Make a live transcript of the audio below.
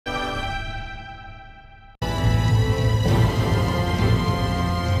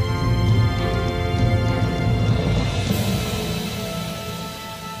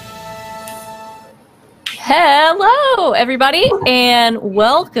Hello, everybody, and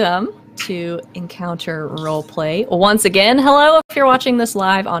welcome to Encounter Roleplay. Once again, hello if you're watching this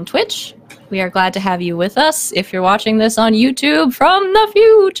live on Twitch. We are glad to have you with us. If you're watching this on YouTube from the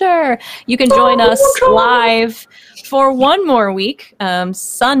future, you can join us live for one more week,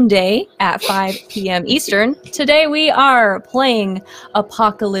 Sunday at 5 p.m. Eastern. Today we are playing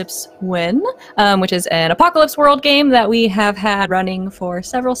Apocalypse When, which is an Apocalypse World game that we have had running for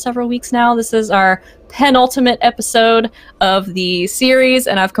several weeks now. This is our penultimate episode of the series,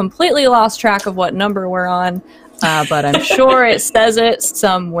 and I've completely lost track of what number we're on. But I'm sure it says it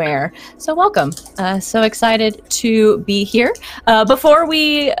somewhere. So welcome. So excited to be here. Before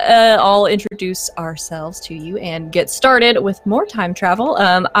we all introduce ourselves to you and get started with more time travel,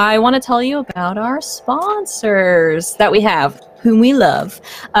 I want to tell you about our sponsors that we have, whom we love.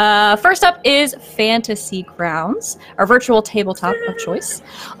 First up is Fantasy Grounds, our virtual tabletop of choice.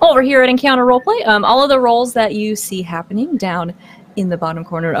 Over here at Encounter Roleplay, all of the roles that you see happening down in the bottom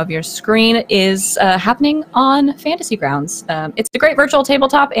corner of your screen is happening on Fantasy Grounds. It's a great virtual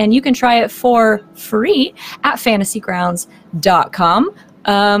tabletop, and you can try it for free at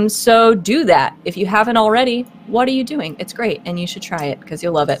fantasygrounds.com. So do that. If you haven't already, what are you doing? It's great, and you should try it because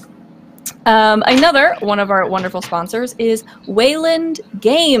you'll love it. Another one of our wonderful sponsors is Wayland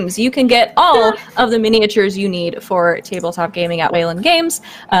Games. You can get all of the miniatures you need for tabletop gaming at Wayland Games.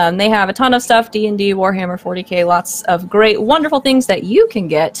 They have a ton of stuff, D&D, Warhammer 40k, lots of great, wonderful things that you can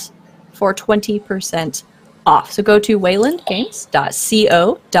get for 20% off. So go to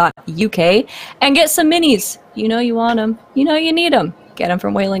waylandgames.co.uk and get some minis. You know you want them. You know you need them. Get them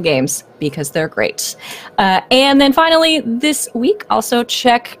from Wayland Games because they're great. And then finally, this week, also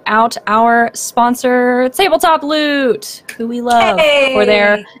check out our sponsor, Tabletop Loot, who we love for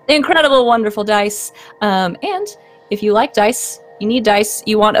their incredible, wonderful dice. And if you like dice, you need dice,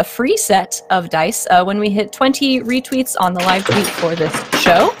 you want a free set of dice, when we hit 20 retweets on the live tweet for this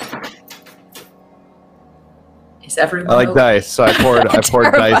show. Is everyone I like dice, so I poured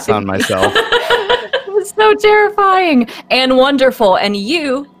dice on myself. So terrifying and wonderful, and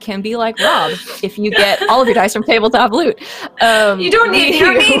you can be like Rob if you get all of your dice from Tabletop Loot. You don't need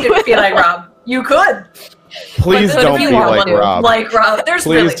to be like Rob. You could. Please don't be like Rob. Like Rob. There's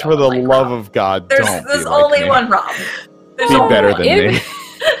Please, really for the love of God, don't be There's like only me. one Rob. Be better than me.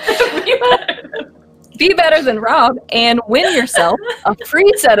 Be better than Rob and win yourself a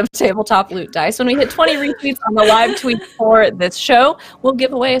free set of Tabletop Loot dice. When we hit 20 retweets on the live tweet for this show, we'll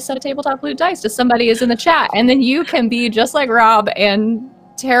give away a set of Tabletop Loot dice to somebody who's in the chat. And then you can be just like Rob and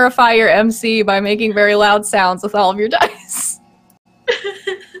terrify your MC by making very loud sounds with all of your dice.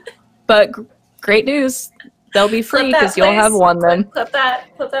 But great news. They'll be free because you'll have won them. Clip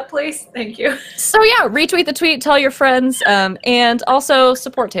that, please. Thank you. So yeah, retweet the tweet, tell your friends, and also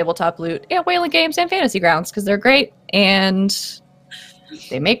support Tabletop Loot at Wayland Games and Fantasy Grounds because they're great and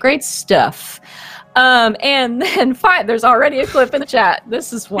they make great stuff. And then there's already a clip in the chat.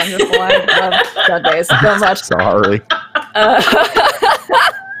 This is wonderful. I love Sundays so much. Sorry.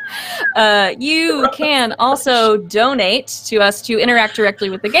 You can also donate to us to interact directly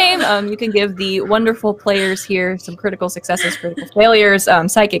with the game. You can give the wonderful players here some critical successes, critical failures,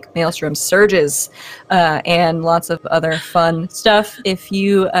 psychic maelstrom surges, and lots of other fun stuff if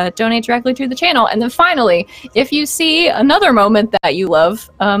you donate directly to the channel. And then finally, if you see another moment that you love,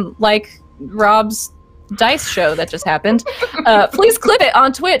 like Rob's dice show that just happened, please clip it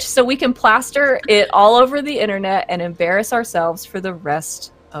on Twitch so we can plaster it all over the internet and embarrass ourselves for the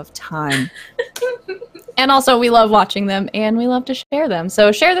rest of time. And also, we love watching them and we love to share them.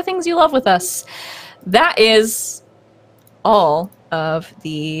 So share the things you love with us. That is all of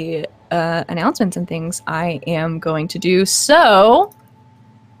the announcements and things I am going to do. So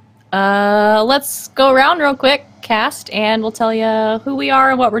let's go around real quick, cast, and we'll tell you who we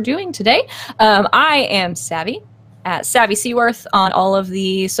are and what we're doing today. I am Savvy at Savvy Seaworth on all of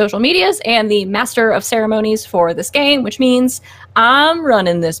the social medias and the master of ceremonies for this game, which means I'm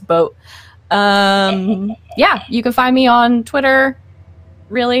running this boat. Yeah, you can find me on Twitter,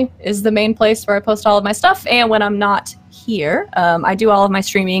 really, is the main place where I post all of my stuff. And when I'm not here, I do all of my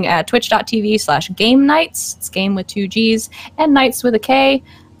streaming at twitch.tv/game nights. It's game with 2 G's and nights with a K.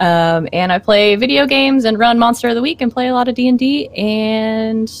 And I play video games and run Monster of the Week and play a lot of D&D.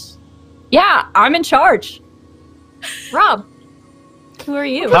 And yeah, I'm in charge. Rob, who are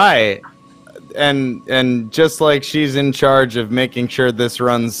you? Hi. And just like she's in charge of making sure this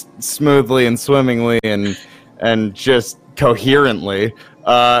runs smoothly and swimmingly and just coherently,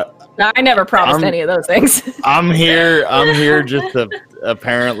 I never promised any of those things. I'm here just to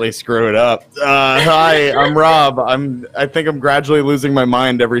apparently screw it up. Hi, I'm Rob. I think I'm gradually losing my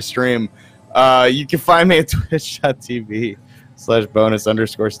mind every stream. You can find me at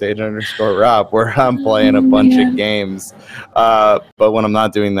twitch.tv/bonus_stage_Rob, where I'm playing a bunch of games. But when I'm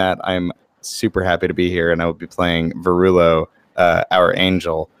not doing that, I'm super happy to be here, and I will be playing Verulo, our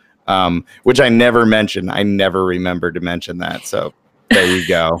angel, which I never mentioned. I never remembered to mention that. So there you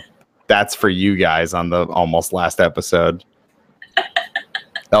go. That's for you guys on the almost last episode.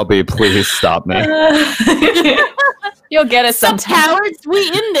 LB, please stop me. You'll get it Some sometime. cowards, we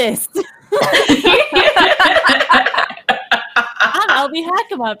in this. I'm LB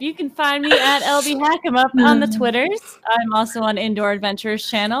Hackemup. You can find me at LB Hackemup on the Twitters. I'm also on Indoor Adventures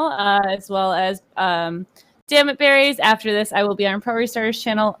channel, as well as Damn It Berries. After this, I will be on Pro Restarters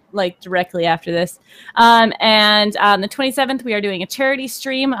channel, like directly after this. And on the 27th, we are doing a charity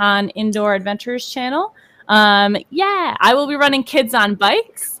stream on Indoor Adventures channel. Yeah, I will be running Kids on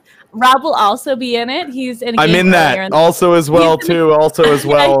Bikes. Rob will also be in it. He's in. I'm in that also as well too. Also as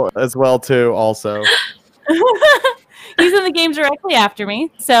well too. Also. He's in the game directly after me.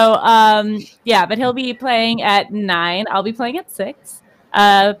 So yeah, but he'll be playing at 9. I'll be playing at 6.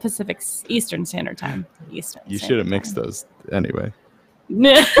 Pacific Eastern Standard Time. You should have mixed those anyway.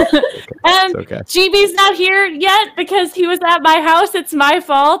 And okay. GB's not here yet because he was at my house. It's my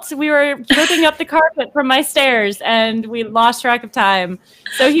fault. We were ripping up the carpet from my stairs and we lost track of time.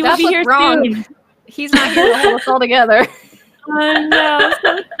 So he will be here soon. He's not here to hold us all together. I know. I'm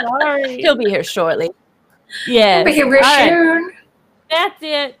so sorry. He'll be here shortly. Yeah. We'll be here real soon. That's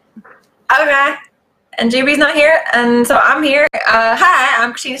it. Okay. And JB's not here, and so I'm here. Hi,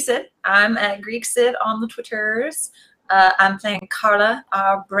 I'm Christina Sid. I'm at Greek Sid on the Twitters. I'm playing Carla,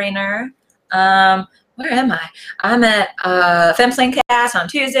 our brainer. Where am I? I'm at Femsling Cast on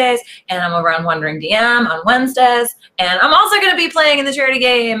Tuesdays, and I'm over on Wandering DM on Wednesdays. And I'm also going to be playing in the charity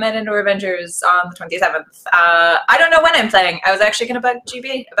game at Indoor Adventures on the 27th. I don't know when I'm playing. I was actually going to bug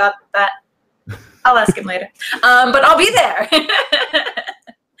GB about that. I'll ask him later. But I'll be there.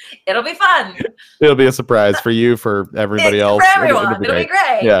 It'll be fun. It'll be a surprise for you, for everybody else. For everyone. It'll be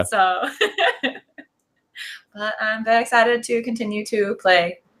great. Yeah. So, but I'm very excited to continue to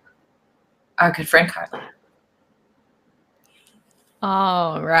play our good friend Carla.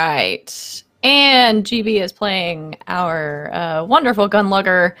 All right. And GB is playing our wonderful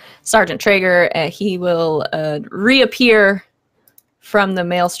gunlugger, Sergeant Traeger. He will reappear from the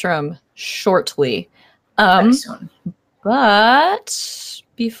maelstrom shortly. Very soon. But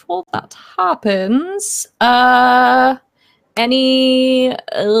before that happens, any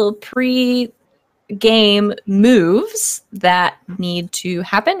pre-game moves that need to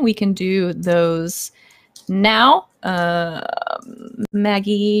happen, we can do those now.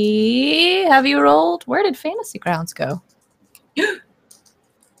 Maggie, have you rolled? Where did Fantasy Grounds go?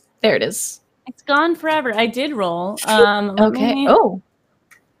 There it is. It's gone forever. I did roll. Okay. Oh.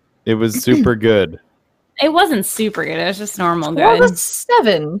 It was super good. It wasn't super good. It was just normal Well, good. that's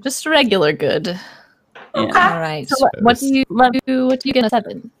 7. Just regular good. Okay. All right. So what do you get in a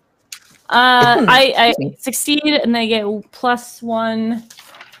 7? I succeed and they get +1,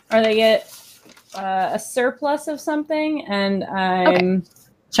 or they get a surplus of something, and I'm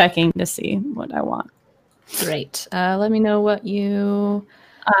checking to see what I want. Great. Let me know what you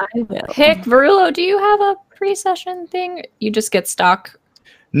I will. pick. Verulo, do you have a pre-session thing? You just get stock.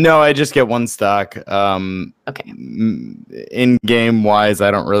 No, I just get one stock. Okay. In game wise,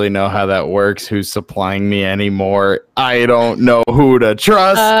 I don't really know how that works. Who's supplying me anymore? I don't know who to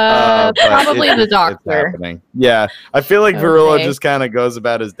trust. But probably the it's doctor. happening. Yeah, I feel like Verulo Okay. just kind of goes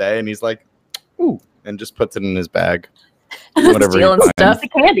about his day, and he's like, "Ooh," and just puts it in his bag. Whatever. Stealing he finds. stuff. The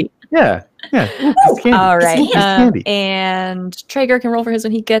candy. Yeah. Yeah. Ooh, it's candy. All right. It's candy. And Traeger can roll for his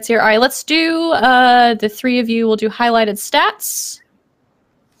when he gets here. All right, let's do the 3 of you will do highlighted stats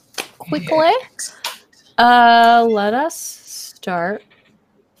quickly. Let us start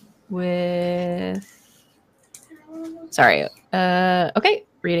with okay,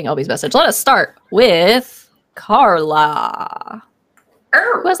 reading LB's message. Let us start with Carla.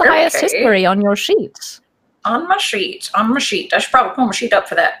 Who has the highest history on your sheet? On my sheet. I should probably pull my sheet up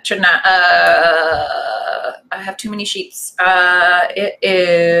for that, shouldn't I? I have too many sheets. It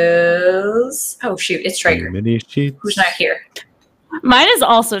is... Oh, shoot. It's Traeger. Mini sheets. Who's not here? Mine is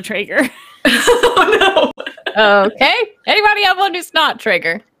also Traeger. Oh, Okay. Anybody have one who's not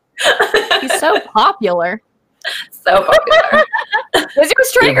Traeger? He's so popular. no. So popular. Is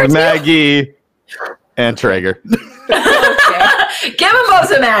yours Traeger too? Maggie and Traeger. Okay. Give them both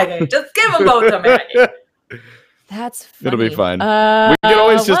to Maggie. Just give them both to Maggie. That's funny. It'll be fine. We can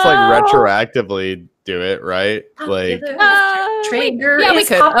always just well, like retroactively do it, right? Like, Traeger yeah, we is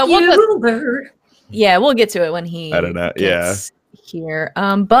could. popular. Yeah, we'll get to it when he I don't know. gets here.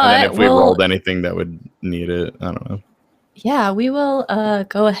 And But then if we rolled anything that would need it, I don't know. yeah, we will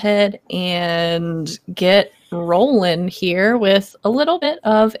go ahead and get rolling here with a little bit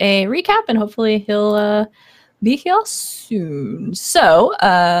of a recap, and hopefully he'll be here soon. So,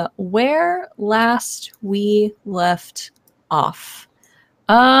 where last we left off.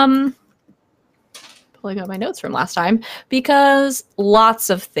 Pulling up my notes from last time, because lots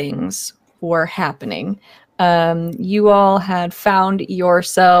of things were happening. You all had found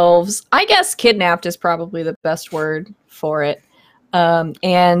yourselves, I guess kidnapped is probably the best word for it,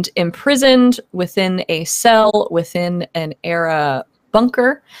 and imprisoned within a cell within an Era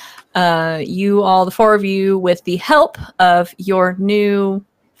bunker. You all, the four of you, with the help of your new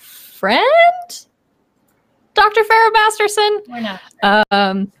friend, Dr. Farrah Masterson. Why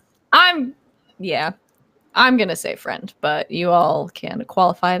not? I'm going to say friend, but you all can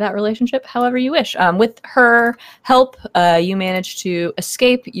qualify that relationship however you wish. With her help, you managed to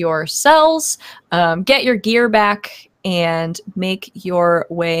escape your cells, get your gear back, and make your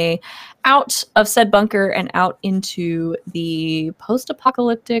way out of said bunker and out into the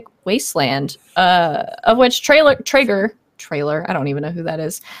post-apocalyptic wasteland, of which Traeger, I don't even know who that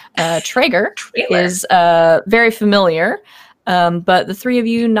is, Traeger is very familiar. But the three of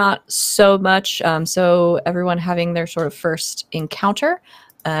you, not so much. So everyone having their sort of first encounter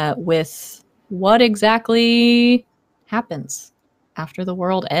with what exactly happens after the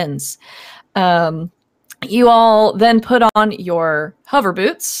world ends. You all then put on your hover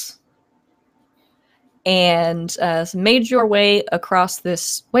boots and made your way across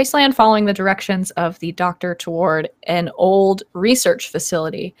this wasteland, following the directions of the doctor toward an old research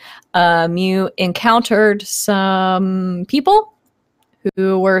facility. You encountered some people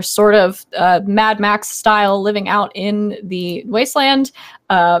who were sort of Mad Max style, living out in the wasteland.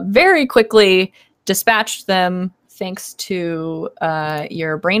 Very quickly dispatched them thanks to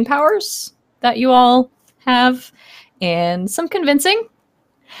your brain powers that you all have, and some convincing.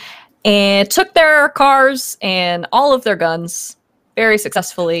 And took their cars and all of their guns very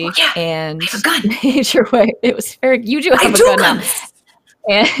successfully, and made your way. It was very. You do have a gun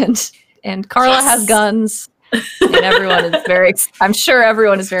now, and Carla has guns, and everyone is very. I'm sure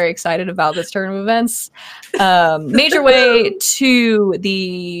everyone is very excited about this turn of events. Made your way to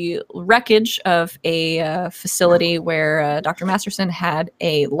the wreckage of a facility where Dr. Masterson had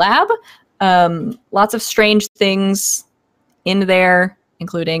a lab. Lots of strange things in there,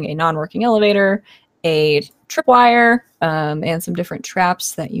 including a non-working elevator, a tripwire, and some different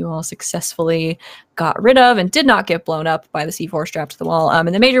traps that you all successfully got rid of and did not get blown up by the C4 strapped to the wall. And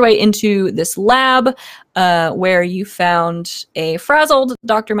then made your way into this lab where you found a frazzled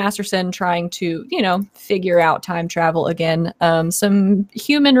Dr. Masterson trying to, figure out time travel again. Some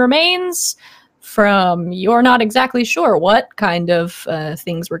human remains from you're not exactly sure what kind of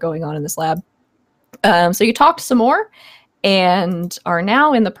things were going on in this lab. So you talked some more, and are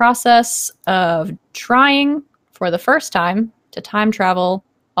now in the process of trying for the first time to time travel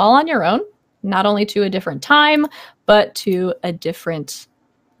all on your own, not only to a different time, but to a different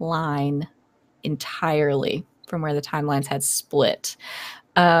line entirely from where the timelines had split.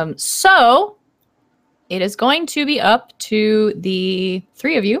 So it is going to be up to the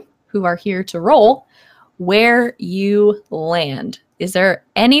three of you who are here to roll where you land. Is there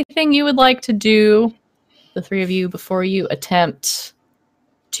anything you would like to do, the three of you, before you attempt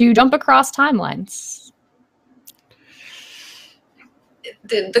to jump across timelines?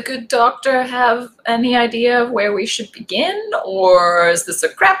 Did the good doctor have any idea of where we should begin? Or is this a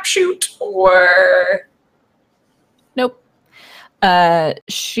crapshoot? Or... Nope.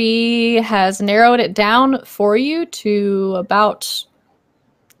 She has narrowed it down for you to about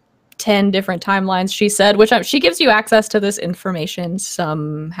 10 different timelines, she said, which she gives you access to this information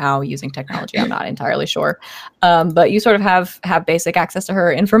somehow using technology. I'm not entirely sure. But you sort of have basic access to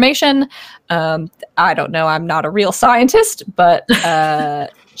her information. I don't know. I'm not a real scientist, but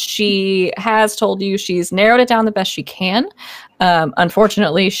she has told you she's narrowed it down the best she can.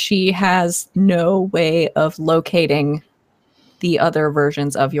 Unfortunately, she has no way of locating the other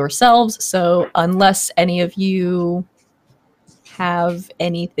versions of yourselves. So unless any of you have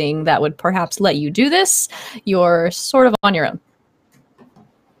anything that would perhaps let you do this, you're sort of on your own.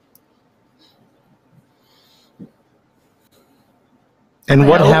 And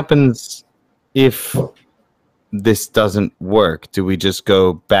what happens if this doesn't work? Do we just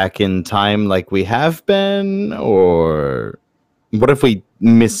go back in time like we have been? Or what if we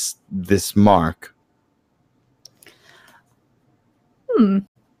miss this mark? An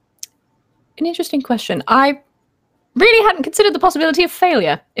interesting question. I really hadn't considered the possibility of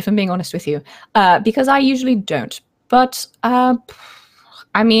failure, if I'm being honest with you, because I usually don't But,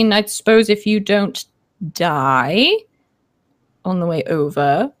 I mean, I suppose if you don't die on the way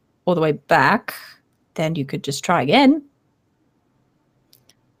over or the way back, then you could just try again.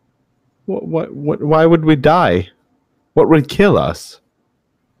 What? Why would we die? What would kill us?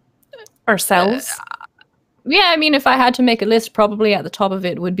 Ourselves? Yeah, I mean, if I had to make a list, probably at the top of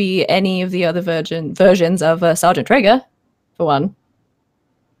it would be any of the other versions of Sergeant Traeger, for one.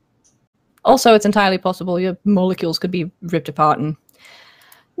 Also, it's entirely possible your molecules could be ripped apart and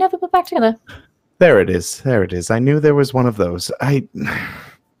never put back together. There it is. There it is. I knew there was one of those.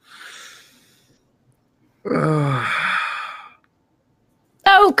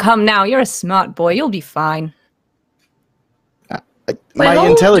 Oh, come now. You're a smart boy. You'll be fine. My Well,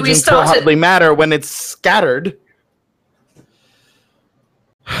 intelligence do we will start hardly matter when it's scattered.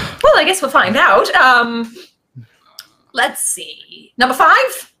 Well, I guess we'll find out. Let's see. Number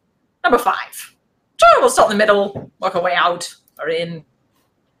 5? Number 5. Sure, we'll start in the middle, work our way out or in.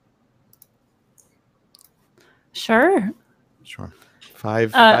 Sure. Sure. Five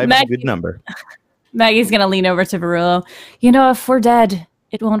is a Maggie- good number. Maggie's going to lean over to Verullo. You know, if we're dead,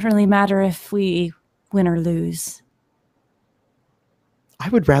 it won't really matter if we win or lose. I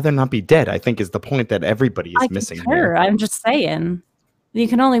would rather not be dead, I think, is the point that everybody is missing here. I'm just saying. You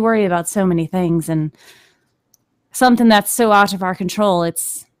can only worry about so many things, and something that's so out of our control,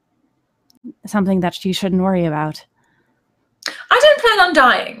 it's something that you shouldn't worry about. I don't plan on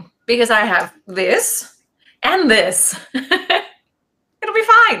dying because I have this and this. It'll be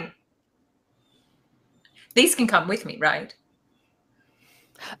fine. These can come with me, right?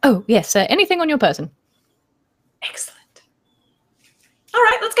 Oh, yes. Anything on your person? Excellent. All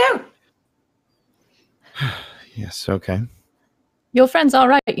right, let's go. Yes, okay. Your friend's all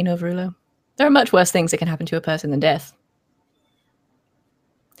right, you know, Verullo. There are much worse things that can happen to a person than death.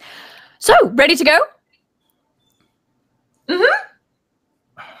 So, ready to go?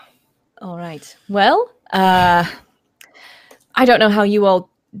 Mm-hmm. All right. Well, I don't know how you all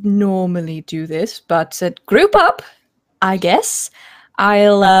normally do this, but group up, I guess.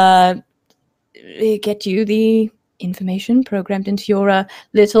 I'll get you the information programmed into your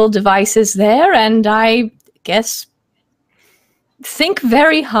little devices there, and I guess think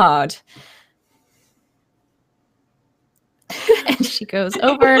very hard. And she goes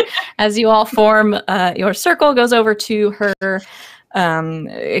over, as you all form your circle, goes over to her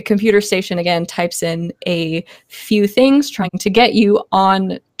computer station again, types in a few things, trying to get you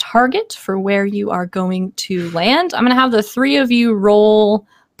on target for where you are going to land. I'm going to have the three of you roll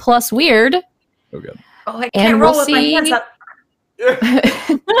plus weird. Oh, good. Oh, I And can't roll we'll with my see- hands up.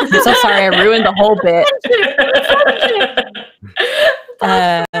 I'm so sorry, I ruined the whole bit.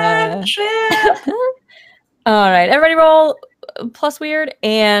 All right, everybody roll plus weird,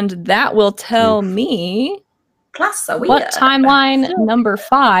 and that will tell me Plus a what timeline number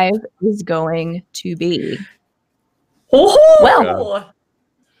 5 is going to be. Oh, Well.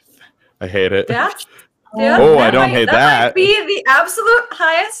 I hate it. That's Oh, I don't hate that. Might be the absolute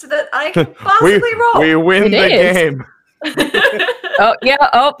highest that I can possibly roll. We win It the is. game. Oh,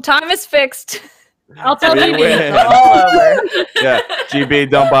 yeah, time is fixed. I'll tell We you. win. All over. Yeah, GB,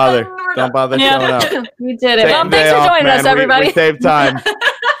 don't bother. Don't bother Yeah. showing up. We did it. Take Well, the thanks day for off, joining man. us, everybody. We save time.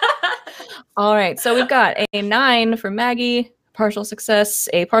 All right, so we've got a 9 from Maggie, partial success,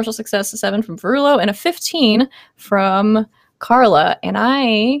 a 7 from Verullo, and a 15 from Carla. And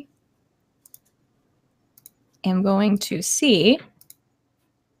I am going to see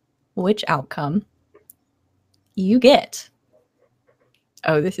which outcome you get.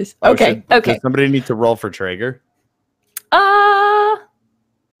 Oh, this is okay. Okay. Does somebody need to roll for Traeger?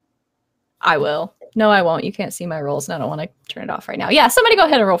 I will. No, I won't. You can't see my rolls, and I don't want to turn it off right now. Yeah, somebody go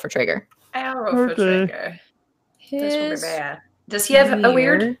ahead and roll for Traeger. I'll roll for Okay. trigger. This will be His bad. Does he have a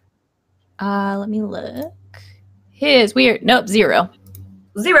weird? Let me look. His weird. Nope, 0.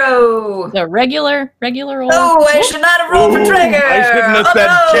 0. The regular roll. Oh, I should not have rolled for Ooh, trigger. I shouldn't have said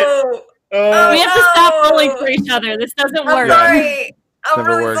no. Oh, We have to stop no. rolling for each other. This doesn't I'm work. sorry. I'm Never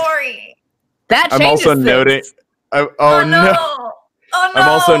really worked. sorry. That I'm changes also things. noting. Oh no! Oh no. I'm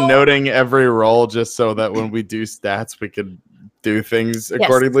also noting every roll just so that when we do stats, we can do things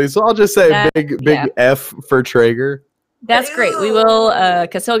accordingly. So I'll just say That- big yeah. F for Traeger. That's great. We will,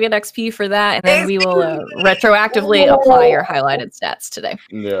 because he'll get XP for that, and then we will retroactively apply your highlighted stats today.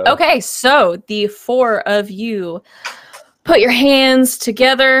 Yeah. Okay, so the 4 of you put your hands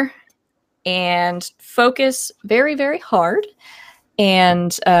together and focus very, very hard.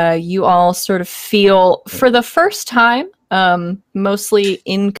 And you all sort of feel, for the first time, mostly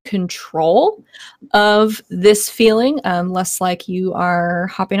in control of this feeling, less like you are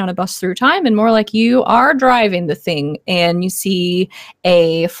hopping on a bus through time and more like you are driving the thing. And you see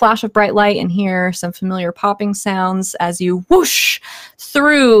a flash of bright light and hear some familiar popping sounds as you whoosh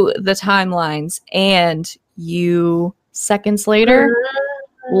through the timelines, and you seconds later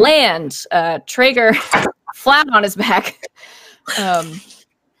land Traeger flat on his back.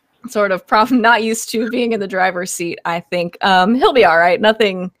 Sort of problem, not used to being in the driver's seat, I think. He'll be all right.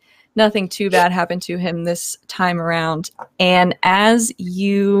 Nothing too bad happened to him this time around. And as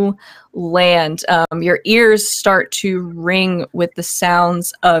you land, your ears start to ring with the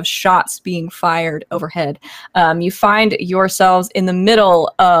sounds of shots being fired overhead. You find yourselves in the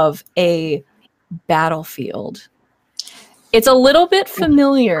middle of a battlefield. It's a little bit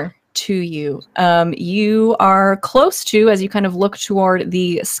familiar to you. You are close to, as you kind of look toward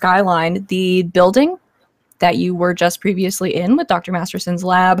the skyline, the building that you were just previously in with Dr. Masterson's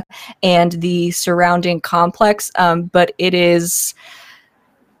lab and the surrounding complex, but it is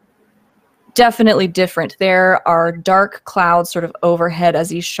definitely different. There are dark clouds sort of overhead as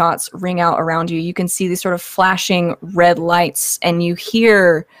these shots ring out around you. You can see these sort of flashing red lights, and you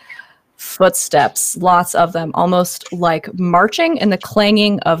hear footsteps, lots of them, almost like marching and the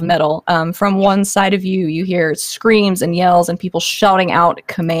clanging of metal. From one side of you, you hear screams and yells and people shouting out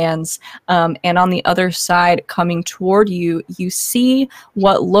commands. And on the other side, coming toward you, you see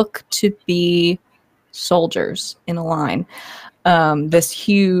what look to be soldiers in a line. This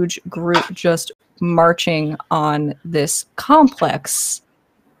huge group just marching on this complex.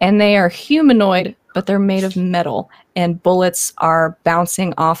 And they are humanoid, but they're made of metal, and bullets are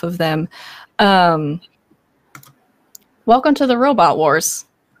bouncing off of them. Welcome to the Robot Wars.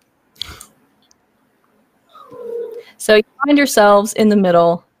 So you find yourselves in the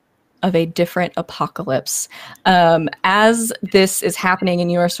middle of a different apocalypse. As this is happening and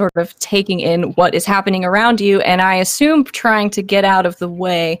you are sort of taking in what is happening around you, and I assume trying to get out of the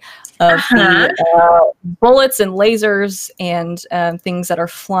way of the bullets and lasers and things that are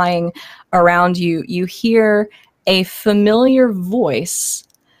flying around you, you hear a familiar voice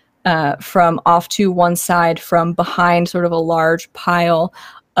from off to one side from behind sort of a large pile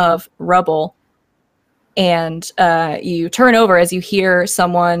of rubble. And you turn over as you hear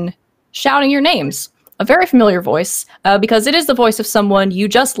someone shouting your names. A very familiar voice, because it is the voice of someone you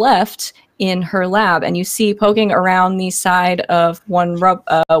just left in her lab, and you see poking around the side of one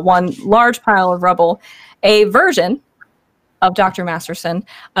large pile of rubble a version of Dr. Masterson.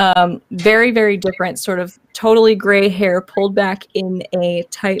 Very, very different, sort of totally gray hair pulled back in a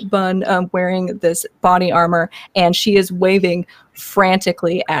tight bun, wearing this body armor, and she is waving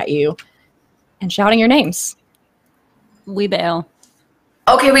frantically at you and shouting your names. We bail.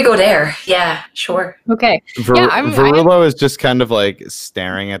 Okay, we go there. Yeah, sure. Okay. Verulo is just kind of like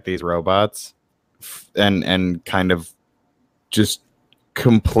staring at these robots and kind of just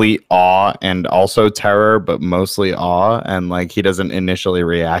complete awe and also terror, but mostly awe. And like he doesn't initially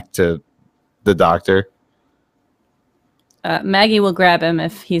react to the doctor. Maggie will grab him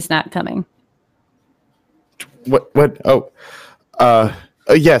if he's not coming. What? Oh,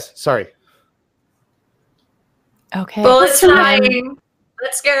 yes. Sorry. Okay. Bullets flying.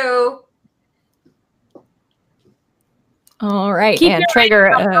 Let's go. All right. Keep and your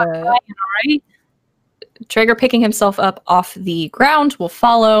Traeger, eyes on the line, all right? Traeger picking himself up off the ground will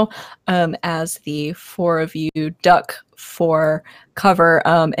follow as the four of you duck for cover,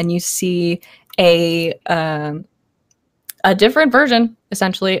 and you see a different version,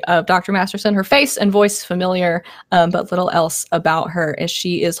 essentially, of Dr. Masterson. Her face and voice familiar, but little else about her, as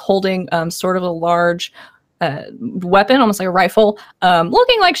she is holding sort of a large weapon, almost like a rifle,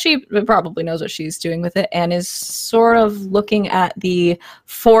 looking like she probably knows what she's doing with it, and is sort of looking at the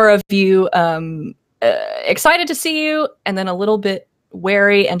four of you, excited to see you, and then a little bit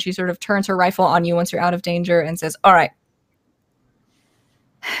wary, and she sort of turns her rifle on you once you're out of danger and says, all right,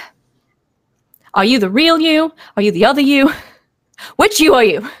 are you the real you? Are you the other you? Which you are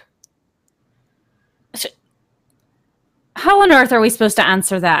you? How on earth are we supposed to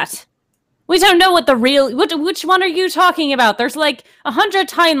answer that? We don't know what the real... Which one are you talking about? There's like 100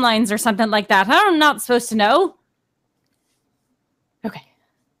 timelines or something like that. I'm not supposed to know. Okay.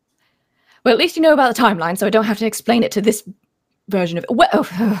 Well, at least you know about the timeline, so I don't have to explain it to this version of it. Well,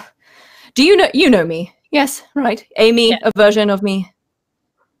 do you know me? Yes, right. Amy, yeah. A version of me.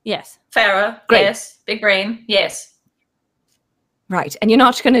 Yes. Farah, great. Yes. Big brain, yes. Right, and you're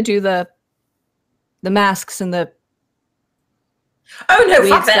not going to do the masks and the... Oh, no,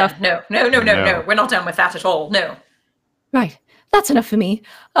 fuck stuff. that. No. We're not done with that at all. No. Right. That's enough for me.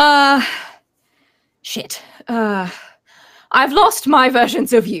 Shit. I've lost my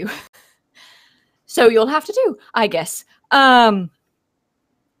versions of you. So you'll have to do, I guess.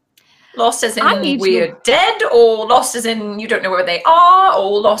 Lost as in we're dead, or lost as in you don't know where they are,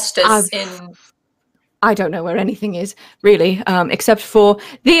 or lost as in... I don't know where anything is, really, except for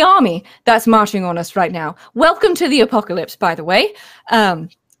the army that's marching on us right now. Welcome to the apocalypse, by the way.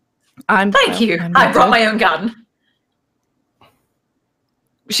 Thank you. I brought my own gun.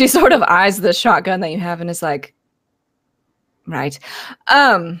 She sort of eyes the shotgun that you have and is like, right.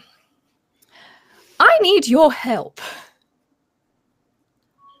 I need your help.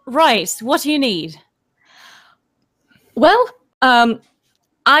 Right. What do you need? Well,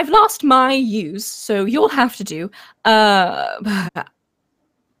 I've lost my use, so you'll have to do.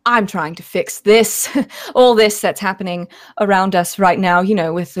 I'm trying to fix this, all this that's happening around us right now, you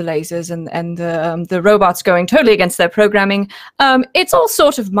know, with the lasers and the robots going totally against their programming. It's all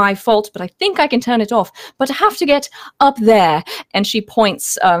sort of my fault, but I think I can turn it off. But I have to get up there. And she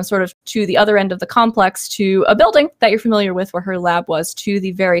points sort of to the other end of the complex, to a building that you're familiar with where her lab was, to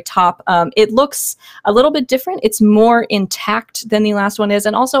the very top. It looks a little bit different. It's more intact than the last one is.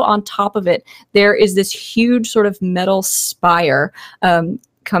 And also on top of it, there is this huge sort of metal spire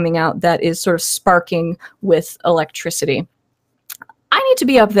coming out that is sort of sparking with electricity. I need to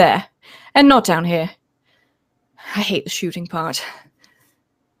be up there and not down here. I hate the shooting part.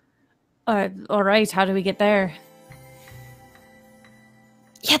 All right, how do we get there?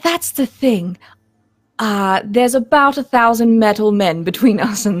 Yeah, that's the thing. There's about 1,000 metal men between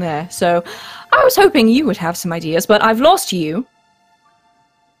us and there, so I was hoping you would have some ideas, but I've lost you.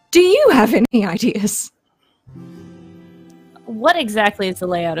 Do you have any ideas? What exactly is the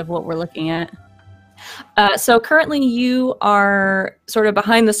layout of what we're looking at? So currently you are sort of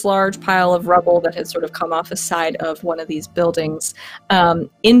behind this large pile of rubble that has sort of come off the side of one of these buildings.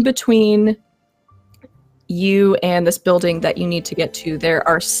 In between you and this building that you need to get to, there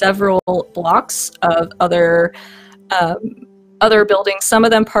are several blocks of other buildings, some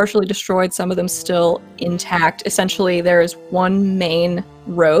of them partially destroyed, some of them still intact. Essentially, there is one main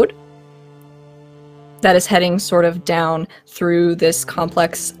road that is heading sort of down through this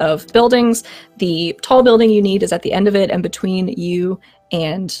complex of buildings. The tall building you need is at the end of it, and between you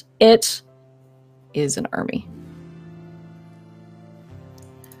and it is an army.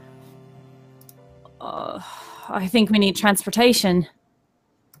 I think we need transportation.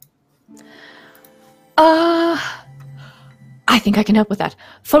 I think I can help with that.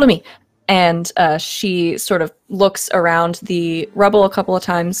 Follow me. And she sort of looks around the rubble a couple of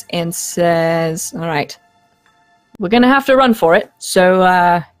times and says, all right, we're going to have to run for it.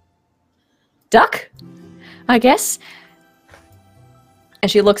 So, duck, I guess.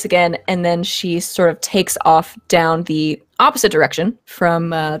 And she looks again, and then she sort of takes off down the opposite direction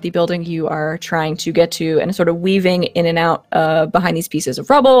from the building you are trying to get to, and sort of weaving in and out behind these pieces of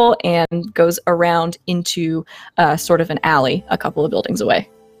rubble, and goes around into sort of an alley a couple of buildings away.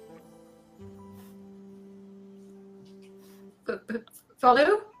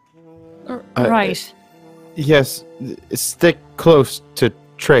 Follow? Right. Yes, stick close to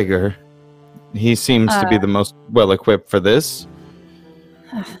Traeger. He seems to be the most well-equipped for this.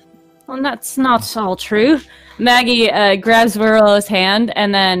 Well, that's not all true. Maggie grabs Varro's hand,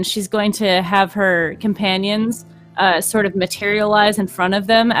 and then she's going to have her companions sort of materialize in front of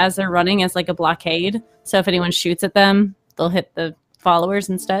them as they're running as like a blockade. So if anyone shoots at them, they'll hit the followers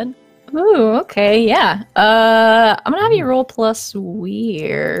instead. Ooh, okay, yeah. I'm gonna have you roll plus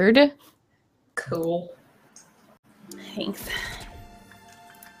weird. Cool. Thanks.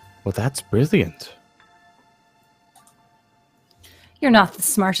 Well, that's brilliant. You're not the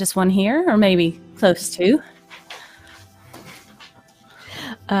smartest one here, or maybe close to.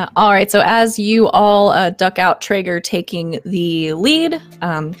 All right, so as you all duck out, Traeger taking the lead,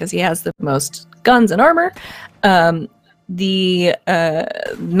 because he has the most guns and armor, the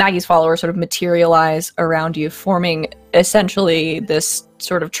Maggie's followers sort of materialize around you, forming essentially this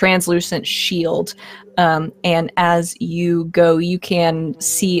sort of translucent shield. And as you go, you can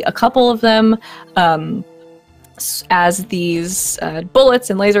see a couple of them as these bullets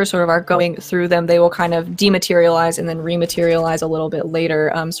and lasers sort of are going through them. They will kind of dematerialize and then rematerialize a little bit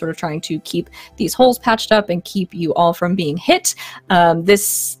later, sort of trying to keep these holes patched up and keep you all from being hit.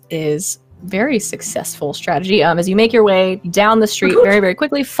 This is very successful strategy as you make your way down the street very, very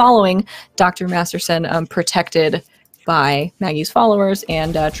quickly, following Dr. Masterson, protected by Maggie's followers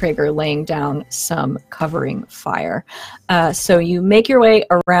and Traeger laying down some covering fire. So you make your way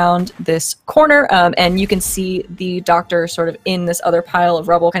around this corner, and you can see the doctor sort of in this other pile of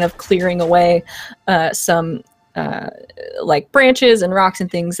rubble, kind of clearing away some like branches and rocks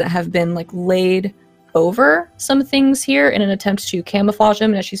and things that have been like laid over some things here in an attempt to camouflage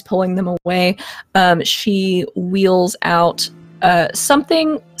them. And as she's pulling them away, she wheels out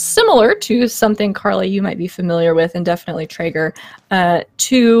something similar to something, Carla, you might be familiar with, and definitely Traeger,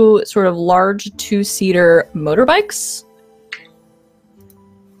 two sort of large two-seater motorbikes.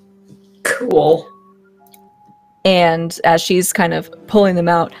 Cool. And as she's kind of pulling them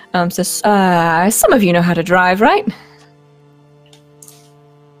out, says, some of you know how to drive, right?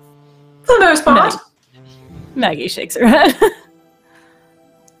 For the most part. Maggie shakes her head.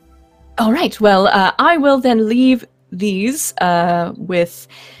 All right, well, I will then leave these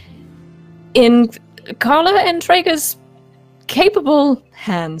in Carla and Traeger's capable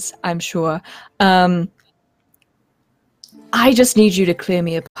hands, I'm sure. I just need you to clear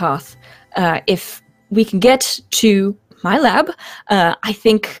me a path. If we can get to my lab, I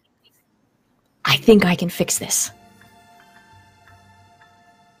think I can fix this.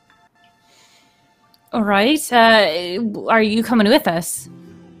 All right. Are you coming with us?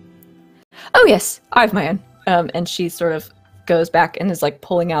 Oh yes, I have my own. And she sort of goes back and is like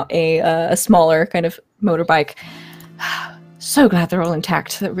pulling out a smaller kind of motorbike. So glad they're all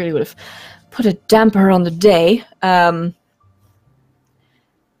intact. That really would have put a damper on the day.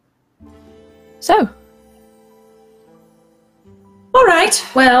 So. All right.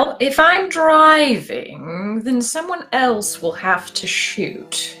 Well, if I'm driving, then someone else will have to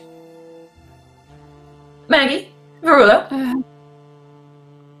shoot. Maggie? Verulo?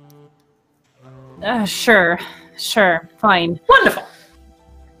 Sure, fine. Wonderful.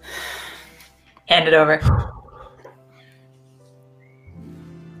 Hand it over.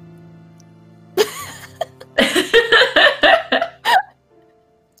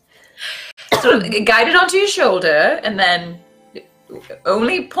 So guide it onto your shoulder, and then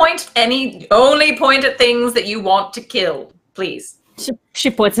only point at things that you want to kill, please.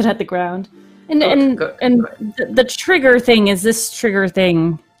 She points it at the ground. And Good. The trigger thing is this trigger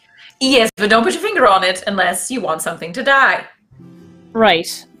thing. Yes, but don't put your finger on it unless you want something to die.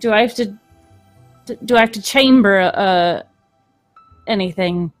 Right. Do I have to chamber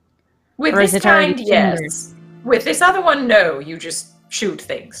anything? With Or is this it already kind, chambered? yes. With this other one, no. You just shoot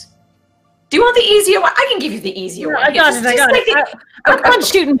things. Do you want the easier one? I can give you the easier No, one. I got it. I've gone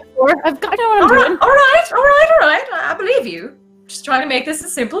shooting before. I know what I'm doing. All right. I believe you. Just trying to make this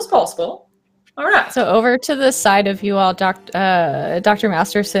as simple as possible. All right. So over to the side of you all, Dr.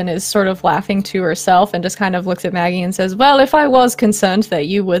 Masterson is sort of laughing to herself and just kind of looks at Maggie and says, well, if I was concerned that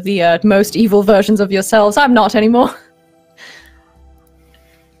you were the most evil versions of yourselves, I'm not anymore.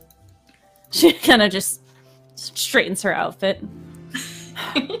 She kind of just straightens her outfit.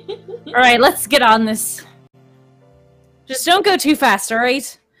 All right, let's get on this. Just don't go too fast, all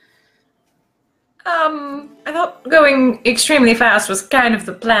right? I thought going extremely fast was kind of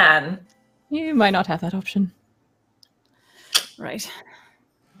the plan. You might not have that option. Right.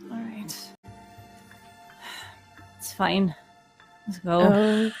 All right. It's fine. Let's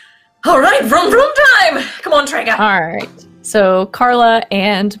go. All right, vroom time. Come on, Traeger. All right. So Carla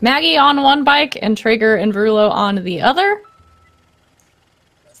and Maggie on one bike and Traeger and Verulo on the other.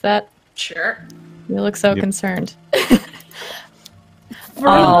 Is that? Sure. You look so Yep. concerned. Just-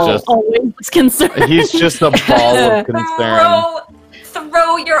 Always concerned. He's just a ball of concern.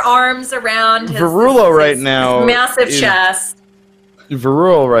 Throw your arms around his, Verulo right now massive is- chest.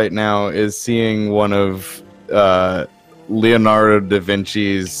 Verulo right now is seeing one of Leonardo da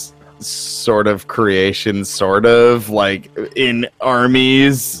Vinci's sort of creations, sort of like in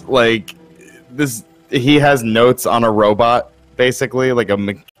armies. Like this, he has notes on a robot, basically, like a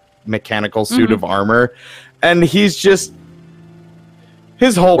mechanical suit of armor, and he's just.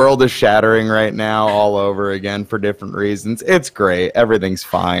 His whole world is shattering right now all over again for different reasons. It's great. Everything's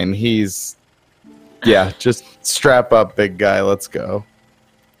fine. He's... Yeah, just strap up, big guy. Let's go.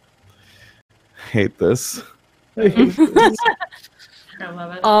 Hate this. I hate this. I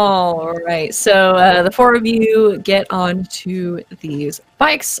love it. All right. So the four of you get onto these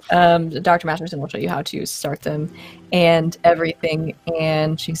bikes. Dr. Masterson will show you how to start them and everything.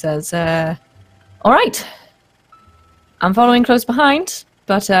 And she says, all right. I'm following close behind.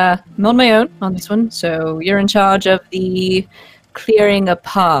 But I'm on my own on this one, so you're in charge of the clearing a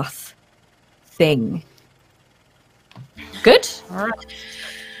path thing. Good? All right.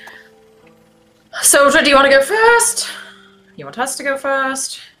 Soldier, do you want to go first? You want us to go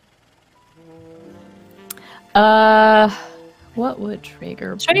first? What would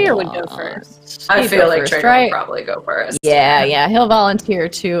Traeger Traeger would go want? first. I He'd feel go like first, Traeger right? would probably go first. Yeah, he'll volunteer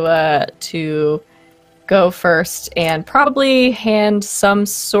to go first and probably hand some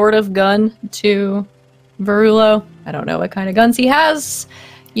sort of gun to Verulo. I don't know what kind of guns he has.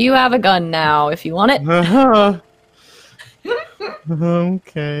 You have a gun now if you want it.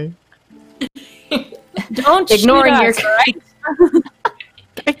 Okay. Don't Ignoring shoot your us,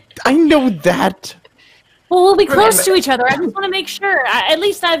 right? I know that. Well, we'll be close Remember- to each other. I just want to make sure. At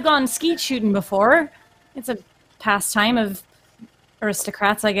least I've gone skeet shooting before. It's a pastime of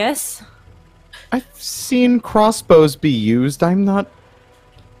aristocrats, I guess. I've seen crossbows be used. I'm not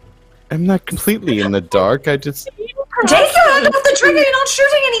completely in the dark. I just. Take your hand off the trigger. You're not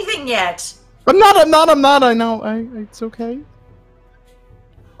shooting anything yet. I'm not. I know. It's okay.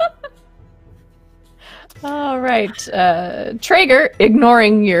 All right. Traeger,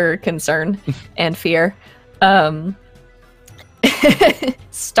 ignoring your concern and fear,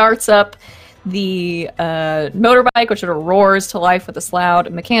 starts up the motorbike, which sort of roars to life with this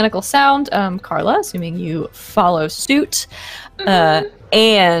loud mechanical sound. Carla, assuming you follow suit,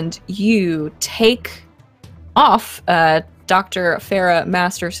 and you take off. Dr. Farah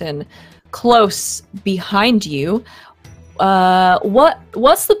Masterson close behind you.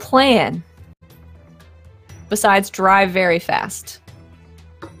 What's the plan? Besides drive very fast.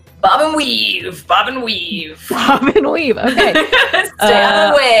 Bob and weave. Bob and weave. Bob and weave. Okay. Stay out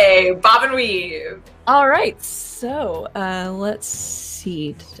of the way. Bob and weave. All right. So let's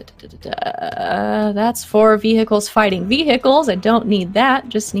see. That's for vehicles fighting vehicles. I don't need that.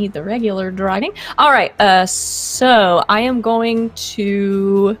 Just need the regular driving. All right. So I am going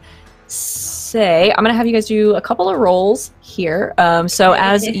to say I'm going to have you guys do a couple of rolls here. So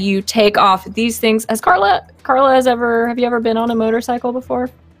as you take off these things, have you ever been on a motorcycle before?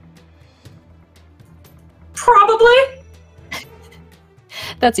 Probably.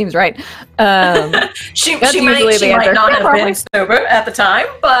 That seems right. She That's might usually the answer. not Yeah, have probably. been sober at the time,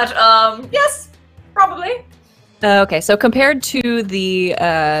 but yes, probably. Okay, so compared to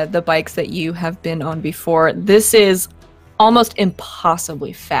the bikes that you have been on before, this is almost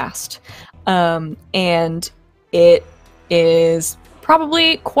impossibly fast, and it is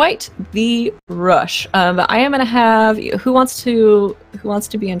probably quite the rush. But I am going to have who wants to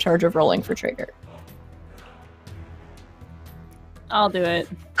be in charge of rolling for Traeger. I'll do it.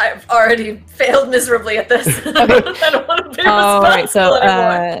 I've already failed miserably at this. I don't want to be responsible All right, so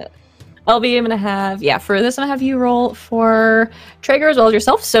anymore. LB, I'm gonna have for this I'm gonna have you roll for Traeger as well as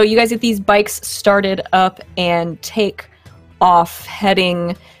yourself. So you guys get these bikes started up and take off,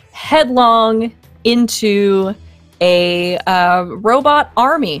 heading headlong into a robot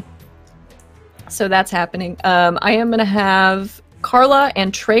army. So that's happening. I am gonna have Carla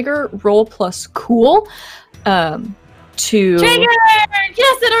and Traeger roll plus cool. To Traeger!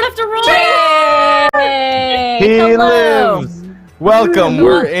 Yes, I don't have to roll! Yay! He Hello! lives. Welcome.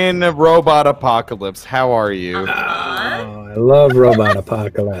 We're in a robot apocalypse. How are you? Oh, I love Robot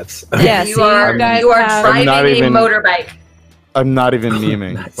Apocalypse. Yeah, you so are guys you are have- I'm not driving a even- motorbike. I'm not even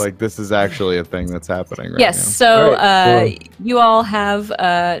memeing. Nice. Like, this is actually a thing that's happening right Yes, now. so All right, cool. you all have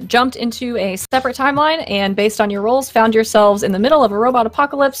jumped into a separate timeline and based on your rolls found yourselves in the middle of a robot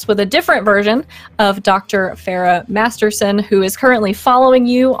apocalypse with a different version of Dr. Farah Masterson, who is currently following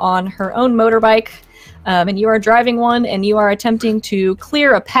you on her own motorbike. And you are driving one and you are attempting to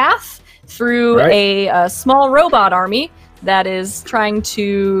clear a path through Right. a small robot army that is trying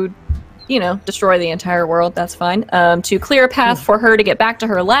to destroy the entire world. That's fine. To clear a path for her to get back to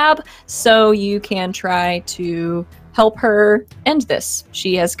her lab so you can try to help her end this.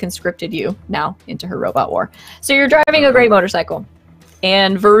 She has conscripted you now into her robot war. So you're driving a great motorcycle.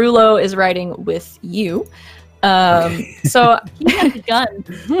 And Verulo is riding with you. So He has a gun.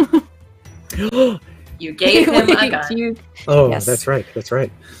 You gave him a gun. you Oh, Yes. that's right. That's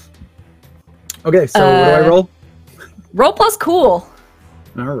right. Okay, so what do I roll? roll plus cool.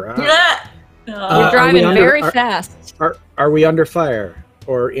 All right. You're are we driving under- very are- fast. Are we under fire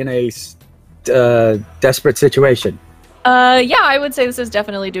or in a desperate situation? Yeah, I would say this is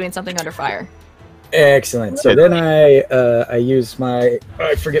definitely doing something under fire. Excellent. So then I use my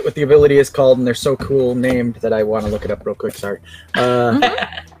I forget what the ability is called, and they're so cool named that I want to look it up real quick. Sorry.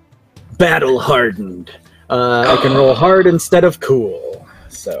 Battle hardened. I can roll hard instead of cool.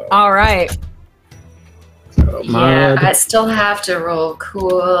 So All right. Yeah, mod. I still have to roll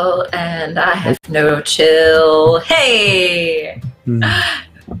cool, and I have no chill. Hey! Hmm.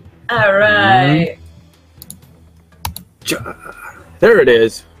 All right. There it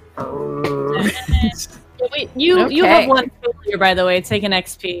is. Wait, you Okay. have one failure, by the way. Take an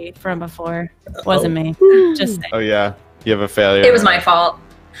XP from before. Wasn't me. Just saying. Oh, yeah. You have a failure. It was my fault.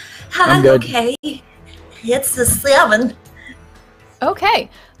 I'm good. Okay. It's the 7. Okay.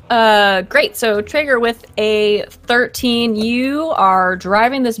 Great. So Traeger with a 13, you are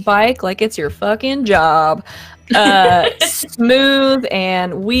driving this bike like it's your fucking job. Smooth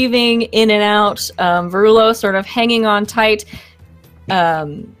and weaving in and out. Verulo sort of hanging on tight.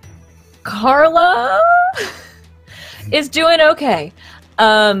 Carla is doing okay.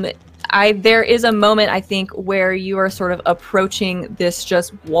 There is a moment, I think, where you are sort of approaching this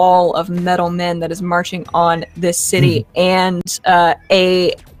just wall of metal men that is marching on this city, and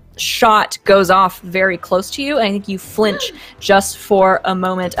a shot goes off very close to you, and I think you flinch just for a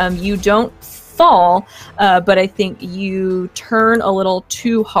moment. You don't fall, but I think you turn a little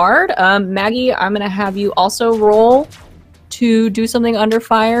too hard. Maggie, I'm going to have you also roll to do something under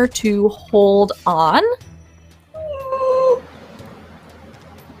fire to hold on.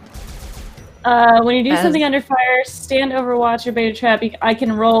 When you do something under fire, stand, overwatch, or beta trap, I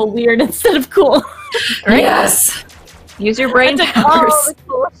can roll weird instead of cool. Great. Yes. Use your brain powers. Oh,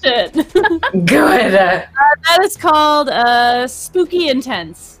 bullshit. Good. That is called spooky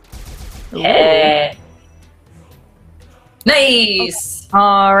intense. Yeah. Nice.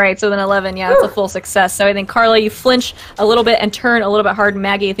 All right, so then 11, yeah, that's a full success. So I think, Carla, you flinch a little bit and turn a little bit hard.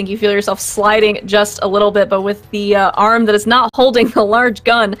 Maggie, I think you feel yourself sliding just a little bit, but with the arm that is not holding the large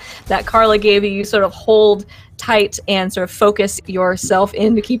gun that Carla gave you, you sort of hold tight and sort of focus yourself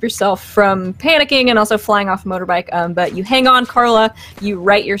in to keep yourself from panicking and also flying off a motorbike. But you hang on, Carla, you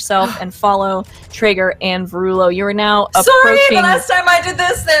right yourself and follow Traeger and Verulo. You are now approaching... Sorry, the last time I did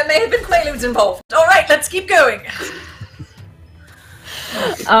this, there may have been Quaaludes involved. All right, let's keep going.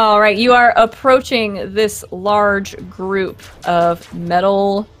 All right, you are approaching this large group of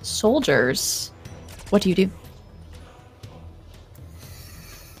metal soldiers. What do you do?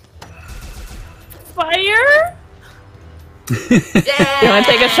 Fire? Yeah. You want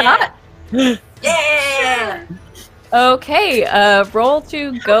to take a shot? Yeah. Okay, roll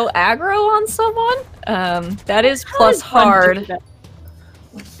to go aggro on someone. That is plus hard.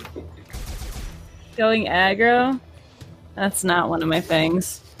 Going aggro? That's not one of my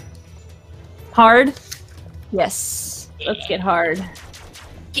things. Hard? Yes. Let's get hard.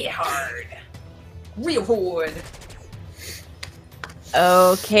 Get hard. Real hard.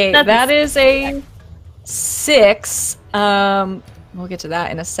 Okay, that is a 6. We'll get to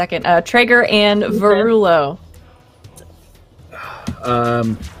that in a second. Traeger and Verulo.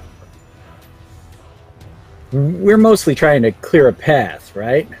 We're mostly trying to clear a path,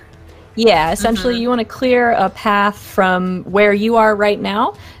 right? Yeah, essentially you want to clear a path from where you are right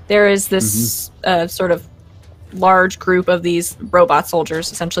now. There is this sort of large group of these robot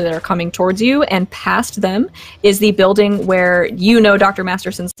soldiers essentially that are coming towards you, and past them is the building where you know Dr.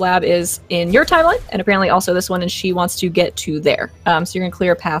 Masterson's lab is in your timeline, and apparently also this one, and she wants to get to there. So you're going to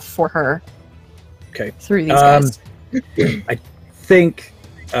clear a path for her through these guys. I think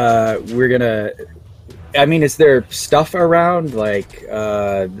we're going to... I mean, is there stuff around, like,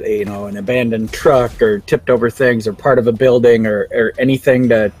 an abandoned truck or tipped over things or part of a building or anything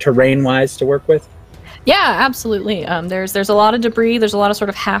terrain-wise to work with? Yeah, absolutely. There's a lot of debris. There's a lot of sort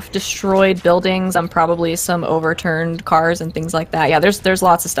of half-destroyed buildings. Probably some overturned cars and things like that. Yeah, there's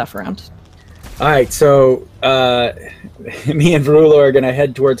lots of stuff around. All right, so me and Verulo are going to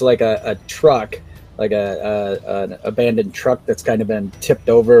head towards, like, a truck, like an abandoned truck that's kind of been tipped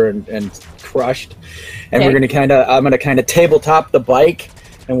over and crushed. And we're going to I'm going to kind of tabletop the bike,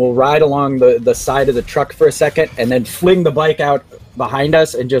 and we'll ride along the side of the truck for a second, and then fling the bike out behind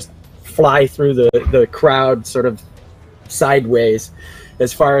us and just fly through the crowd sort of sideways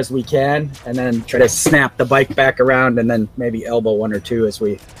as far as we can, and then try to snap the bike back around, and then maybe elbow one or two as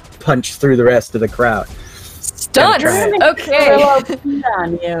we punch through the rest of the crowd. Stunts! Okay.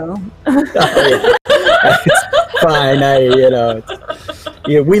 On you. Oh, yeah. It's fine.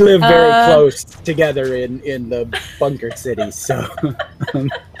 We live very close together in the bunker city, so.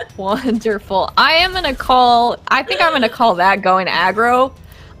 Wonderful. I think I'm gonna call that going aggro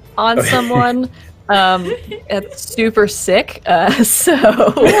on someone. It's super sick. So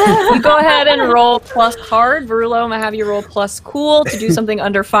you go ahead and roll plus hard. Verulo, I'm gonna have you roll plus cool to do something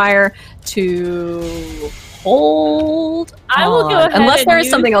under fire to hold. I will go ahead unless there is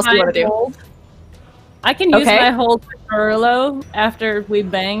use something else you my want to do. hold. I can use my hold with Verulo after we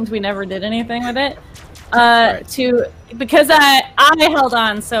banged. We never did anything with it. Because I held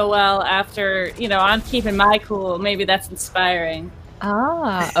on so well after, I'm keeping my cool. Maybe that's inspiring.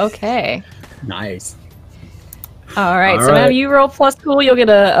 Ah, okay. Nice. All right, so now you roll plus cool, you'll get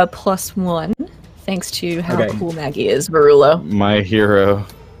a +1, thanks to how cool Maggie is, Verulo. My hero.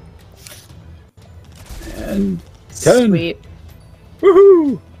 And 10. Sweet.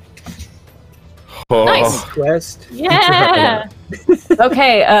 Woohoo! Nice. Quest. Yeah.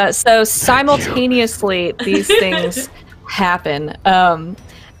 Okay, so simultaneously these things happen.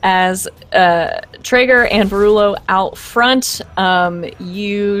 As Traeger and Verulo out front,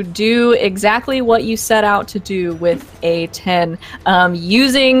 you do exactly what you set out to do with A10,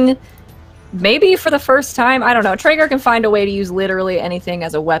 using, maybe for the first time, I don't know, Traeger can find a way to use literally anything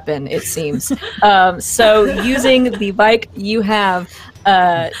as a weapon, it seems. So using the bike you have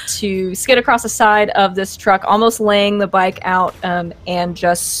to skid across the side of this truck, almost laying the bike out and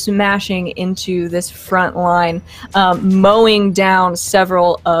just smashing into this front line, mowing down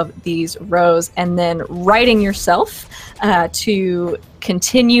several of these rows, and then righting yourself to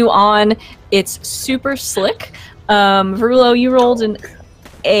continue on. It's super slick. Verulo, you rolled an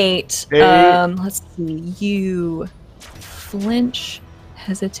 8. Let's see. You flinch,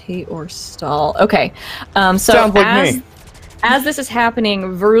 hesitate, or stall. Okay. So Sounds like me. As this is happening,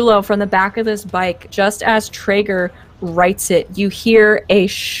 Verulo, from the back of this bike, just as Traeger rights it, you hear a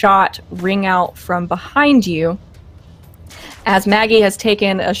shot ring out from behind you. As Maggie has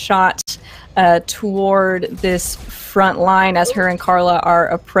taken a shot toward this front line, as her and Carla are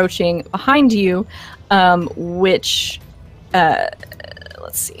approaching behind you, which,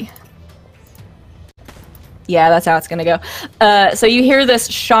 let's see. Yeah, that's how it's going to go. So you hear this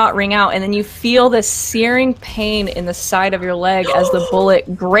shot ring out, and then you feel this searing pain in the side of your leg as the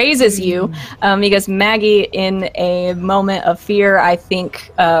bullet grazes you, because Maggie, in a moment of fear, I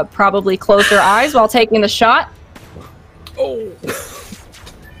think, probably closed her eyes while taking the shot. Oh.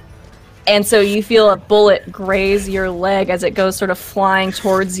 And so you feel a bullet graze your leg as it goes sort of flying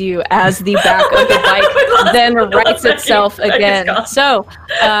towards you as the back of the bike then rights itself again. So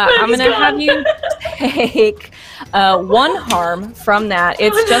I'm going to have you take 1 harm from that.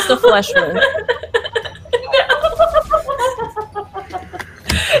 It's just a flesh wound.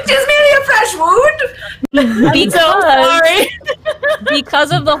 Just merely a fresh wound.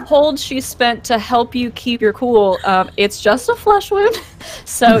 Because of the hold she spent to help you keep your cool, it's just a flesh wound.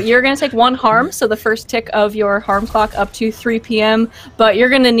 So you're going to take 1 harm, so the first tick of your harm clock up to 3 p.m., but you're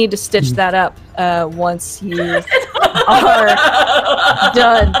going to need to stitch that up once you are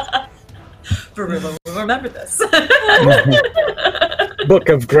done. Verulo will remember this. Book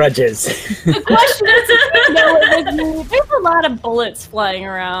of Grudges. The question is, there's a lot of bullets flying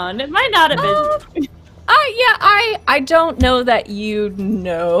around. It might not have been. I don't know that you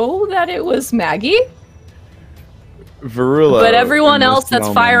know that it was Maggie. Verulo. But everyone in else this that's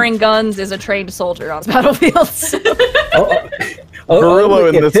moment- firing guns is a trained soldier on battlefields. Verulo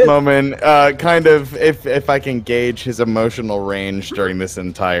in if this moment, kind of, if I can gauge his emotional range during this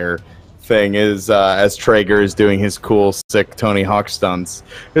entire thing, is as Traeger is doing his cool, sick Tony Hawk stunts,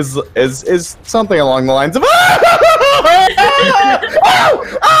 is something along the lines of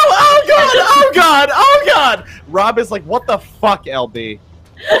oh god! Rob is like, what the fuck, LB?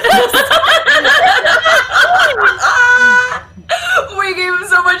 We gave him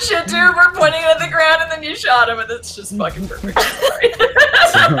so much shit too for pointing at the ground, and then you shot him, and it's just fucking perfect. Sorry.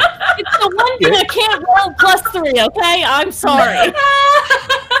 It's the one thing I can't roll +3, okay? I'm sorry.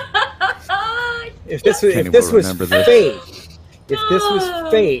 If this was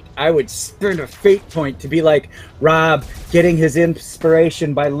fate, I would spend a fate point to be like Rob getting his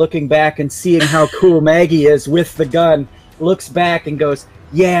inspiration by looking back and seeing how cool Maggie is with the gun, looks back and goes,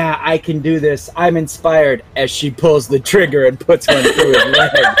 yeah, I can do this. I'm inspired, as she pulls the trigger and puts one through his leg.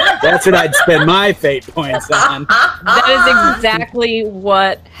 That's what I'd spend my fate points on. That is exactly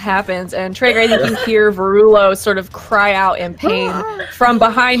what happens. And Traeger, I think you hear Verulo sort of cry out in pain from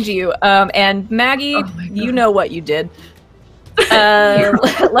behind you. And Maggie, you know what you did.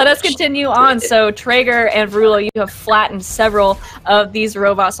 Let us continue on. So Traeger and Verulo, you have flattened several of these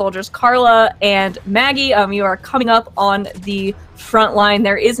robot soldiers. Carla and Maggie, you are coming up on the front line.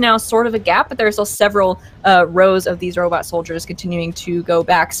 There is now sort of a gap, but there's still several rows of these robot soldiers continuing to go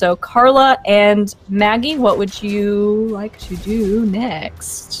back. So Carla and Maggie, what would you like to do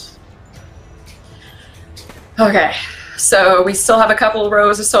next? Okay, so we still have a couple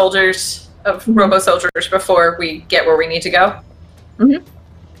rows of soldiers, of robo-soldiers, before we get where we need to go. Mm-hmm.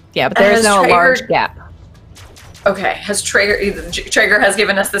 Yeah, but there is now a large gap. Okay, has Traeger has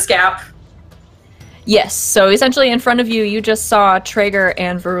given us this gap? Yes, so essentially in front of you, you just saw Traeger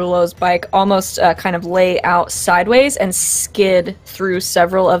and Verulo's bike almost kind of lay out sideways and skid through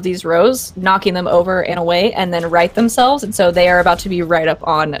several of these rows, knocking them over and away, and then right themselves. And so they are about to be right up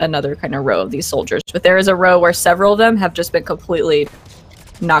on another kind of row of these soldiers. But there is a row where several of them have just been completely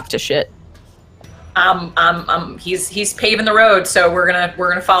knocked to shit. He's paving the road, so we're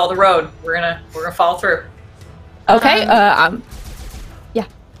gonna follow the road. We're gonna follow through. Okay. Yeah.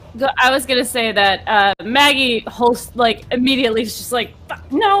 I was gonna say that Maggie immediately is just like,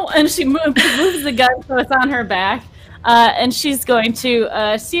 no, and she moves the gun so it's on her back, and she's going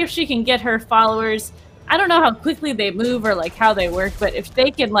to see if she can get her followers. I don't know how quickly they move or like how they work, but if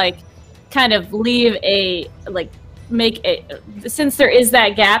they can like kind of leave since there is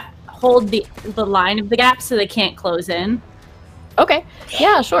that gap, hold the line of the gap so they can't close in. Okay.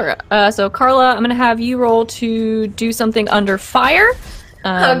 Yeah, sure. So Carla, I'm going to have you roll to do something under fire.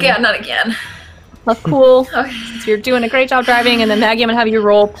 Oh, yeah, not again. Plus cool. Okay. So you're doing a great job driving. And then Maggie, I'm going to have you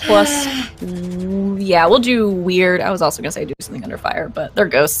roll plus... Yeah, we'll do weird. I was also going to say do something under fire, but they're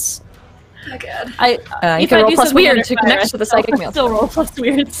ghosts. Oh, God. You can roll plus weird to connect to the psychic mail. Still roll plus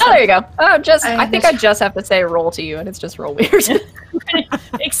weird. So. Oh, there you go. Oh, I think I just have to say roll to you, and it's just roll weird.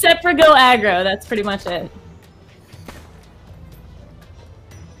 Except for go aggro. That's pretty much it.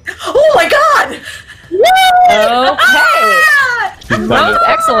 Oh my God! Okay. Most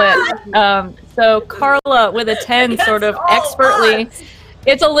excellent. So Carla with a 10 sort of expertly.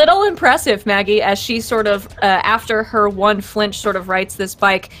 It's a little impressive, Maggie, as she sort of, after her one flinch, sort of rights this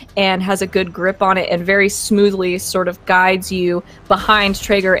bike and has a good grip on it and very smoothly sort of guides you behind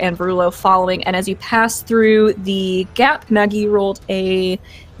Traeger and Verullo following. And as you pass through the gap, Maggie rolled a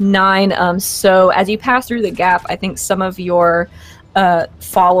 9. So as you pass through the gap, I think some of your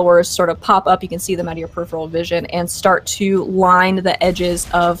followers sort of pop up. You can see them out of your peripheral vision and start to line the edges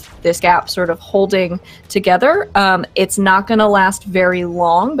of this gap, sort of holding together. It's not going to last very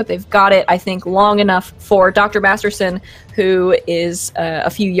long, but they've got it, I think, long enough for Dr. Masterson, who is a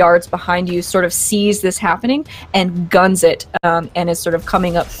few yards behind you, sort of sees this happening and guns it and is sort of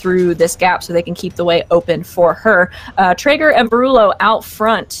coming up through this gap so they can keep the way open for her. Traeger and Verullo out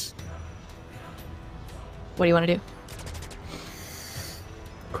front. What do you want to do?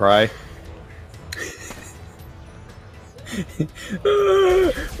 Cry.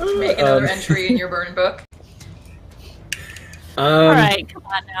 Make another entry in your burn book. All right, come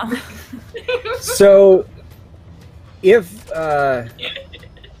on now. So, if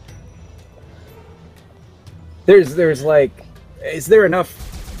there's like, is there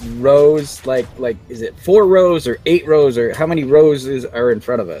enough rows? Like, is it 4 rows or 8 rows or how many rows are in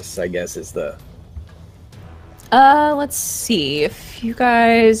front of us? I guess is the. Let's see. If you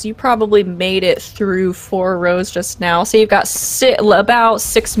probably made it through 4 rows just now. So you've got about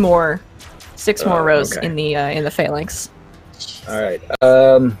 6 more rows okay. in the phalanx. All right.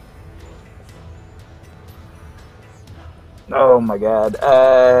 Oh my God.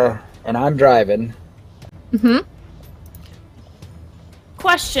 And I'm driving. Mm-hmm.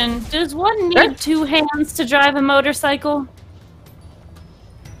 Question: does one need 2 hands to drive a motorcycle?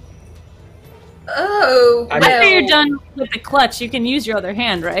 Oh, After you're done with the clutch, you can use your other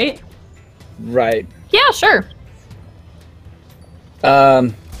hand, right? Right. Yeah, sure.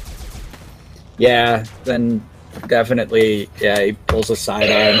 Yeah, then definitely, yeah, he pulls a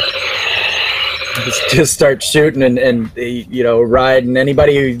sidearm. Just start shooting and ride, and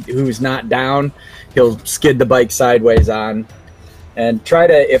anybody who's not down, he'll skid the bike sideways on and try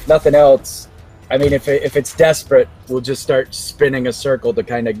to, if nothing else, I mean, if it's desperate, we'll just start spinning a circle to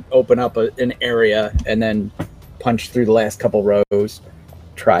kind of open up an area and then punch through the last couple rows.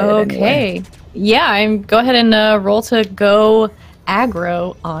 Try it anyway. Okay. Yeah, go ahead and roll to go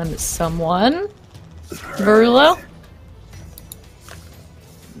aggro on someone. Verullo?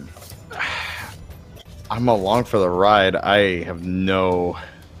 I'm along for the ride. I have no...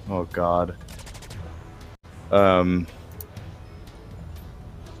 Oh, God.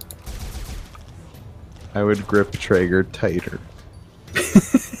 I would grip Traeger tighter.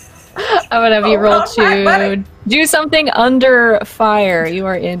 I would have you roll to do something under fire. You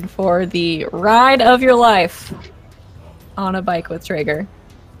are in for the ride of your life on a bike with Traeger.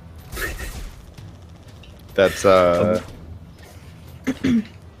 That's that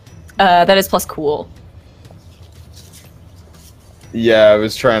is plus cool. Yeah, I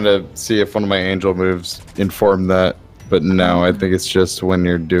was trying to see if one of my angel moves informed that, but no, I think it's just when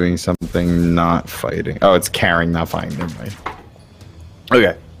you're doing something not fighting. Oh, it's carrying, not fighting. Never mind.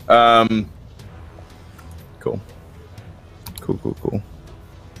 Okay. Cool. Cool.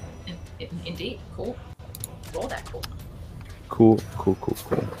 Indeed. Cool. Roll that cool. Cool.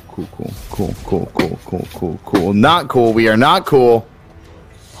 Not cool. We are not cool.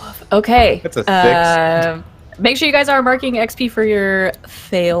 Okay. That's a 6. Make sure you guys are marking XP for your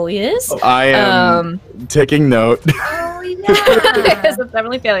failures. I am taking note. Oh, yeah. It's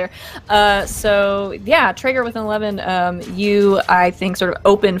definitely failure. So, yeah, Traeger with an 11, you, I think, sort of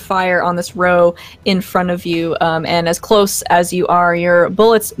open fire on this row in front of you. And as close as you are, your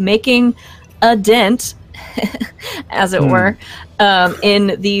bullets making a dent, as it were.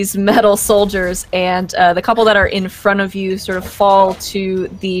 in these metal soldiers, and the couple that are in front of you sort of fall to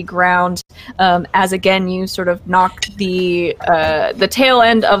the ground as again you sort of knock the tail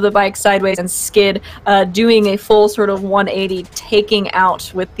end of the bike sideways and skid, doing a full sort of 180, taking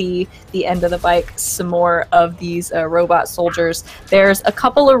out with the end of the bike some more of these robot soldiers. There's a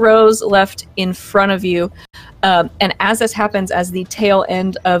couple of rows left in front of you, and as this happens, as the tail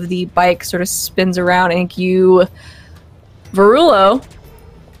end of the bike sort of spins around, and you, Verullo,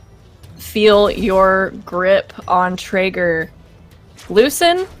 feel your grip on Traeger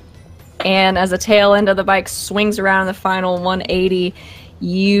loosen, and as the tail end of the bike swings around the final 180,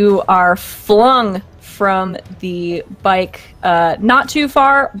 you are flung from the bike not too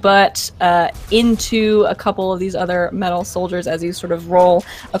far, but into a couple of these other metal soldiers as you sort of roll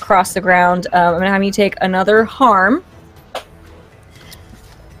across the ground. I'm going to have you take another harm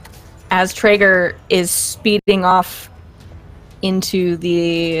as Traeger is speeding off into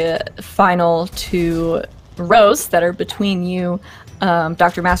the final 2 rows that are between you,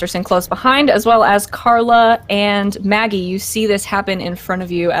 Dr. Masterson close behind, as well as Carla and Maggie. You see this happen in front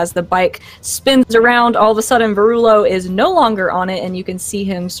of you as the bike spins around. All of a sudden, Verullo is no longer on it, and you can see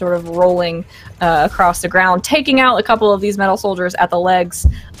him sort of rolling across the ground, taking out a couple of these metal soldiers at the legs,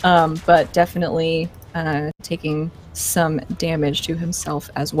 but definitely taking some damage to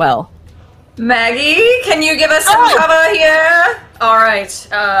himself as well. Maggie, can you give us some cover here? All right.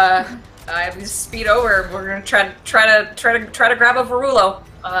 I have to speed over. We're gonna try to grab a Verullo.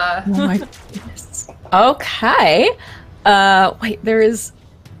 Oh my goodness. Okay. Wait, there is.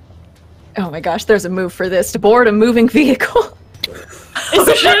 Oh my gosh, there's a move for this. To board a moving vehicle.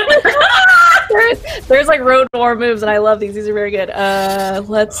 there's like road war moves, and I love these. These are very good.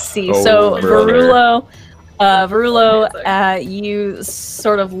 Let's see. Oh, so brother. Verullo, you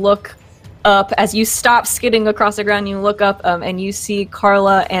sort of look up as you stop skidding across the ground. You look up and you see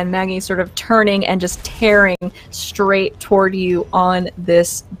Carla and Maggie sort of turning and just tearing straight toward you on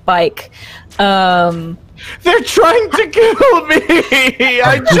this bike. They're trying to kill me!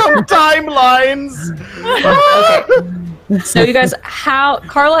 I jumped timelines! Okay. So you guys,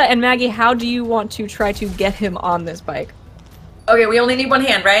 Carla and Maggie, how do you want to try to get him on this bike? Okay, we only need one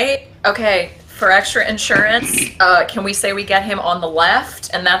hand, right? Okay. For extra insurance, can we say we get him on the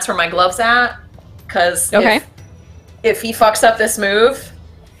left, and that's where my glove's at? Because if he fucks up this move,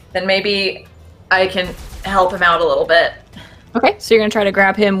 then maybe I can help him out a little bit. Okay, so you're going to try to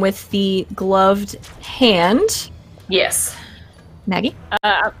grab him with the gloved hand. Yes. Maggie?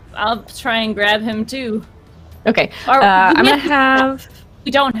 I'll try and grab him too. Okay, I'm going to have...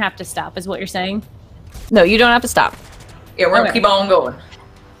 We don't have to stop, is what you're saying? No, you don't have to stop. Yeah, we're gonna keep on going.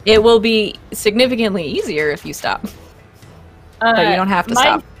 It will be significantly easier if you stop. But you don't have to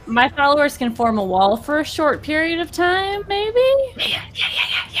stop. My followers can form a wall for a short period of time, maybe? Yeah.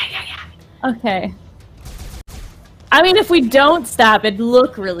 Okay. I mean, if we don't stop, it'd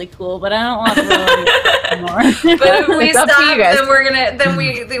look really cool, but I don't want to really anymore. But if we It's up to stop, you guys.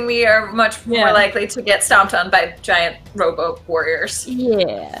 then we are much more likely to get stomped on by giant robo warriors.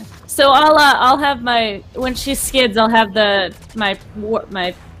 Yeah. So I'll have when she skids, I'll have my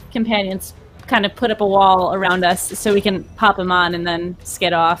companions kind of put up a wall around us so we can pop him on and then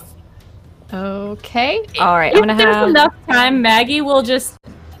skid off. Okay. All right. If there's enough time, Maggie will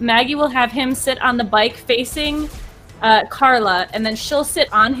have him sit on the bike facing Carla, and then she'll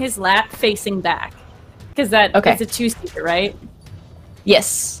sit on his lap facing back. Because it's a 2-seater, right?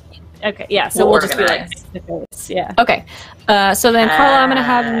 Yes. Okay, yeah, so we'll just be like face to face, yeah. Okay. So then, Carla, I'm going to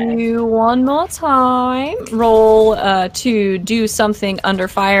have you one more time roll to do something under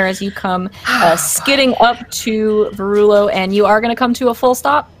fire as you come skidding up to Verullo, and you are going to come to a full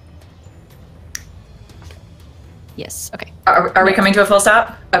stop? Yes, okay. Are we coming to a full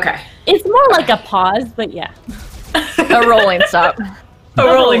stop? Okay. It's more like a pause, but yeah. A rolling stop. A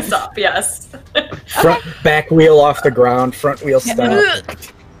rolling stop, yes. Back wheel off the ground, front wheel stop.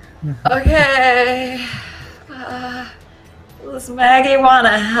 Okay. Does Maggie want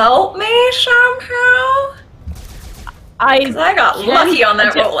to help me somehow? I got lucky on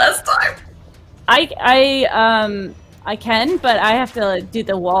that roll last time. I can, but I have to do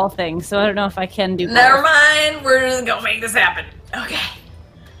the wall thing, so I don't know if I can do both. Never mind. We're just gonna make this happen. Okay.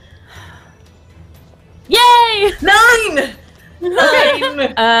 Yay! 9!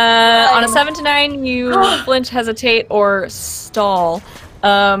 Okay. On a 7 to 9, you flinch, hesitate, or stall.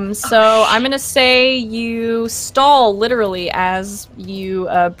 So I'm going to say you stall literally as you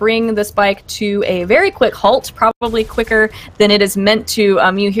bring this bike to a very quick halt, probably quicker than it is meant to.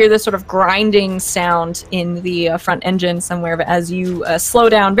 You hear this sort of grinding sound in the front engine somewhere as you slow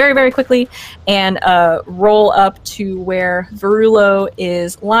down very, very quickly and roll up to where Verulo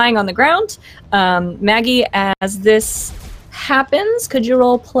is lying on the ground. Maggie, as this happens, could you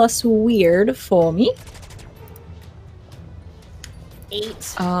roll plus weird for me?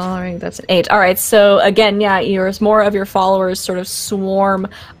 8. All right, that's an 8. All right, so again, yeah, more of your followers sort of swarm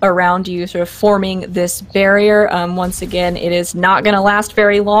around you, sort of forming this barrier. Once again, it is not going to last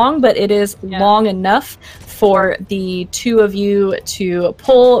very long, but it is long enough for the two of you to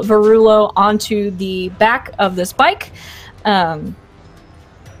pull Verulo onto the back of this bike.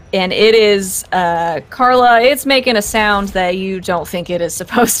 And it is, Carla, it's making a sound that you don't think it is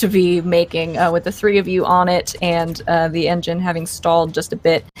supposed to be making, with the three of you on it and the engine having stalled just a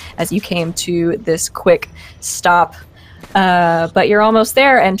bit as you came to this quick stop. But you're almost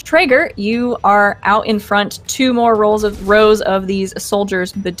there, and Traeger, you are out in front, 2 more rows of these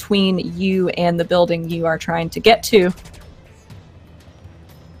soldiers between you and the building you are trying to get to.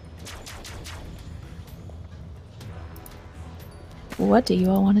 What do you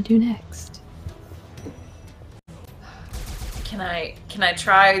all want to do next? Can I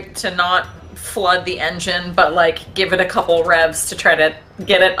try to not flood the engine, but like give it a couple revs to try to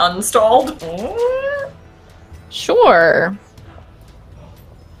get it unstalled? Sure.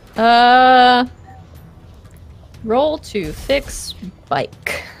 Roll to fix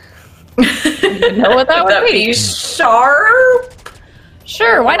bike. You know what that would be? Sharp?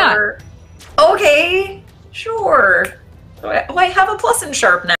 Sure, why not? Okay, sure. Oh, I have a plus in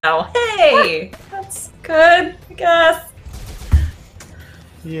sharp now. Hey, that's good, I guess.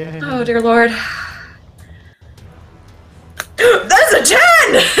 Yeah. Oh, dear Lord. That's a 10!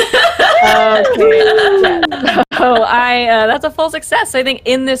 Okay. Yeah. Oh, that's a full success. I think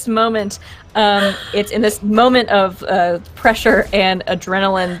in this moment, it's in this moment of pressure and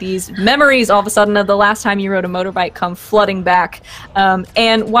adrenaline, these memories all of a sudden of the last time you rode a motorbike come flooding back.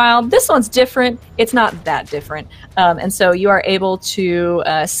 And while this one's different, it's not that different. And so you are able to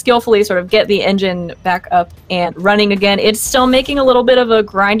skillfully sort of get the engine back up and running again. It's still making a little bit of a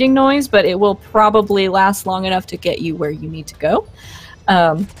grinding noise, but it will probably last long enough to get you where you need to go.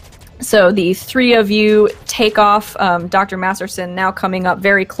 So the three of you take off, Dr. Masterson now coming up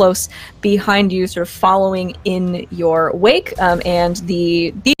very close behind you, sort of following in your wake, and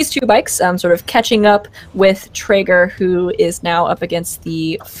these 2 bikes sort of catching up with Traeger, who is now up against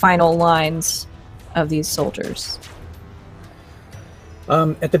the final lines of these soldiers.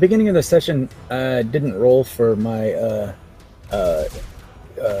 At the beginning of the session, didn't roll for my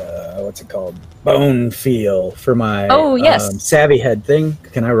what's it called? Bone feel for my savvy head thing.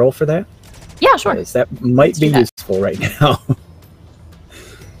 Can I roll for that? Yeah, sure. Because that might be useful right now.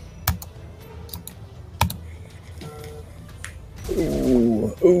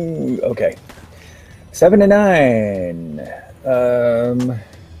 Ooh, okay. 7 to 9.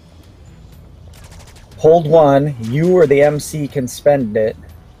 Hold 1. You or the MC can spend it,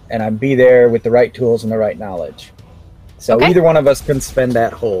 and I'd be there with the right tools and the right knowledge. So either one of us can spend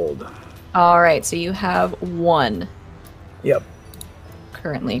that hold. All right, so you have 1. Yep.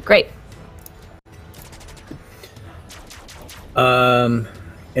 Currently. Great. And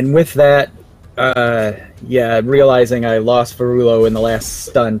with that, realizing I lost Verulo in the last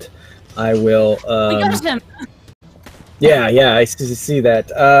stunt, I will... we got him! Yeah, I see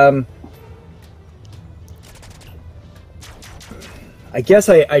that. I guess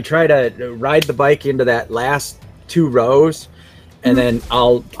I try to ride the bike into that last 2 rows, and then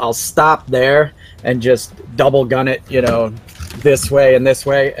I'll stop there and just double gun it, this way,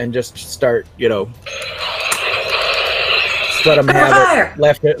 and just start, let them have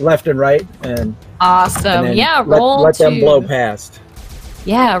it left and right, and awesome. And yeah, roll let them blow past.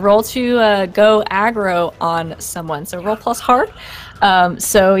 Yeah, roll to go aggro on someone. So roll plus hard.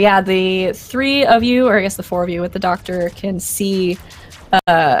 So yeah, the 3 of you, or I guess the 4 of you with the doctor, can see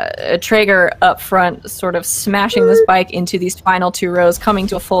Traeger up front sort of smashing this bike into these final 2 rows, coming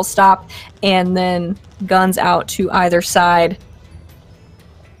to a full stop, and then guns out to either side,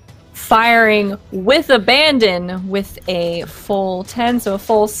 firing with abandon with a full 10, so a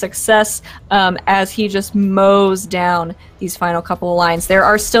full success, as he just mows down these final couple of lines. There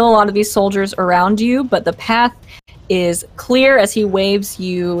are still a lot of these soldiers around you, but the path is clear as he waves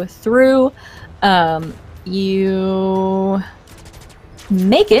you through. You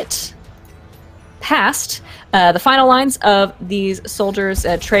make it past The final lines of these soldiers,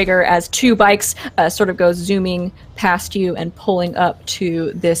 Traeger, as 2 bikes sort of go zooming past you and pulling up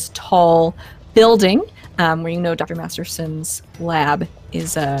to this tall building where you know Dr. Masterson's lab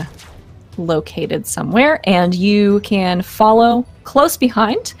is located somewhere, and you can follow close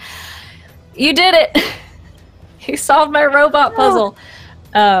behind. You did it! You solved my robot puzzle.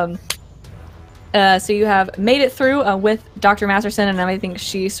 So you have made it through with Dr. Masterson, and I think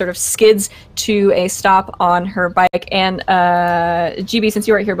she sort of skids to a stop on her bike. And GB, since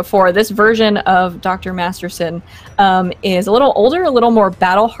you were here before, this version of Dr. Masterson is a little older, a little more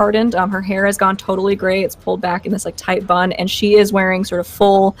battle-hardened. Her hair has gone totally gray. It's pulled back in this like tight bun, and she is wearing sort of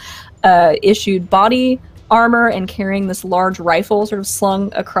full issued body armor and carrying this large rifle sort of slung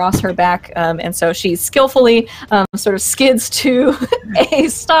across her back, and so she skillfully sort of skids to a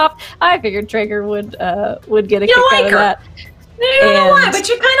stop. I figured Traeger would get a kick out of that. I don't know why, but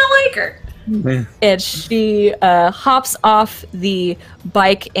you kind of like her. And she hops off the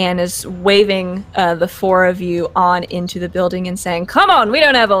bike and is waving the 4 of you on into the building and saying, "Come on, we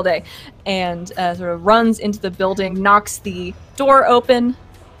don't have all day," and sort of runs into the building, knocks the door open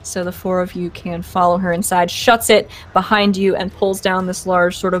so the 4 of you can follow her inside, shuts it behind you, and pulls down this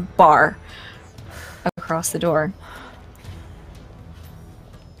large sort of bar across the door.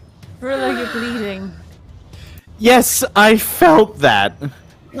 Verula, you're bleeding. Yes, I felt that.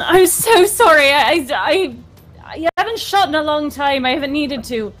 I'm so sorry. I haven't shot in a long time. I haven't needed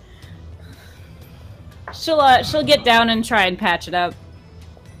to. She'll get down and try and patch it up.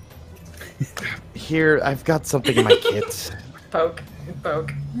 Here, I've got something in my kit. Poke.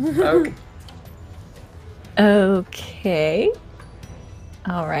 Okay.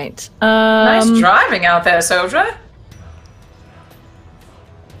 All right. Nice driving out there, soldier.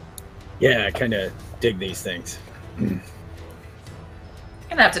 Yeah, I kind of dig these things. You're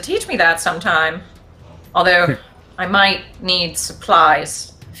gonna have to teach me that sometime. Although, I might need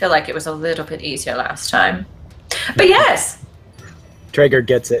supplies. I feel like it was a little bit easier last time. But yes! Traeger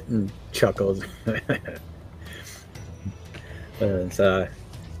gets it and chuckles.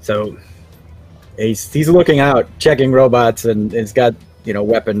 So he's looking out, checking robots, and he's got,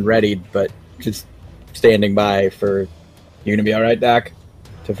 weapon readied, but just standing by for... You gonna be all right, Doc?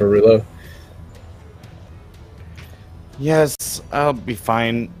 To Verula? Yes, I'll be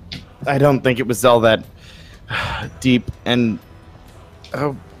fine. I don't think it was all that deep, and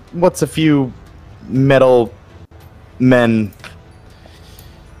what's a few metal men?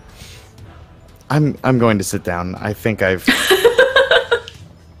 I'm going to sit down. I think I've...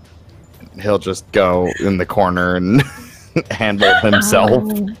 He'll just go in the corner and handle himself.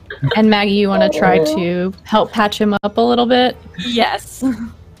 And Maggie, you want to try to help patch him up a little bit? Yes.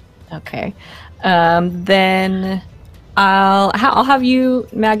 Okay. Then I'll have you,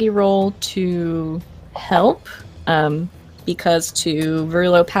 Maggie, roll to help. Because to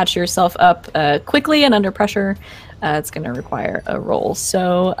Verula patch yourself up quickly and under pressure, it's going to require a roll.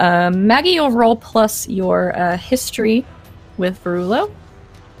 So Maggie, you'll roll plus your history with Verula.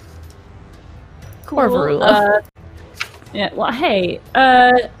 Or Verula. Yeah. Well, hey,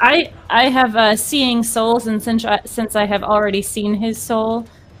 I have seeing souls, and since I have already seen his soul,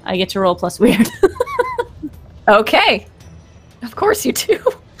 I get to roll plus weird. Okay. Of course you do.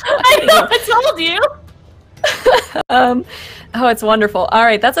 I know. I told you. Oh, it's wonderful. All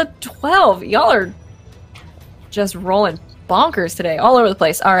right, that's a 12. Y'all are just rolling bonkers today, all over the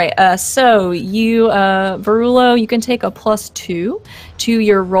place. All right, so you, Verula, you can take a +2 to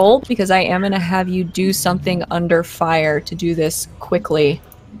your roll because I am going to have you do something under fire to do this quickly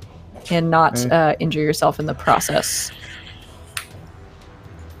and not injure yourself in the process.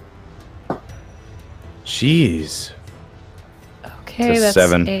 Jeez. Okay, It's a that's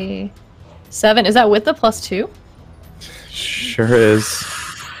 7. a 7. Is that with the +2? Sure is.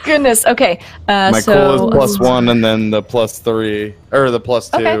 Goodness. Okay. My so cool is +1, and then the +3 or the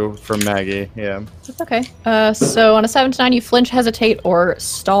 +2 Okay. from Maggie. Yeah. That's okay. So on a 7 to 9, you flinch, hesitate, or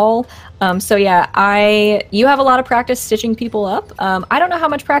stall. So yeah, you have a lot of practice stitching people up. I don't know how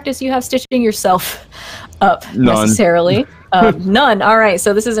much practice you have stitching yourself up None. necessarily. None. All right.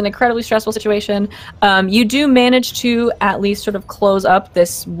 So this is an incredibly stressful situation. You do manage to at least sort of close up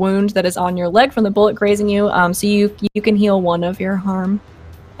this wound that is on your leg from the bullet grazing you. So you can heal one of your harm.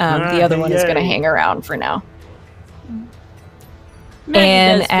 The other one is going to hang around for now. Maggie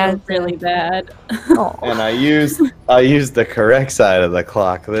And does feel as really bad. Oh. And I used the correct side of the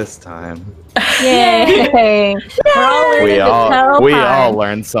clock this time. Yay! We're all learning We to all tell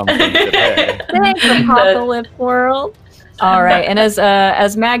learned something today. Thanks, Apocalypse World. All right, and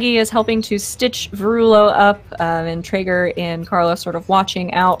as Maggie is helping to stitch Verula up, and Traeger and Carla sort of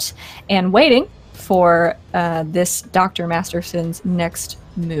watching out and waiting for this Dr. Masterson's next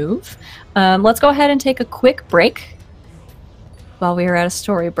move. Let's go ahead and take a quick break while we are at a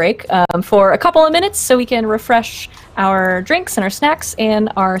story break for a couple of minutes so we can refresh our drinks and our snacks and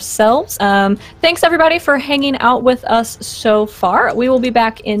ourselves. Thanks everybody for hanging out with us so far. We will be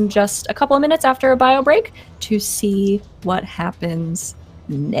back in just a couple of minutes after a bio break to see what happens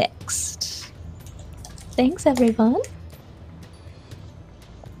next. Thanks everyone.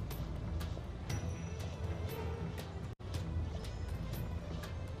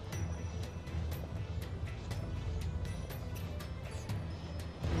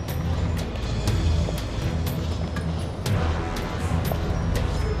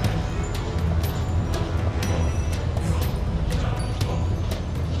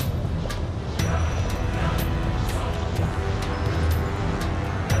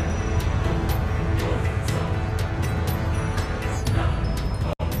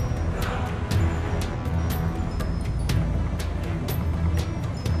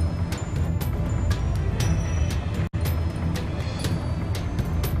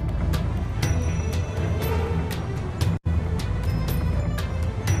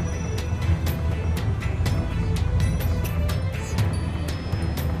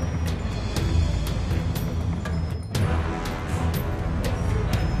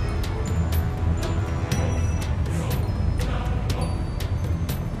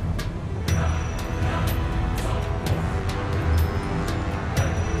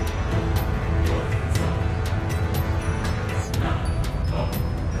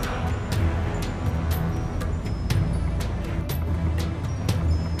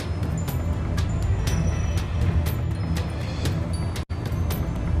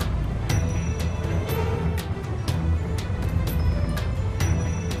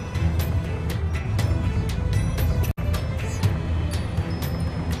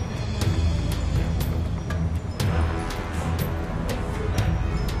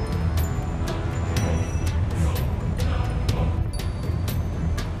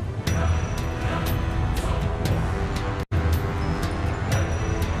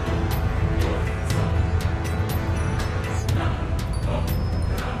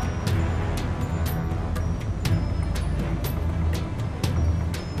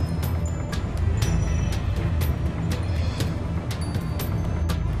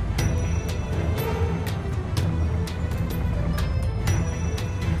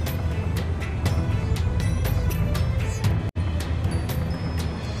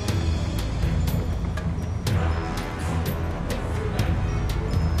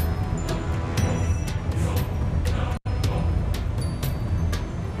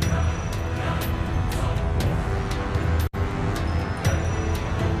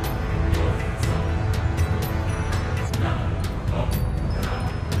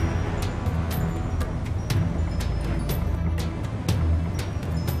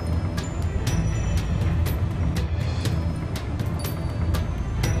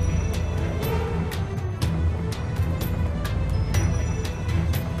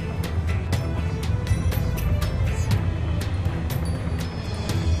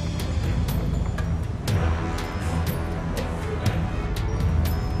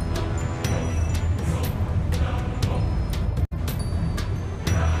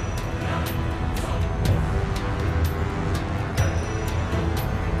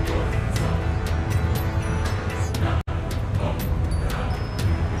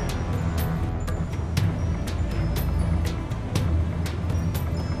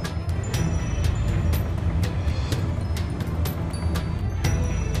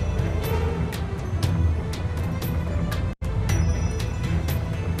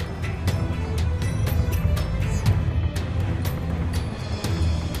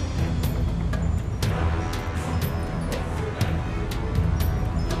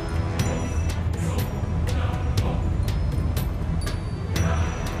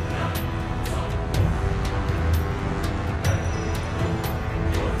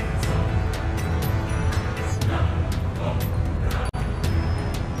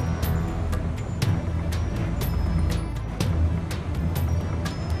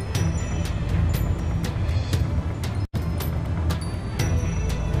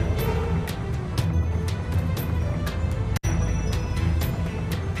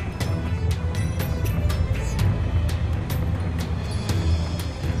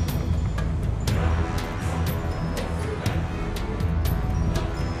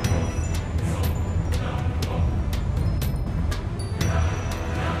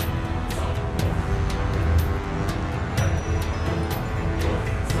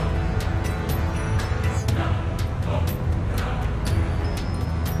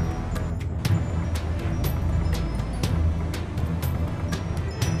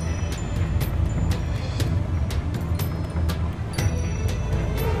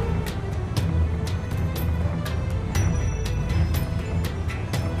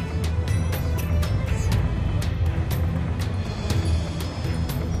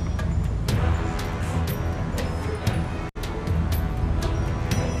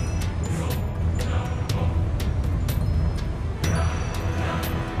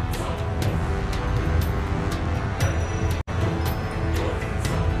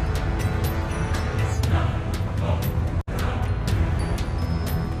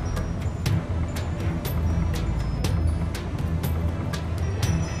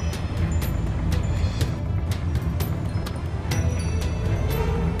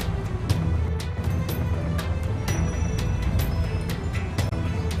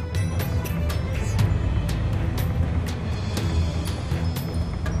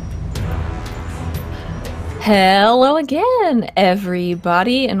 Hello again,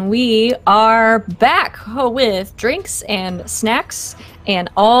 everybody, and we are back with drinks and snacks and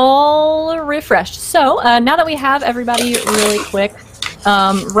all refreshed. So now that we have everybody really quick,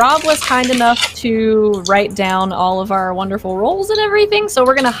 Rob was kind enough to write down all of our wonderful rolls and everything, so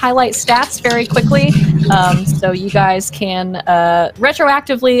we're going to highlight stats very quickly so you guys can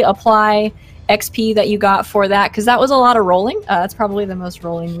retroactively apply XP that you got for that, because that was a lot of rolling. That's probably the most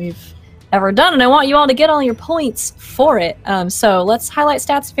rolling we've ever done, and I want you all to get all your points for it. So let's highlight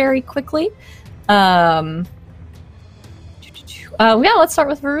stats very quickly. Yeah, let's start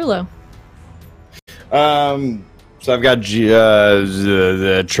with Verulo. So I've got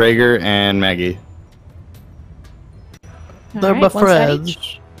the Traeger and Maggie. They're my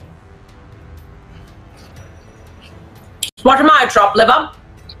friends. What am I, chop liver?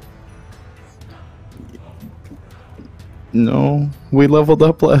 No, we leveled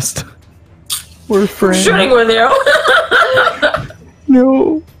up last. We're friends. Shooting with you.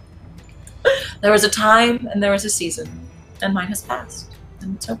 No. There was a time and there was a season, and mine has passed,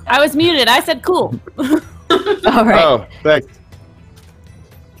 and it's okay. I was muted. I said cool. All right. Oh, thanks.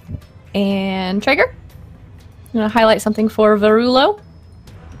 And Traeger? You want to highlight something for Verulo?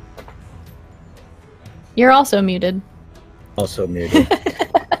 You're also muted. Also muted.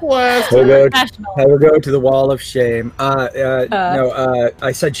 What? We'll Professional. go to the wall of shame.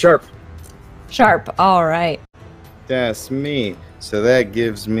 I said sharp. Sharp. All right. That's me. So that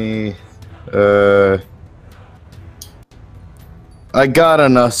gives me, I got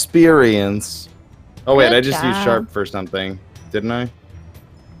an experience. Oh wait, Good I just used job. sharp for something, didn't I?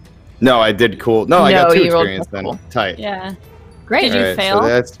 No, I did cool. No, I No, got 2 you rolled experience then. cool. Tight. Yeah. Great. Did you Alright, fail? So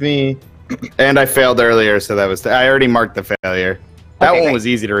that's me. And I failed earlier, so that was. I already marked the failure. That Okay, one great. was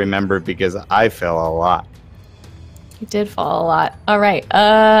easy to remember because I fail a lot. You did fall a lot. All right.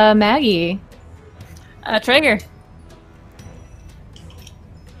 Maggie. Traeger.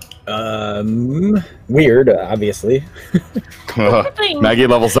 Weird, obviously. Maggie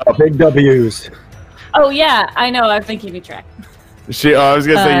levels up. Big W's. Oh yeah, I know. I've been keeping track. I was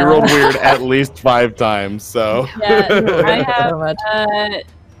gonna say you rolled weird at least 5 times. So. Yeah, I have So much.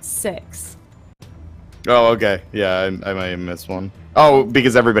 6. Oh, okay. Yeah, I might have missed one. Oh,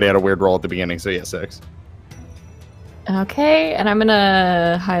 because everybody had a weird roll at the beginning, so yeah, 6. Okay, and I'm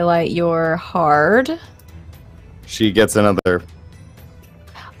gonna highlight your hard. She gets another.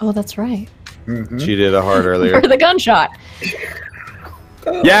 Oh, that's right. Mhm. She did a hard earlier. For the gunshot.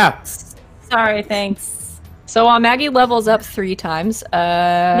 Yeah. Sorry, thanks. So Maggie levels up 3 times.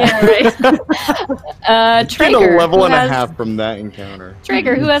 Yeah, right. Get a Traeger. level who and a has- half from that encounter.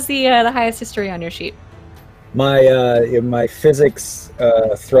 Traeger, who has the highest history on your sheet? My physics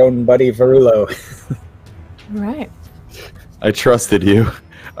thrown buddy Verulo. All right. I trusted you.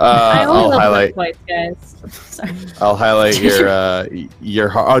 I only I'll leveled up highlight. twice, guys. Sorry. I'll highlight your.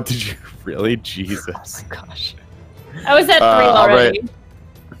 Oh, did you really? Jesus. Gosh. I was at 3 I'll already.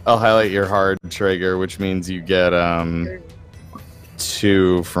 I'll highlight your hard Traeger, which means you get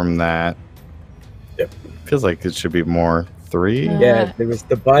 2 from that. Yep. Feels like it should be more. 3. Yeah, there was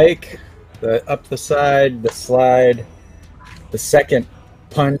the bike, the up the side, the slide, the second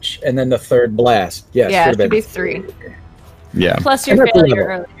punch, and then the third blast. Yes, Yeah, it should've should be been 3. Yeah. Plus your I'm at the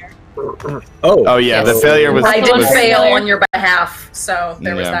failure level. earlier. Oh yeah, the Yes. failure was. I did was- fail on your behalf, so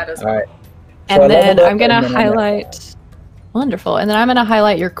there was Yeah. that as All well. right. And So I then leveled up I'm gonna and then I'm at- highlight. Wonderful. And then I'm gonna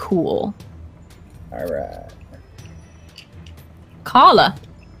highlight your cool. All right. Kala.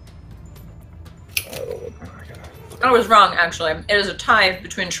 I was wrong, actually. It is a tie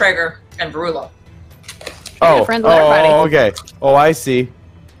between Traeger and Verulo. Oh, friends with everybody. oh, okay. Oh, I see.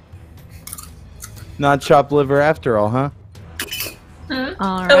 Not chopped liver after all, huh?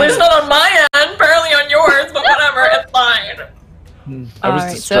 All At least right. not on my end, barely on yours, but whatever, it's fine. I was All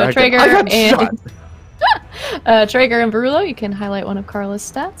right, so distracted. Traeger I got and shot. Traeger and Verulo, you can highlight one of Carla's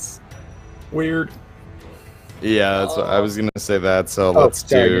stats. Weird. Yeah, that's what I was gonna say that. So Oh, let's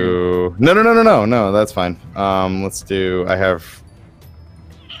sorry. do. No. That's fine. Let's do. I have.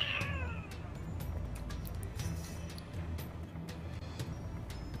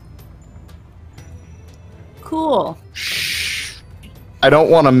 Cool. I don't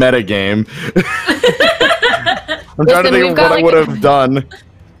want a meta game. I'm trying to Listen, think we've of got what I like would a- have done.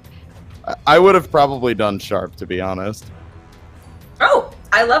 I would have probably done sharp, to be honest. Oh,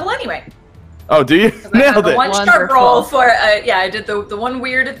 I level anyway. Oh, do you? 'Cause I had Nailed the it. one sharp Wonderful. roll for, yeah, I did the one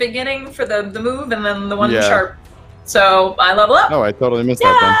weird at the beginning for the move, and then the one Yeah. sharp. So I level up. Oh, I totally missed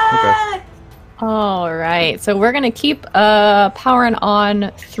that then. Okay. Yay! All right, so we're gonna keep powering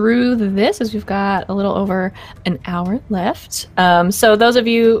on through this as we've got a little over an hour left. So those of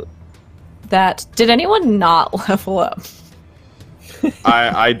you that. Did anyone not level up?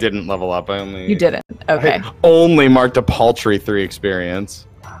 I didn't level up. I only You didn't. Okay. I only marked a paltry 3 experience.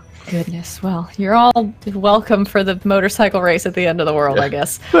 Goodness. Well, you're all welcome for the motorcycle race at the end of the world, I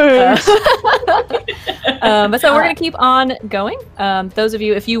guess. Thanks. But so we're going to keep on going. Those of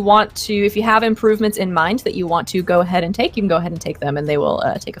you, if you have improvements in mind that you want to go ahead and take, you can go ahead and take them, and they will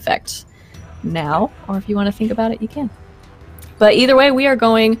take effect now. Or if you want to think about it, you can. But either way, we are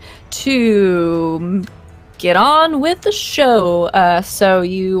going to get on with the show. So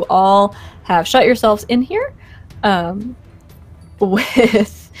you all have shut yourselves in here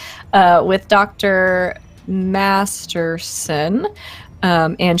with Dr. Masterson.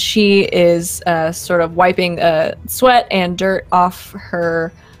 And she is sort of wiping sweat and dirt off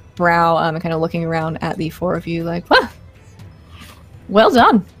her brow and kind of looking around at the 4 of you like, well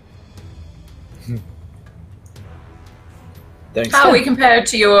done. Thanks. How are we compared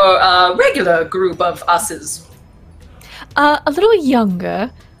to your regular group of us's? A little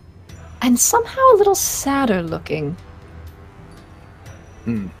younger and somehow a little sadder looking.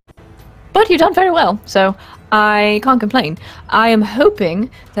 But you've done very well, so I can't complain. I am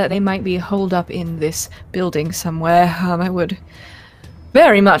hoping that they might be holed up in this building somewhere. I would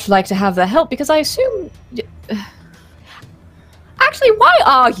very much like to have their help because I assume... Actually, why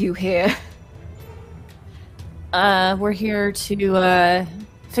are you here? We're here to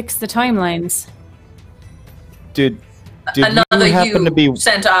fix the timelines. Did Another you happen to be?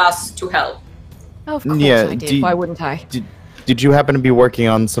 sent us to help. Oh, of course Yeah, I did. Why wouldn't I? Did you happen to be working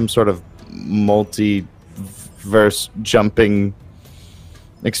on some sort of multiverse jumping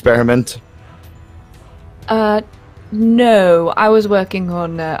experiment? No, I was working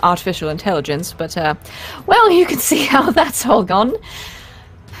on artificial intelligence, but, well, you can see how that's all gone.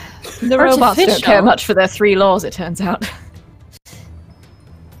 The robots don't care much for their 3 laws, it turns out.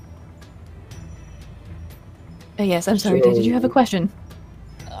 Yes, I'm sorry, did you have a question?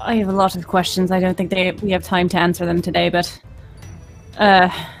 I have a lot of questions. I don't think we have time to answer them today, but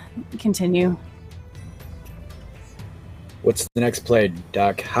continue. What's the next play,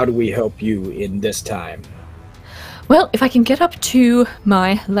 Doc? How do we help you in this time? Well, if I can get up to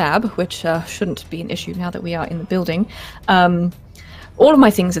my lab, which shouldn't be an issue now that we are in the building, all of my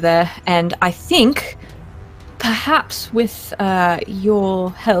things are there, and I think perhaps with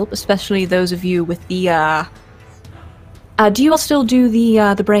your help, especially those of you with the... do you all still do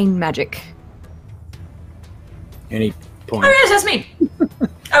the brain magic? Any point? Oh yes, that's me.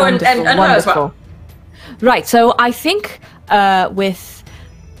 Oh, and her as well. Right, so I think with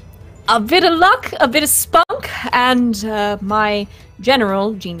a bit of luck, a bit of spunk, and my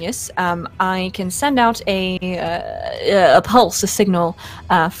general genius, I can send out a pulse, a signal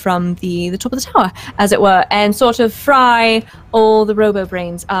from the top of the tower, as it were, and sort of fry all the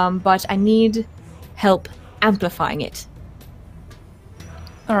robo-brains, but I need help amplifying it.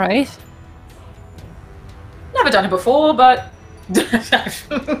 All right. Never done it before, but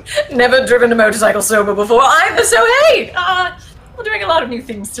never driven a motorcycle sober before either. So hey, we're doing a lot of new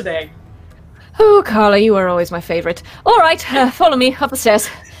things today. Oh, Carla, you are always my favorite. All right, follow me up the stairs.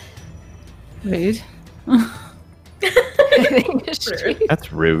 Rude.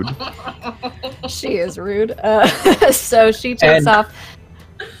 That's rude. She is rude. So she takes off.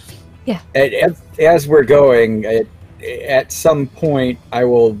 Yeah. As we're going, at some point, I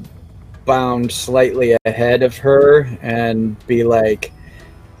will bound slightly ahead of her and be like,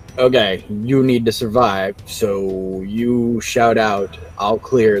 okay, you need to survive, so you shout out, I'll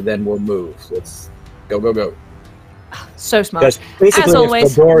clear, then we'll move. Let's go. So smart. Because basically, As always.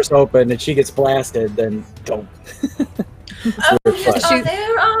 if the door's open and she gets blasted, then don't. Oh, yes.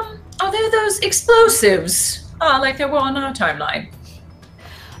 Are there those explosives? Like there were on our timeline.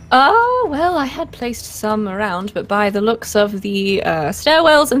 Oh, well, I had placed some around, but by the looks of the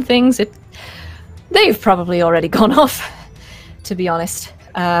stairwells and things, they've probably already gone off, to be honest.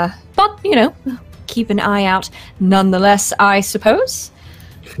 But, you know, keep an eye out nonetheless, I suppose.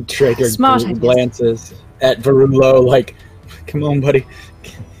 Trigger Smart ideas. glances at Verulo like, come on, buddy.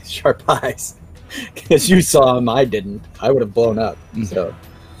 Sharp eyes. Because you saw him, I didn't. I would have blown up. So,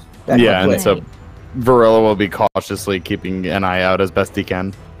 Yeah, and so Varela will be cautiously keeping an eye out as best he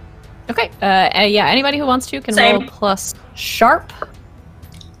can. Okay, yeah, anybody who wants to can roll plus sharp.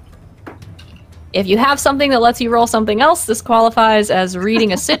 If you have something that lets you roll something else, this qualifies as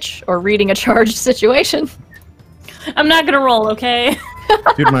reading a sitch or reading a charged situation. I'm not gonna roll, okay?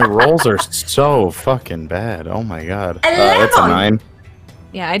 Dude, my rolls are so fucking bad. Oh my god. 11. That's a 9.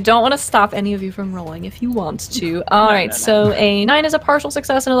 Yeah, I don't want to stop any of you from rolling if you want to. All right, so a 9 is a partial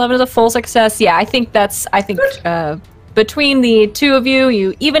success and 11 is a full success. Yeah, I think between the two of you,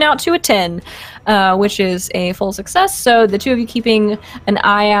 you even out to a 10, which is a full success. So the two of you keeping an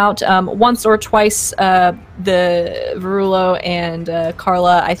eye out. Once or twice, the Verulo and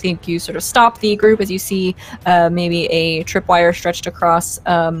Carla, I think you sort of stop the group as you see maybe a tripwire stretched across.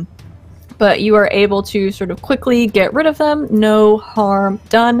 But you are able to sort of quickly get rid of them. No harm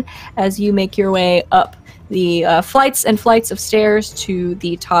done as you make your way up the flights and flights of stairs to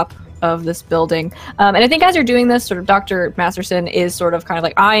the top of this building. And I think as you're doing this, sort of Dr. Masterson is sort of kind of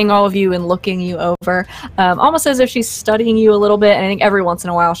like eyeing all of you and looking you over, almost as if she's studying you a little bit. And I think every once in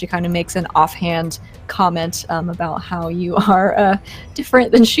a while she kind of makes an offhand comment about how you are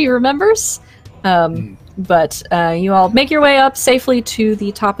different than she remembers. But you all make your way up safely to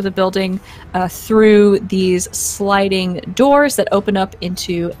the top of the building through these sliding doors that open up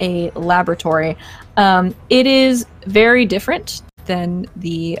into a laboratory. It is very different than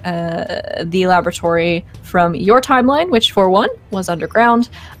the laboratory from your timeline, which for one was underground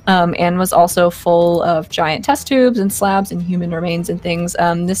and was also full of giant test tubes and slabs and human remains and things.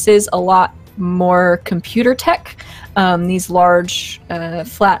 This is a lot more computer tech. These large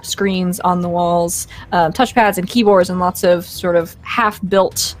flat screens on the walls, touchpads and keyboards, and lots of sort of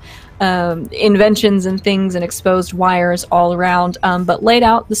half-built inventions and things and exposed wires all around, but laid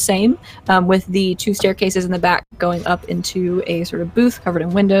out the same, with the two staircases in the back going up into a sort of booth covered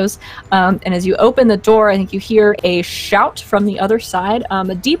in windows. And as you open the door, I think you hear a shout from the other side,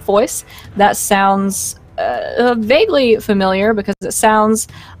 a deep voice that sounds vaguely familiar because it sounds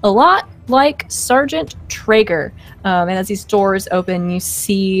a lot like Sergeant Traeger. And as these doors open, you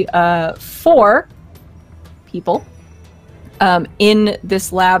see 4 people in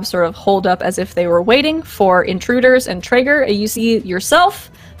this lab sort of hold up as if they were waiting for intruders. And Traeger, you see yourself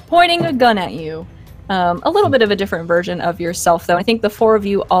pointing a gun at you. A little bit of a different version of yourself, though. I think the 4 of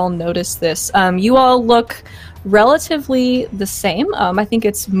you all notice this. You all look relatively the same. I think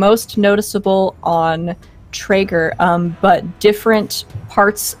it's most noticeable on Traeger, but different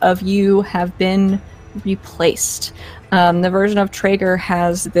parts of you have been replaced. The version of Traeger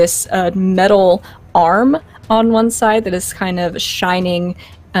has this metal arm on one side that is kind of shining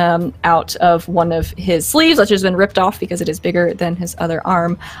out of one of his sleeves, which has been ripped off because it is bigger than his other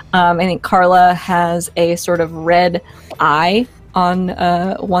arm. I think Carla has a sort of red eye on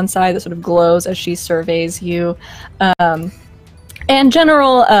one side that sort of glows as she surveys you. And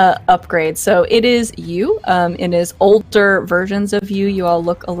general upgrades. So it is you. It is older versions of you. You all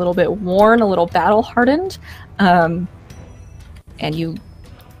look a little bit worn, a little battle-hardened. And you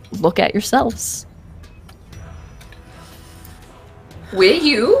look at yourselves. We're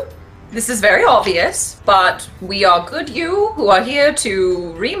you. This is very obvious, but we are good you who are here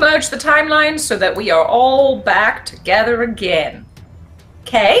to remerge the timeline so that we are all back together again.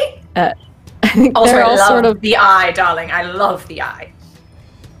 Okay? I think Also, they're I all love sort of the eye, darling. I love the eye.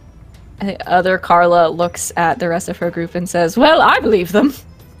 I think other Carla looks at the rest of her group and says, "Well, I believe them."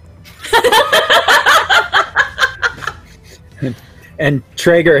 And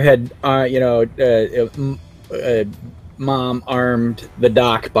Traeger had, Mom armed the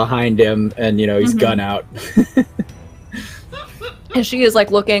doc behind him, and he's gun out. And she is like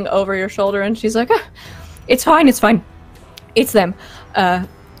looking over your shoulder, and she's like, "It's fine, it's fine, it's them."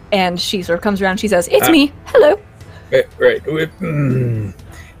 And she sort of comes around. And she says, "It's me. Hello." Right.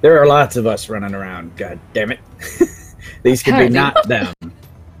 There are lots of us running around. God damn it! These could be not them.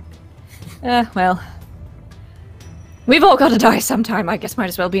 Well, we've all got to die sometime. I guess might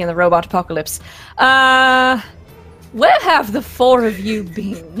as well be in the robot apocalypse. Where have the 4 of you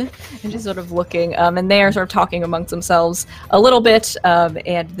been? And she's sort of looking, and they are sort of talking amongst themselves a little bit,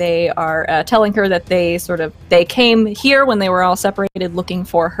 and they are telling her that they came here when they were all separated looking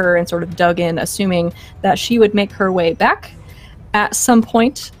for her and sort of dug in, assuming that she would make her way back at some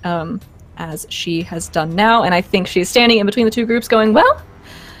point, as she has done now. And I think she's standing in between the two groups going, "Well,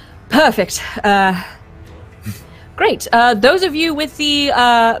 perfect. Great. Those of you with the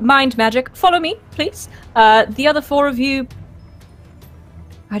mind magic, follow me, please. The other 4 of you,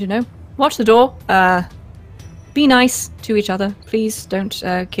 I don't know, watch the door. Be nice to each other. Please don't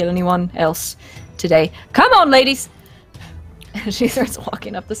kill anyone else today. Come on, ladies." And she starts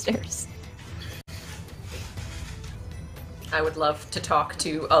walking up the stairs. I would love to talk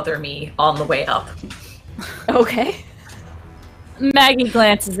to other me on the way up. Okay. Maggie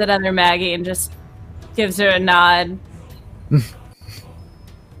glances at other Maggie and just gives her a nod.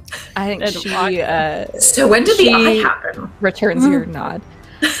 I think she So when did the eye happen? returns your nod.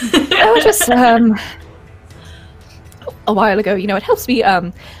 Oh, just a while ago. It helps me.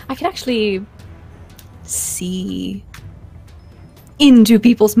 I can actually see into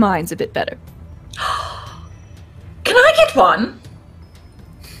people's minds a bit better. Can I get one?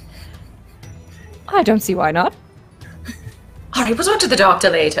 I don't see why not. All right, we'll talk to the doctor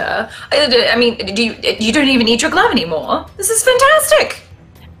later. I mean, you don't even need your glove anymore. This is fantastic.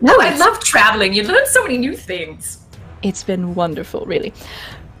 No, I love traveling. You learn so many new things. It's been wonderful, really.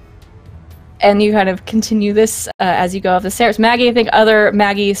 And you kind of continue this as you go up the stairs. Maggie, I think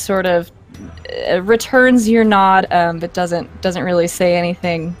Maggie sort of returns your nod, but doesn't really say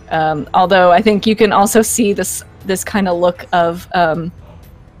anything. Although I think you can also see this kind of look of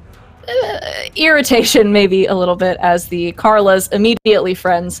irritation, maybe a little bit, as the Carla's immediately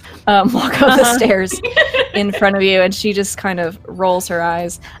friends walk up the stairs in front of you, and she just kind of rolls her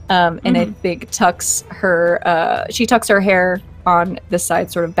eyes, and I think tucks her hair on this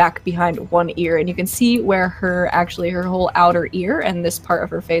side, sort of back behind one ear, and you can see where her whole outer ear and this part of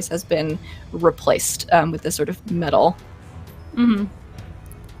her face has been replaced with this sort of metal.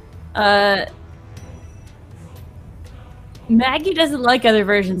 Maggie doesn't like other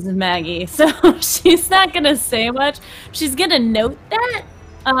versions of Maggie, so she's not gonna say much. She's gonna note that,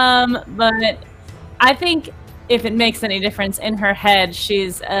 but I think if it makes any difference in her head,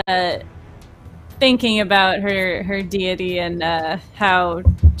 she's thinking about her deity and how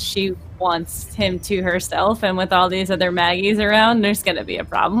she wants him to herself, and with all these other Maggies around, there's gonna be a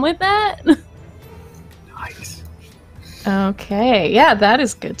problem with that. Nice. Okay, yeah, that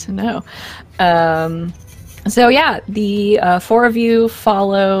is good to know. So yeah, the four of you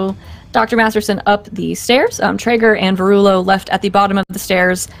follow Dr. Masterson up the stairs. Traeger and Verulo left at the bottom of the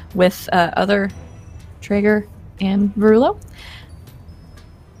stairs with other Traeger and Verulo.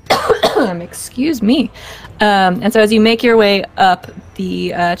 Excuse me. And so as you make your way up, the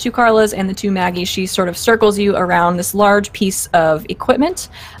two Carlas and the two Maggies, she sort of circles you around this large piece of equipment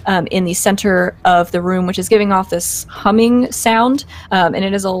in the center of the room, which is giving off this humming sound. And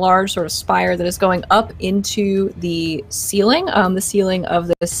it is a large sort of spire that is going up into the ceiling. The ceiling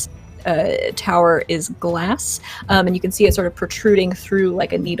of this tower is glass, and you can see it sort of protruding through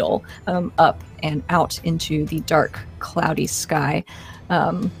like a needle up and out into the dark, cloudy sky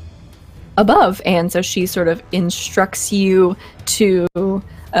above. And so she sort of instructs you to,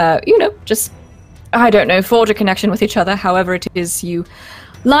 just, I don't know, forge a connection with each other, however it is you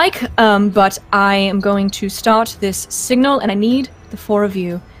like. But I am going to start this signal, and I need the four of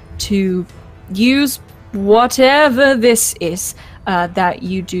you to use whatever this is that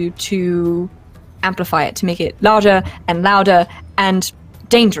you do to amplify it, to make it larger and louder and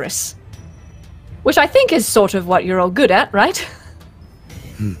dangerous. Which I think is sort of what you're all good at, right?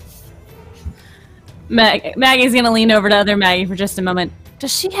 Maggie's gonna lean over to other Maggie for just a moment.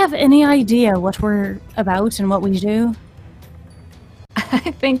 Does she have any idea what we're about and what we do?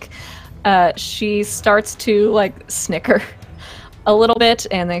 I think she starts to like snicker a little bit,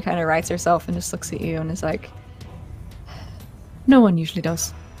 and then kind of rights herself and just looks at you and is like, no one usually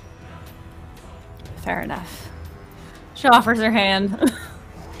does. Fair enough. She offers her hand.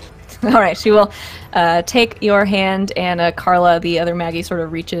 All right, she will take your hand, and Carla, the other Maggie, sort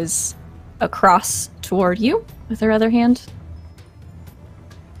of reaches across toward you with her other hand.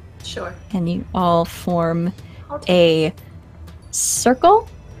 Sure. And you all form a circle,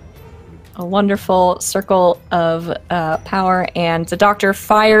 a wonderful circle of power, and the doctor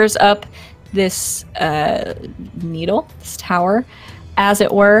fires up this needle, this tower, as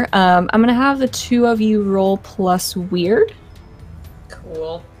it were. I'm going to have the two of you roll plus weird.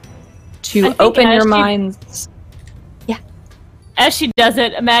 Cool. To open your minds. Yeah. As she does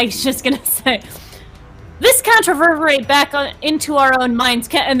it, Mag's just going to say, this can't reverberate back into our own minds,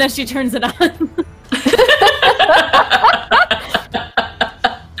 and then she turns it on.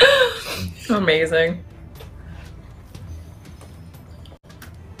 Amazing.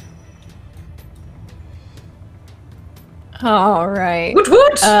 All right. Woot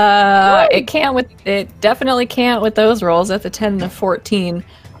woot! It definitely can't with those rolls. That's a 10 and a 14.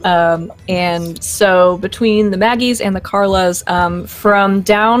 And so between the Maggies and the Carlas, from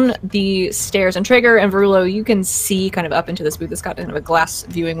down the stairs, and Traeger and Verulo, you can see kind of up into this booth. It's got kind of a glass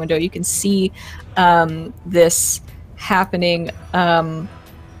viewing window. You can see this happening.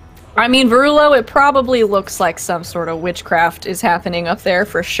 I mean, Verulo, it probably looks like some sort of witchcraft is happening up there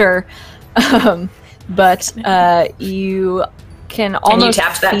for sure. But you can almost and you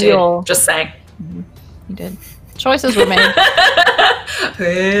tapped that feel... dude. Just saying. You did. Choices were made.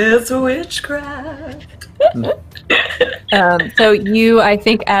 It's witchcraft. So you, I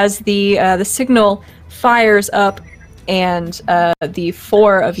think, as the signal fires up, and the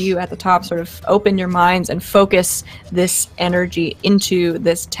four of you at the top sort of open your minds and focus this energy into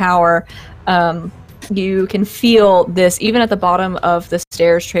this tower. You can feel this, even at the bottom of the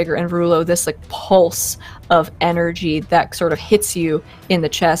stairs, Traeger and Verulo, this like pulse of energy that sort of hits you in the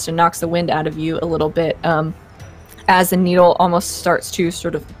chest and knocks the wind out of you a little bit. As the needle almost starts to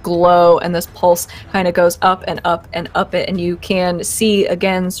sort of glow, and this pulse kind of goes up and up and up it, and you can see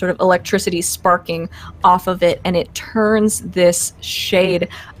again sort of electricity sparking off of it, and it turns this shade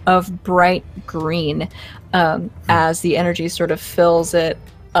of bright green as the energy sort of fills it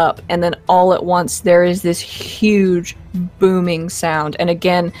up. And then all at once there is this huge booming sound, and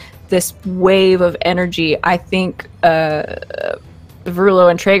again this wave of energy, I think Verulo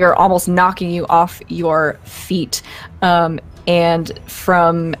and Traeger almost knocking you off your feet. And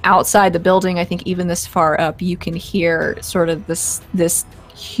from outside the building, I think even this far up, you can hear sort of this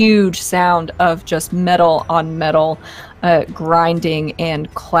huge sound of just metal on metal grinding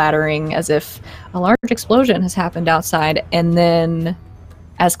and clattering, as if a large explosion has happened outside. And then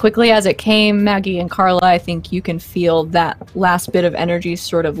as quickly as it came, Maggie and Carla, I think you can feel that last bit of energy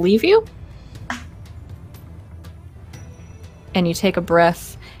sort of leave you. And you take a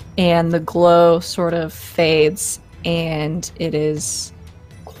breath, and the glow sort of fades, and it is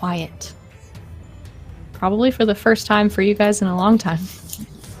quiet. Probably for the first time for you guys in a long time.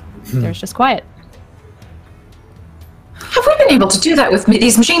 There's just quiet. Have we been able to do that with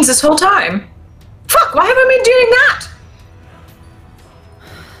these machines this whole time? Fuck, why haven't we been doing that?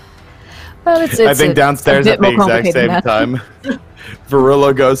 Well, it's I think downstairs a at bit the more exact same complicated time,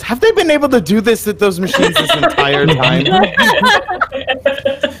 Verulo goes, have they been able to do this at those machines this entire time?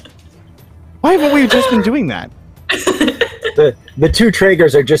 Why haven't we just been doing that? The two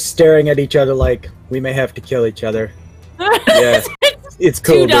Traegers are just staring at each other like, we may have to kill each other. Yeah, it's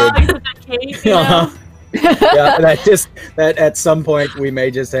cool, Two dogs dude. with a cape, you know? Uh-huh. Yeah, that at some point we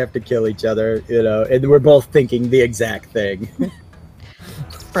may just have to kill each other, you know, and we're both thinking the exact thing.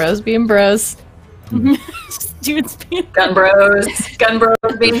 Bros being bros. Dudes being Gun bros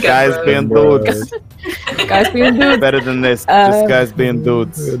being gun Guys bros. being dudes. Guys being dudes. Better than this. Just guys being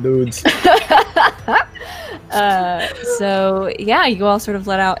dudes. Dudes. So yeah, you all sort of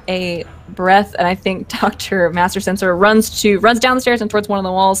let out a breath, and I think Dr. Master Sensor runs down the stairs and towards one of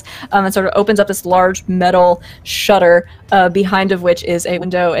the walls, and sort of opens up this large metal shutter, behind of which is a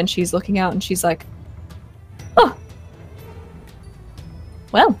window, and she's looking out, and she's like, "Oh,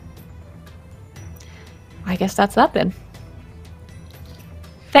 well, I guess that's that then.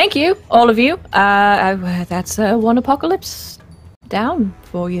 Thank you, all of you. That's one apocalypse down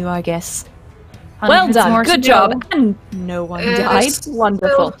for you, I guess. Well Hundreds done, more to good go. job, and no one died.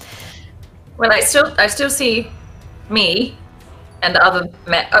 Wonderful." Well, I still see me and the other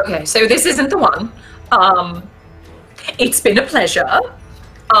men. Okay, so this isn't the one. It's been a pleasure.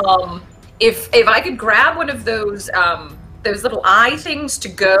 If I could grab one of those little eye things to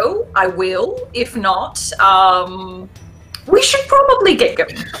go, I will. If not, we should probably get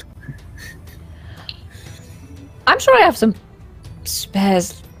going. I'm sure I have some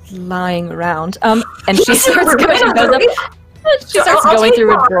spares lying around. And she starts going, I'll take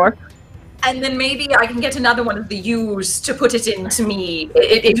through a one. drawer. And then maybe I can get another one of the U's to put it into me.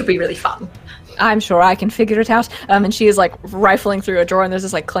 It'll be really fun. I'm sure I can figure it out. And she is like rifling through a drawer, and there's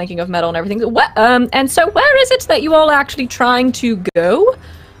this like clanking of metal and everything. And so where is it that you all are actually trying to go?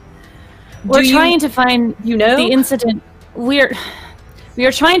 We're trying to find you know the incident. We are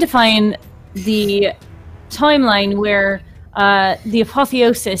trying to find the timeline where the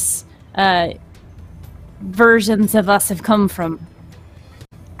apotheosis versions of us have come from.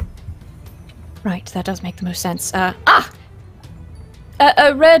 Right, that does make the most sense.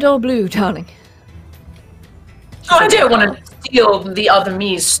 Red or blue, darling? Oh, I don't want to steal the other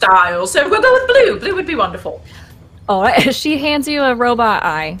me's style, so we'll go with blue. Blue would be wonderful. All right, she hands you a robot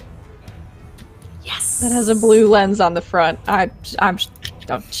eye. Yes. That has a blue lens on the front.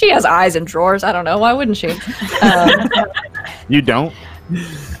 She has eyes in drawers. I don't know. Why wouldn't she? You don't?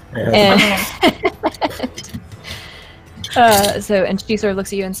 And and she sort of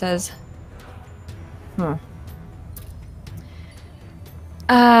looks at you and says, do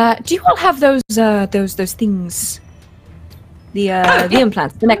you all have those things? The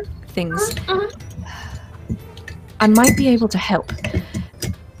implants, the neck things. I might be able to help.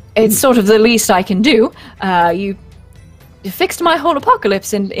 It's sort of the least I can do. You fixed my whole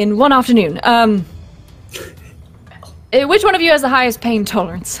apocalypse in one afternoon. Which one of you has the highest pain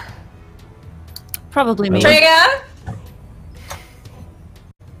tolerance? Probably me. Trigger!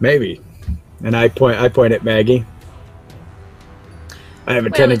 Maybe. And I point at Maggie. I have a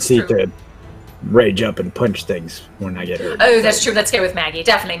tendency it's true. to rage up and punch things when I get hurt. Oh, that's true. Let's go with Maggie.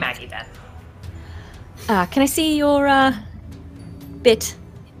 Definitely Maggie then. Can I see your bit?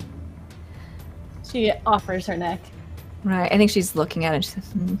 She offers her neck. Right, I think she's looking at it. She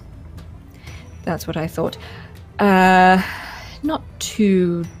says, That's what I thought. Not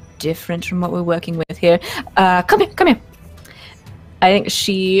too different from what we're working with here. Come here. I think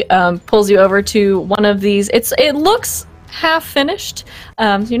she pulls you over to one of these. It looks half finished.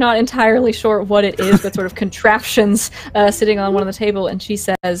 You're not entirely sure what it is, but sort of contraptions sitting on one of the table, and she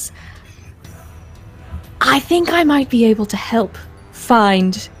says, I think I might be able to help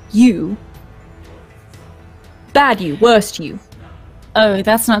find you. Bad you, worst you. Oh,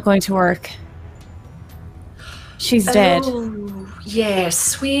 that's not going to work. She's dead. Oh,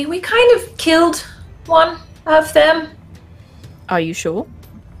 yes, we kind of killed one of them. Are you sure?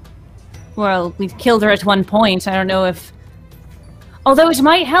 Well, we killed her at one point. I don't know if... Although it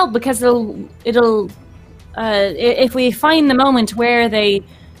might help because it'll if we find the moment where they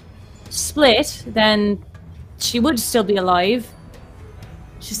split, then she would still be alive.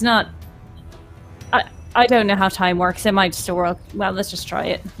 She's not... I don't know how time works. It might still work. Well, let's just try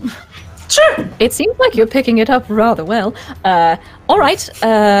it. Sure. It seems like you're picking it up rather well. All right.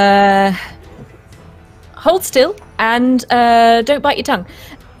 Hold still and don't bite your tongue.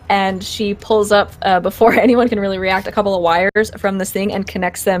 And she pulls up, before anyone can really react, a couple of wires from this thing and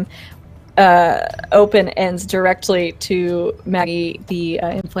connects them open ends directly to Maggie, the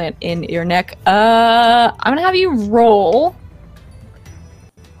implant in your neck. I'm going to have you roll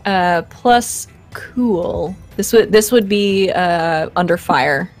plus cool. This would be under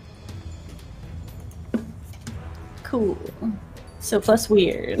fire. Cool. So plus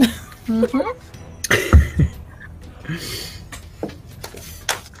weird. Mm-hmm.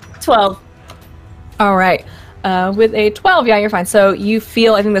 12. All right. With a 12, yeah, you're fine. So you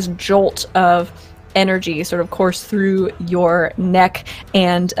feel, I think, this jolt of energy sort of course through your neck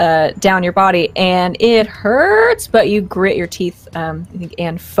and down your body, and it hurts, but you grit your teeth, I think,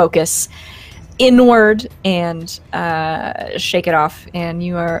 and focus inward and shake it off, and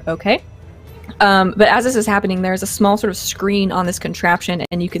you are okay. But as this is happening, there's a small sort of screen on this contraption,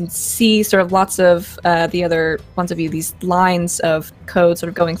 and you can see sort of lots of the other ones of you, these lines of code sort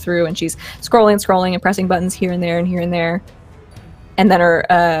of going through, and she's scrolling and pressing buttons here and there and here and there. And then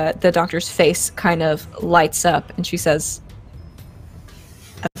the doctor's face kind of lights up, and she says,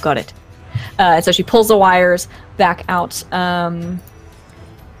 I've got it. And so she pulls the wires back out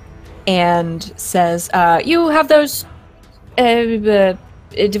and says, you have those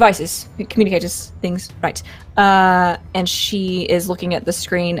devices, communicators, things, right. And she is looking at the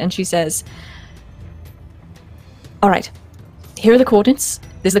screen, and she says, all right, here are the coordinates.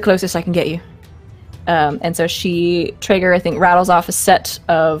 This is the closest I can get you. And so Traeger, I think, rattles off a set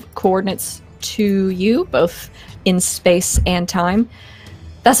of coordinates to you, both in space and time.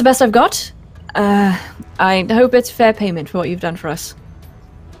 That's the best I've got. I hope it's fair payment for what you've done for us.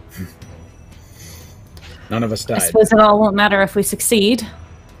 None of us I died. suppose it all won't matter if we succeed.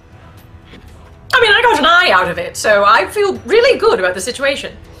 I mean, I got an eye out of it, so I feel really good about the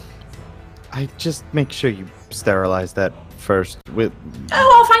situation. I just make sure you sterilize that first with...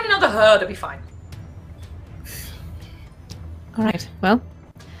 Oh, I'll find another her, it'll be fine. All right, well,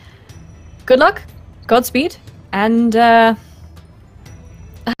 good luck, Godspeed, and have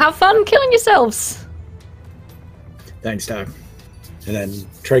fun killing yourselves. Thanks, Doc. And then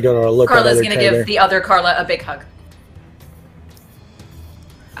Traeger will look Carla's at gonna Traeger. give the other Carla a big hug.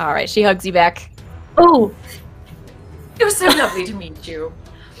 All right, she hugs you back. Oh, It was so lovely to meet you.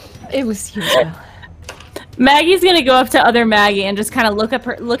 It was you. Jill. Maggie's gonna go up to other Maggie and just kind of look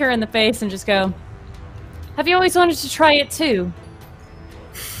her in the face and just go, have you always wanted to try it too?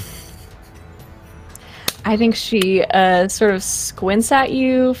 I think she sort of squints at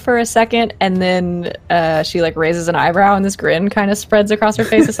you for a second, and then she like raises an eyebrow, and this grin kind of spreads across her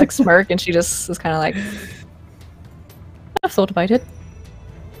face. It's like smirk, and she just is kind of like, I've thought about it.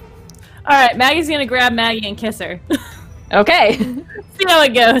 All right, Maggie's gonna grab Maggie and kiss her. Okay. See how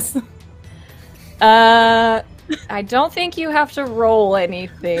it goes. I don't think you have to roll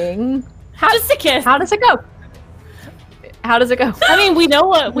anything. Just a kiss. How does it go? How does it go? I mean, we know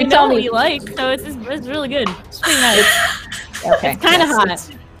what we Tell know what me. you like, so it's really good. It's pretty nice. Okay. Kind of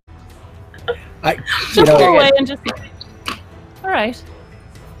yes, hot. You Just know, pull away and just. All right.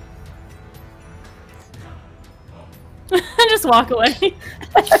 And just walk away.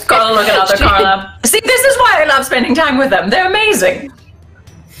 Carla, look at other Carla. See, this is why I love spending time with them. They're amazing.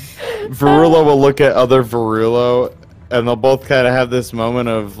 Verulo will look at other Verulo, and they'll both kind of have this moment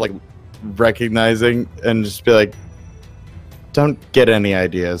of like recognizing and just be like, don't get any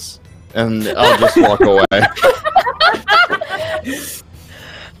ideas. And I'll just walk away.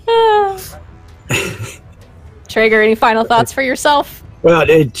 Traeger, any final thoughts for yourself? well,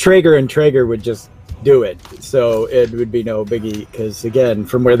 Traeger and Traeger would just do it, so it would be no biggie. Because again,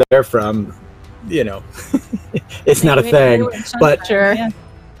 from where they're from, you know, it's not a Maybe thing. they were But Sure. Yeah.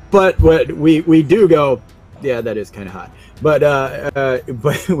 but what we do go, yeah, that is kind of hot. But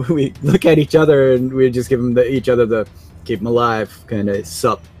we look at each other and we just give them each other the keep them alive kind of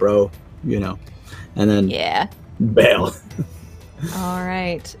sup, bro, you know, and then Yeah. bail. All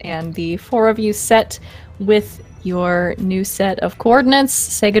right. And the four of you set with your new set of coordinates.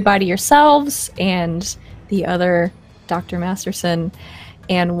 Say goodbye to yourselves and the other Dr. Masterson.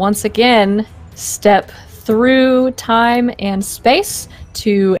 And once again, step through time and space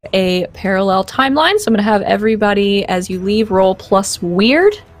to a parallel timeline. So I'm going to have everybody, as you leave, roll plus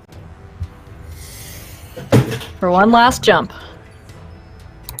weird for one last jump.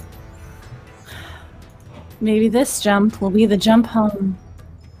 Maybe this jump will be the jump home.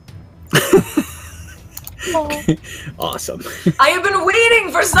 Awesome. I have been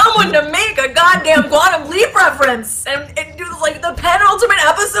waiting for someone to make a goddamn Quantum Leap reference and do like the penultimate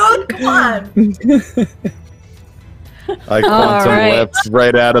episode. Come on. I All quantum right. leapt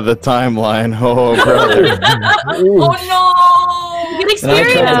right out of the timeline. Oh, brother. Oh no! You get And I tried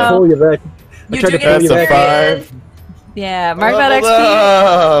experience. to pull you back. I You tried do to get pull you That's a back. experience. Yeah, mark that Leveled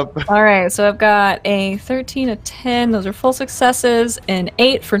XP. up. All right, so I've got a 13, a 10. Those are full successes. An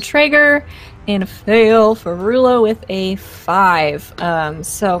 8 for Traeger, and a fail for Rulo with a 5.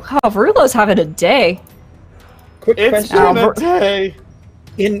 So Rulo's having a day. Quick It's question. been a day.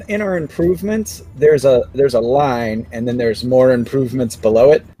 In our improvements, there's a line, and then there's more improvements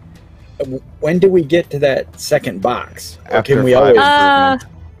below it. When do we get to that second box? Or After can we 5 always improvements.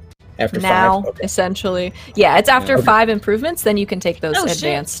 after Now, 5? Okay. essentially. Yeah, it's after Okay. 5 improvements, then you can take those Oh, shit.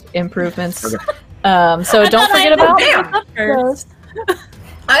 advanced improvements. Okay. So don't forget about Damn. those.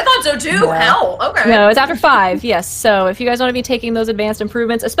 I thought so too. Yeah. Hell, okay. No, it's after 5, yes. So if you guys want to be taking those advanced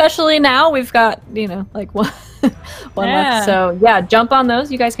improvements, especially now, we've got, like one Yeah. left. So yeah, jump on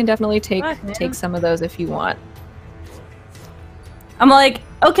those. You guys can definitely take Fuck, man. take some of those if you want. I'm like,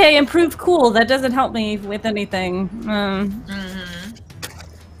 okay, improve cool. That doesn't help me with anything.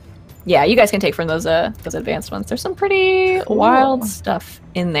 Yeah, you guys can take from those advanced ones. There's some pretty wild stuff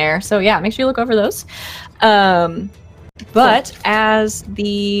in there. So yeah, make sure you look over those. But as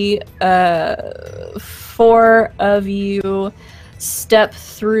the 4 of you step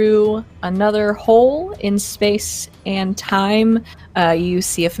through another hole in space and time, you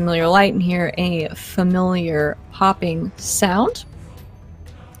see a familiar light and hear a familiar popping sound.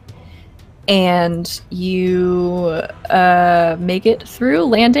 And you make it through,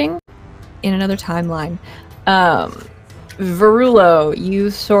 landing in another timeline. Verulo, you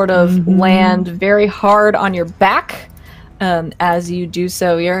sort of land very hard on your back. As you do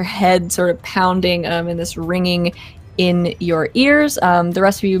so, your head sort of pounding and this ringing in your ears. The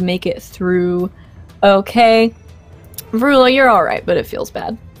rest of you make it through okay. Verulo, you're all right, but it feels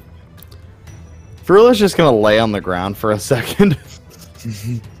bad. Verula's just gonna lay on the ground for a second.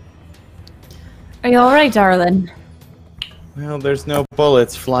 Are you all right, darling? Well, there's no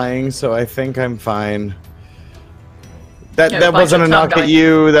bullets flying, so I think I'm fine. That Yeah, that bunch wasn't of a knock tongue at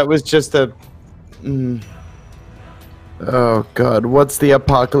you. That was just a. Oh God, what's the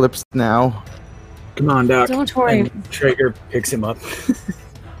apocalypse now? Come on, Doc. Don't worry. And Traeger picks him up.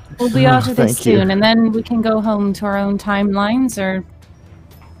 We'll be out of this Thank you. soon, and then we can go home to our own timelines or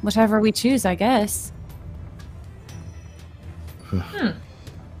whatever we choose, I guess.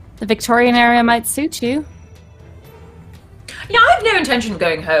 The Victorian era might suit you. Yeah, I have no intention of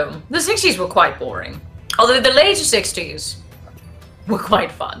going home. The 60s were quite boring. Although the later 60s were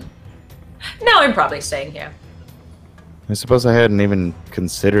quite fun. Now I'm probably staying here. I suppose I hadn't even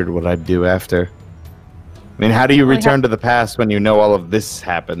considered what I'd do after. I mean, how do you return to the past when you know all of this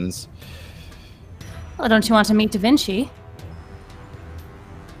happens? Well, don't you want to meet Da Vinci?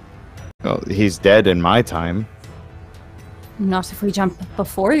 Well, he's dead in my time. Not if we jump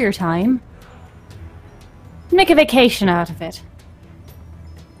before your time. Make a vacation out of it.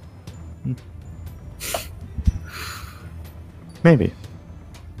 Maybe.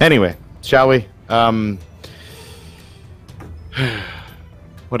 Anyway, shall we?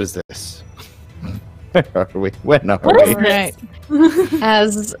 What is this? Where are we? When are What we? is Right.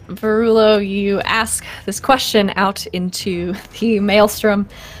 As Verulo, you ask this question out into the maelstrom,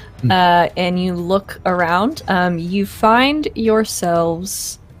 and you look around. You find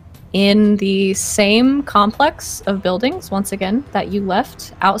yourselves in the same complex of buildings, once again, that you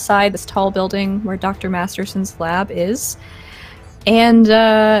left outside this tall building where Dr. Masterson's lab is. And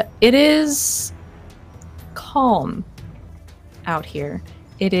it is calm out here.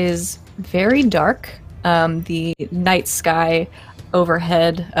 It is very dark. The night sky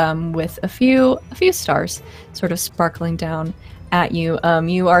overhead with a few stars sort of sparkling down at you.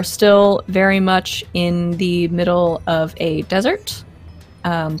 You are still very much in the middle of a desert,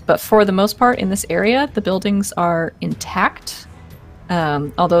 but for the most part in this area, the buildings are intact.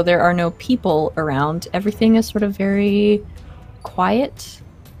 Although there are no people around, everything is sort of very quiet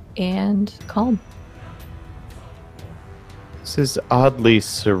and calm. This is oddly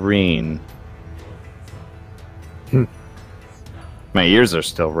serene. My ears are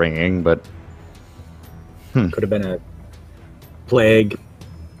still ringing, but Could have been a plague.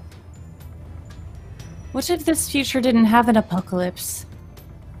 What if this future didn't have an apocalypse?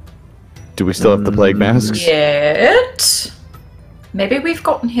 do we still have the plague masks? Yet. Maybe we've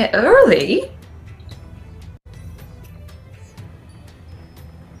gotten here early.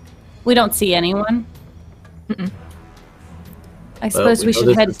 We don't see anyone. Mm-mm. I suppose we we know should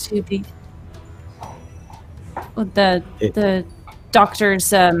this head is- to the doctor's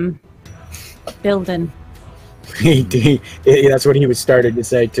building. That's what he was starting to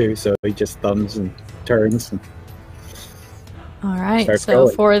say too. So he just thumbs and turns. And All right. Starts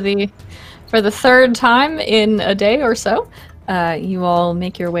So going. for the third time in a day or so, you all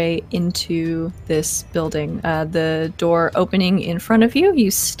make your way into this building. The door opening in front of you, you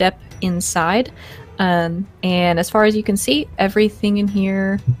step inside, and as far as you can see, everything in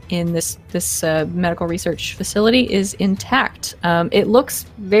here in this medical research facility is intact. It looks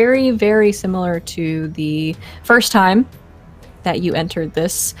very, very similar to the first time that you entered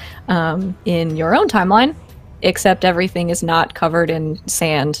this in your own timeline, except everything is not covered in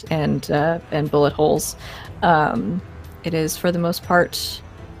sand and bullet holes. It is, for the most part,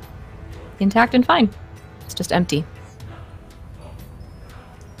 intact and fine. It's just empty.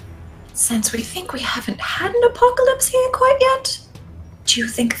 Since we think we haven't had an apocalypse here quite yet, do you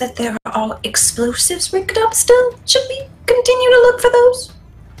think that there are all explosives rigged up still? Should we continue to look for those?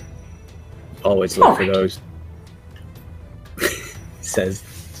 always look for Alright. those. Says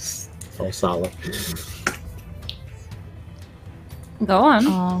Falsala. Go on.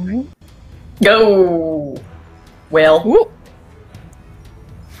 All right. Go. Well.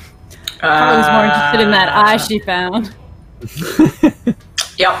 Probably was more interested in that eye she found.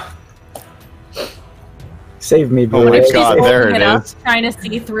 Yep. Save me, Oh my boy. She's God, holding there it up, is. trying to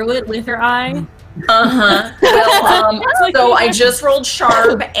see through it with her eye. Uh-huh. Well, so I just rolled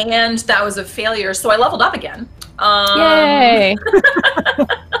sharp, and that was a failure, so I leveled up again. Yay!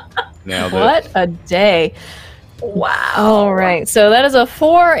 Nailed it. What a day. Wow. All right. So that is a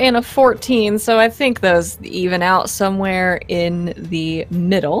 4 and a 14. So I think those even out somewhere in the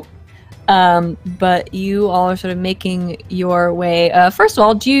middle. But you all are sort of making your way. First of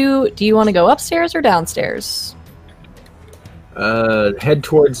all, do you want to go upstairs or downstairs? Head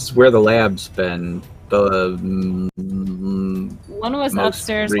towards where the lab's been. The One was Most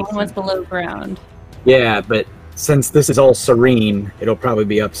upstairs, one was recent. below ground. yeah, but since this is all serene, it'll probably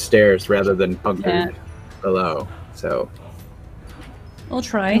be upstairs rather than bunkered below. So We'll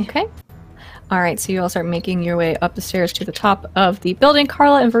try. Okay. All right. So you all start making your way up the stairs to the top of the building.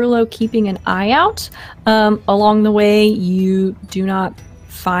 Carla and Verullo keeping an eye out. Along the way, you do not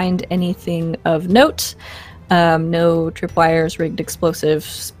find anything of note. No tripwires, rigged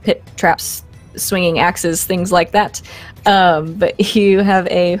explosives, pit traps, swinging axes, things like that. But you have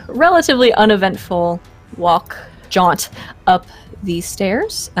a relatively uneventful jaunt up these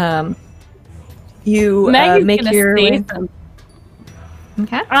stairs. You Maggie's make gonna your say way. something.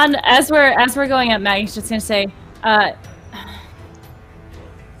 Okay. As we're going up, Maggie's just gonna say,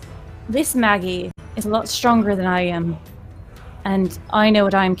 this Maggie is a lot stronger than I am, and I know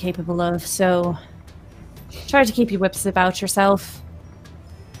what I'm capable of. So try to keep your wits about yourself.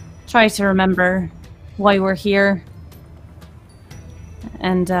 Try to remember why we're here,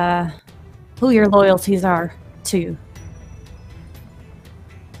 and who your loyalties are to.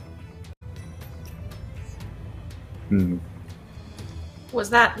 Was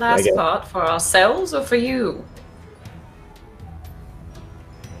that last Okay. part for ourselves or for you?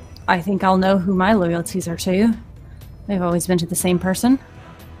 I think I'll know who my loyalties are to. They've always been to the same person.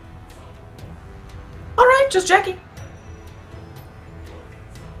 All right, just checking.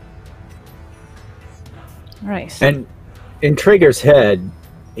 Right. and in Trigger's head,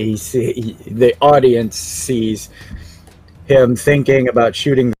 the audience sees him thinking about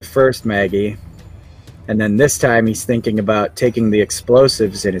shooting the first Maggie, and then this time he's thinking about taking the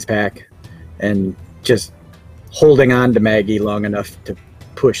explosives in his pack and just holding on to Maggie long enough to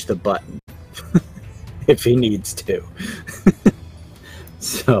push the button if he needs to.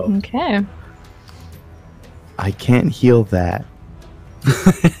 So Okay. I can't heal that.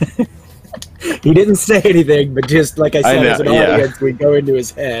 he didn't say anything, but just like I said, know, as an yeah. audience, we go into his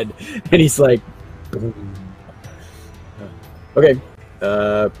head, and he's like, boom. Okay.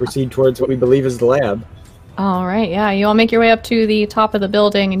 Proceed towards what we believe is the lab. All right, yeah, you all make your way up to the top of the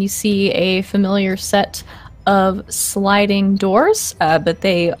building and you see a familiar set of sliding doors, but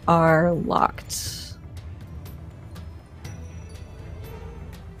they are locked.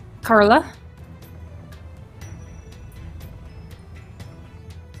 Carla?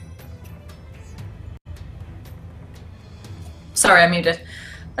 Sorry, I muted.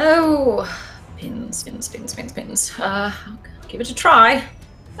 Oh, pins. I'll give it a try.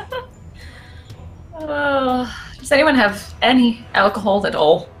 Does anyone have any alcohol at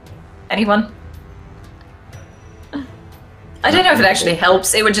all? Anyone? I don't know if it actually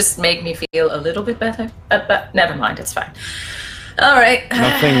helps. It would just make me feel a little bit better. But never mind, it's fine. All right.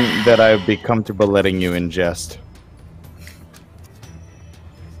 Nothing that I would be comfortable letting you ingest.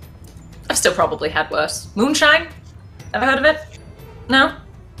 I've still probably had worse. Moonshine? Ever heard of it? No?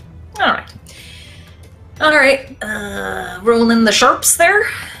 Alright. Alright. Rolling the sharps there.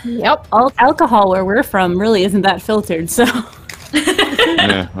 Yep. All alcohol where we're from really isn't that filtered, so.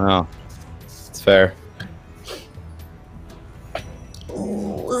 Yeah, well, it's fair.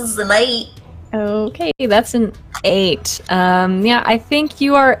 Ooh, this is an 8. Okay, that's an 8. Yeah, I think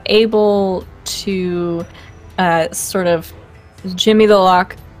you are able to sort of jimmy the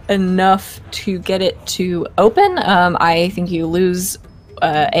lock enough to get it to open. I think you lose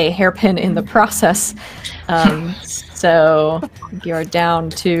a hairpin in the process. So you're down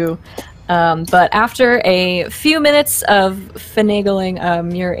to... but after a few minutes of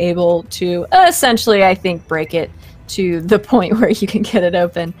finagling, you're able to essentially, I think, break it to the point where you can get it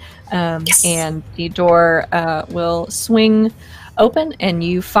open. Yes. And the door will swing open, and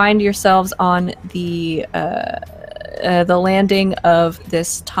you find yourselves on the landing of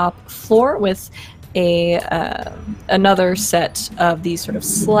this top floor with another set of these sort of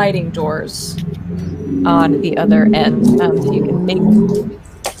sliding doors on the other end. So you can make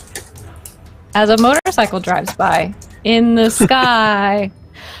as a motorcycle drives by in the sky.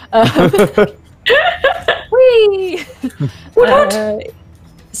 Whee!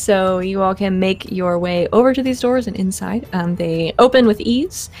 So you all can make your way over to these doors and inside. They open with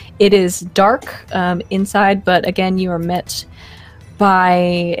ease. It is dark inside, but again, you are met with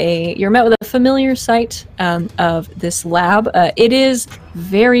a familiar sight of this lab. It is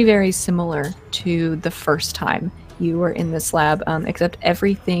very, very similar to the first time you were in this lab, except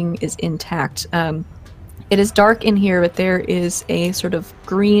everything is intact. It is dark in here, but there is a sort of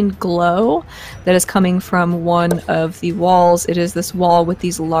green glow that is coming from one of the walls. It is this wall with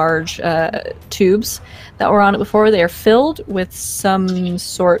these large tubes that were on it before. They are filled with some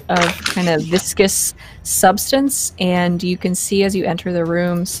sort of kind of viscous substance, and you can see as you enter the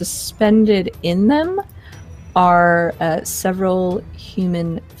room, suspended in them are several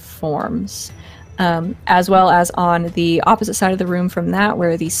human forms. As well as on the opposite side of the room from that,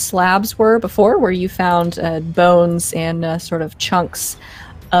 where the slabs were before, where you found bones and sort of chunks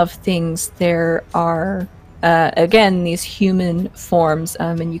of things. There are, again, these human forms,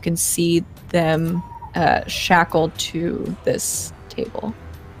 and you can see them shackled to this table.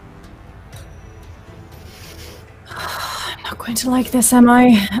 I'm not going to like this, am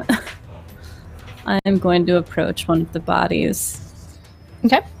I? I'm going to approach one of the bodies.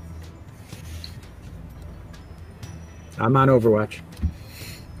 Okay. I'm on Overwatch.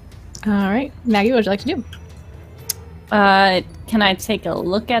 All right. Maggie, what would you like to do? Can I take a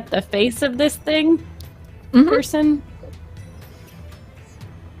look at the face of this thing? Person?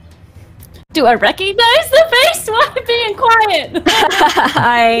 Do I recognize the face? Why am I being quiet?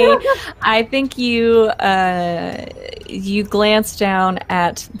 I think you you glance down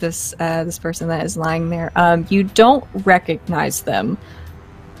at this this person that is lying there. You don't recognize them,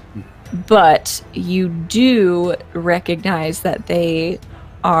 but you do recognize that they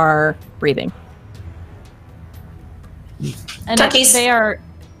are breathing. And Tuckies. they are...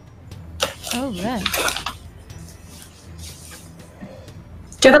 Oh, right.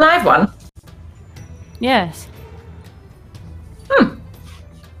 Do you have a live one? Yes.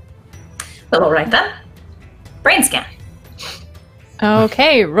 Well, all right then. Brain scan.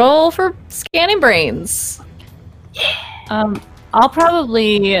 Okay, roll for scanning brains. I'll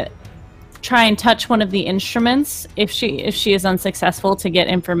probably try and touch one of the instruments if she is unsuccessful to get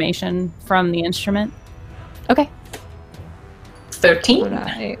information from the instrument. Okay. 13.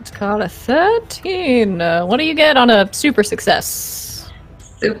 Right, got a 13. What do you get on a super success?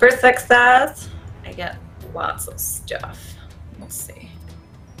 Super success. I get lots of stuff. Let's see.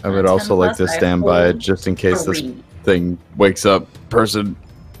 I would 10 also like to plus, I stand by hold just in case this 3. thing wakes up. Person,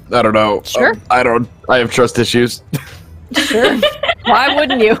 I don't know. Sure. I have trust issues. Sure. Why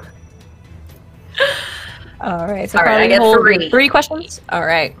wouldn't you? All right. So All right, I Carly, get hold 3. 3 questions. All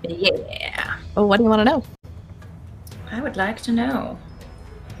right. Yeah. Oh, what do you want to know? I would like to know.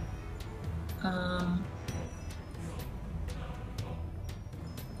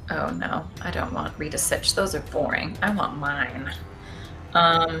 Oh no, I don't want Rita Sitch. Those are boring. I want mine.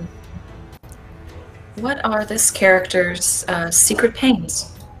 What are this character's secret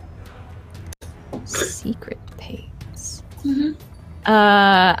pains? Secret pains. Mm-hmm.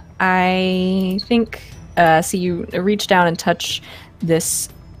 I think. So you reach down and touch this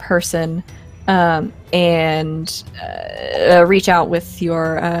person, and reach out with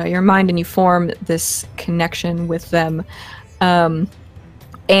your mind, and you form this connection with them.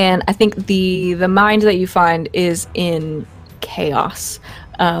 And I think the mind that you find is in chaos.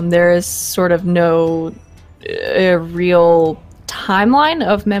 There is sort of no real timeline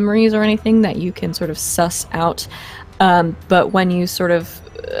of memories or anything that you can sort of suss out. But when you sort of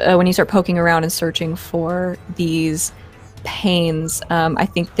when you start poking around and searching for these pains, I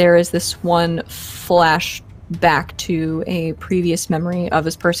think there is this one flash back to a previous memory of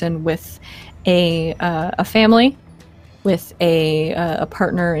this person with a family, with a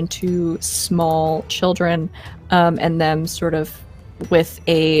partner and 2 small children, and them sort of with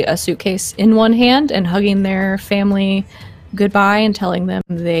a suitcase in one hand and hugging their family goodbye and telling them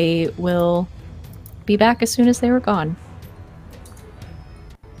they will be back as soon as they were gone.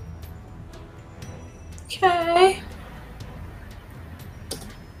 Okay.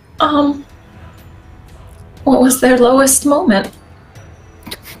 What was their lowest moment?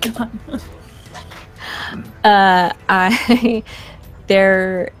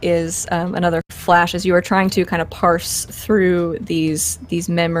 There is another flash as you are trying to kind of parse through these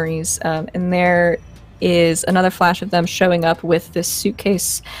memories, and there is another flash of them showing up with this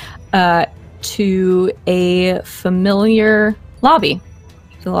suitcase to a familiar lobby,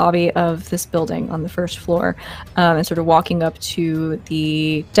 the lobby of this building on the first floor, and sort of walking up to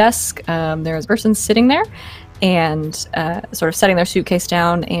the desk. There's a person sitting there and sort of setting their suitcase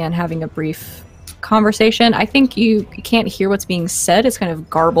down and having a brief conversation. I think you can't hear what's being said. It's kind of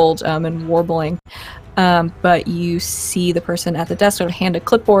garbled and warbling. But you see the person at the desk sort of hand a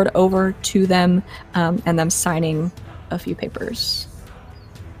clipboard over to them, and them signing a few papers.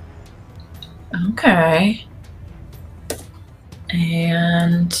 Okay.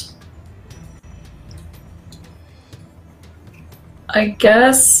 And I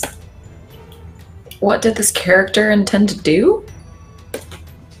guess, what did this character intend to do?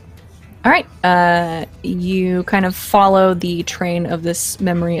 All right. You kind of follow the train of this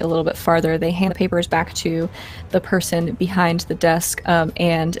memory a little bit farther. They hand the papers back to the person behind the desk,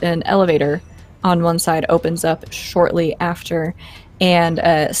 and an elevator on one side opens up shortly after. And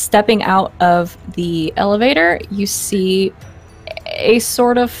stepping out of the elevator, you see a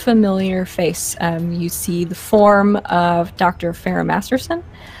sort of familiar face. You see the form of Dr. Farrah Masterson,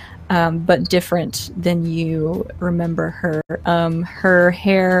 but different than you remember her. Her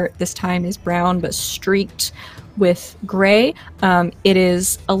hair this time is brown but streaked with gray. It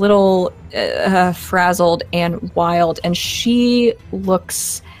is a little frazzled and wild, and she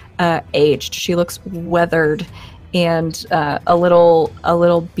looks aged. She looks weathered and a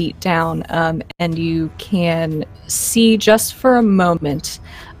little beat down, and you can see just for a moment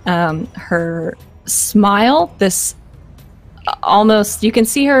her smile. This almost, you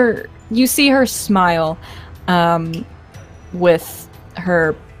see her smile with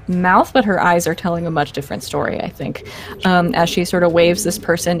her mouth, but her eyes are telling a much different story, I think, as she sort of waves this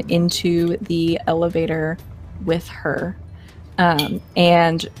person into the elevator with her.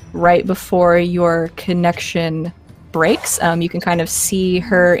 And right before your connection breaks, you can kind of see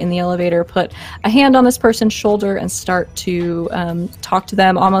her in the elevator put a hand on this person's shoulder and start to talk to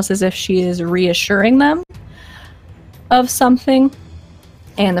them, almost as if she is reassuring them of something.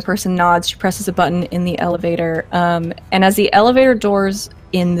 And the person nods. She presses a button in the elevator, and as the elevator doors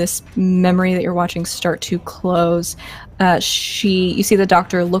in this memory that you're watching start to close, you see the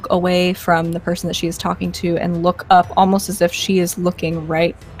doctor look away from the person that she is talking to and look up, almost as if she is looking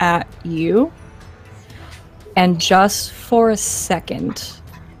right at you. And just for a second,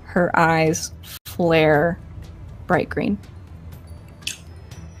 her eyes flare bright green.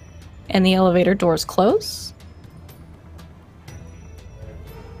 And the elevator doors close.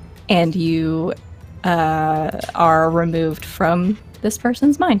 And you are removed from this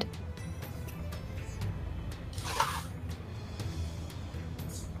person's mind.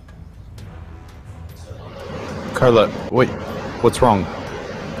 Carla, wait, what's wrong?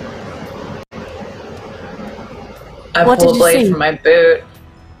 I What did pulled a you blade see? from my boot.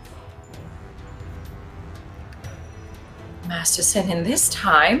 Masterson, in this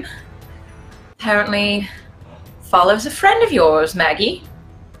time, apparently follows a friend of yours, Maggie.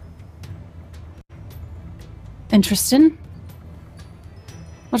 Interesting.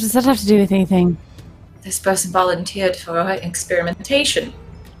 What does that have to do with anything? This person volunteered for experimentation.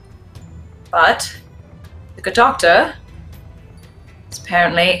 But the good doctor is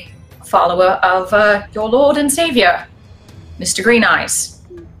apparently a follower of your Lord and Savior, Mr. Green Eyes.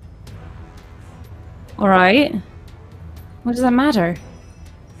 All right. What does that matter?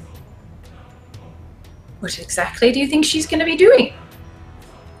 What exactly do you think she's going to be doing?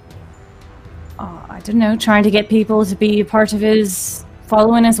 Oh, I don't know. Trying to get people to be a part of his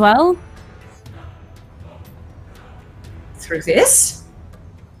following as well? Through this?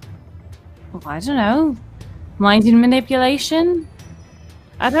 Well, I don't know. Mind and manipulation?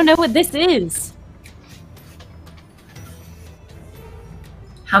 I don't know what this is.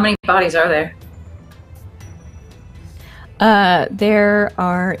 How many bodies are there? There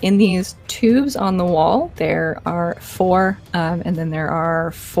are, in these tubes on the wall, there are 4, and then there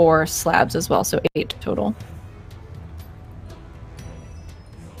are 4 slabs as well, so 8 total.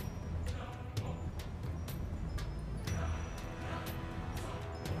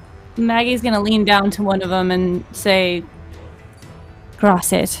 Maggie's gonna lean down to one of them and say,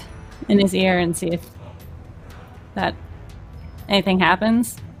 "Cross it," in his ear and see if that anything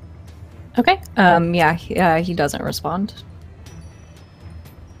happens. Okay. He doesn't respond.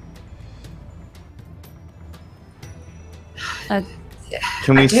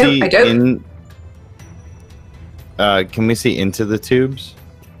 Can we see I do. in? Can we see into the tubes?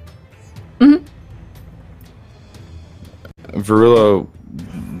 Mhm. Verulo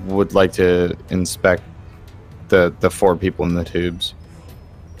would like to inspect the 4 people in the tubes.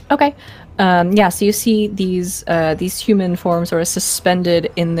 Okay. So you see these human forms sort of suspended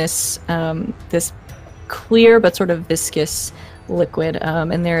in this this clear but sort of viscous liquid,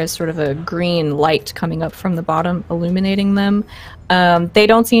 and there is sort of a green light coming up from the bottom, illuminating them. They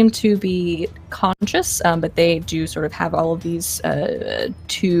don't seem to be conscious, but they do sort of have all of these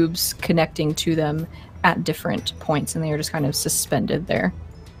tubes connecting to them at different points, and they are just kind of suspended there.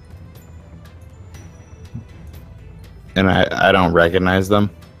 And I don't recognize them.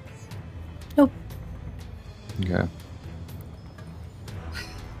 Nope. Okay.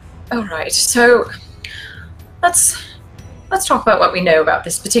 All right, so let's talk about what we know about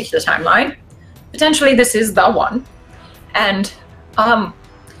this particular timeline. Potentially, this is the one. And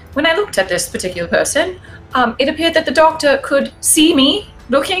when I looked at this particular person, it appeared that the doctor could see me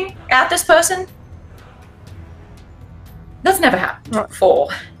looking at this person. That's never happened before.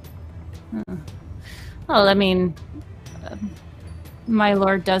 Well, I mean, my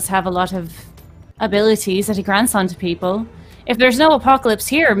lord does have a lot of abilities that he grants onto people. If there's no apocalypse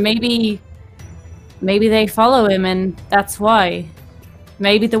here, maybe they follow him and that's why.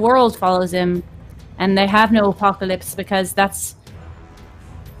 Maybe the world follows him and they have no apocalypse because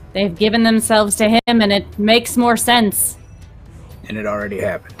they've given themselves to him and it makes more sense. And it already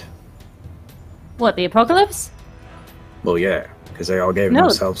happened. What, the apocalypse? Well, yeah, because they all gave No.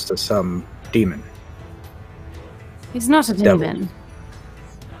 themselves to some demon, He's not a Devil. demon.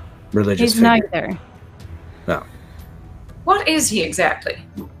 religious He's figure. neither. No. What is he exactly?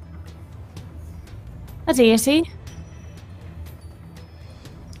 A deity.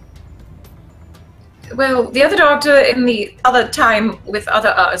 Well, the other doctor in the other time with other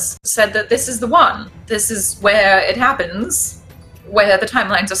us said that this is the one. This is where it happens, where the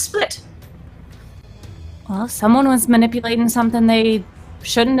timelines are split. Well, someone was manipulating something they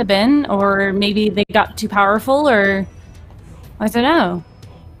shouldn't have been, or maybe they got too powerful, or I don't know.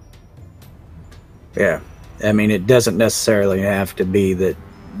 Yeah. I mean, it doesn't necessarily have to be that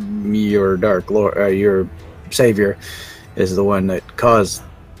your Dark Lord, your Savior, is the one that caused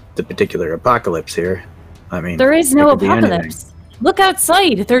the particular apocalypse here. I mean, There is it no could be anything. apocalypse. Look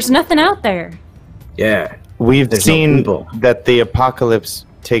outside. There's nothing out there. Yeah. We've There's no seen people. that the apocalypse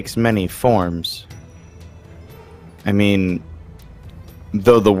takes many forms. I mean,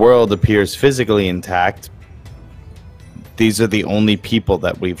 though the world appears physically intact, these are the only people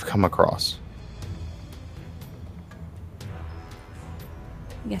that we've come across.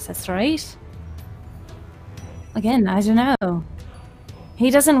 I guess that's right. Again, I don't know. He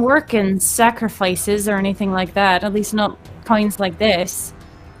doesn't work in sacrifices or anything like that, at least not kinds like this.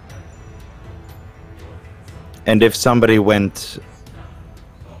 And if somebody went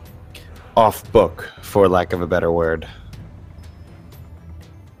off book, for lack of a better word,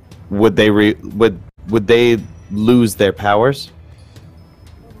 would they would they lose their powers?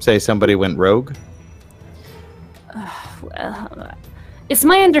 Say somebody went rogue? Well, it's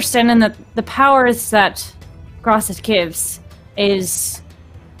my understanding that the powers that Grosset gives is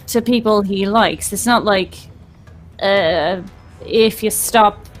to people he likes. It's not like if you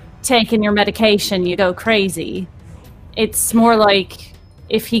stop taking your medication, you go crazy. It's more like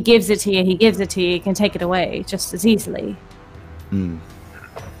if he gives it to you, he gives it to you. You can take it away just as easily. Hmm.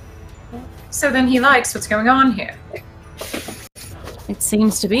 So then he likes what's going on here. It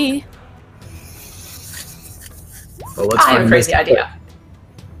seems to be. Well, let's I have a find crazy this- idea.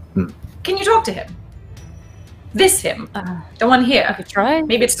 Hmm. Can you talk to him? This him. I The one here. could try.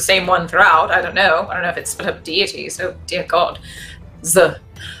 Maybe it's the same one throughout. I don't know. I don't know if it's split up deities. Oh, dear God.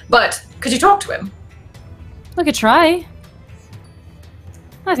 But could you talk to him? I could try.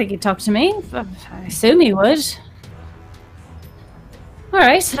 I think he'd talk to me. I assume he would.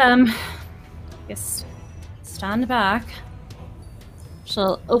 Alright, guess stand back.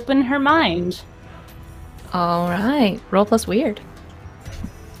 She'll open her mind. All right. Roll plus weird.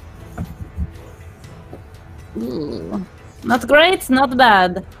 Ooh. Not great, not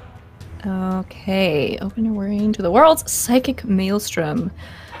bad. Okay. Open your mind to the world's psychic maelstrom.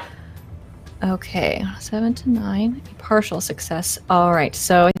 Okay. 7 to 9. Partial success. All right.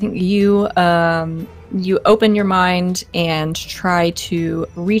 So I think you you open your mind and try to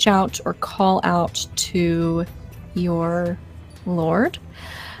reach out or call out to your lord.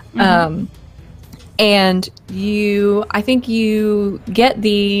 And I think you get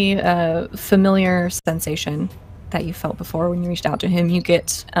the familiar sensation that you felt before when you reached out to him. You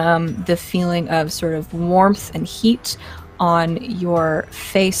get the feeling of sort of warmth and heat on your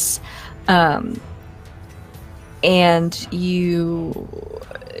face, and you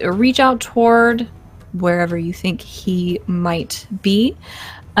reach out toward wherever you think he might be.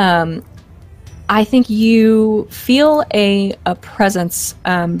 I think you feel a presence,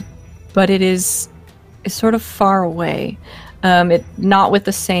 but it is sort of far away. It not with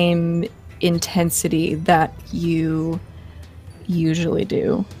the same intensity that you usually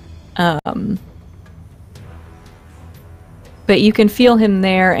do. But you can feel him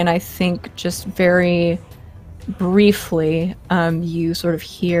there, and I think just very briefly, you sort of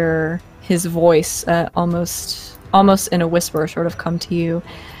hear his voice, almost in a whisper, sort of come to you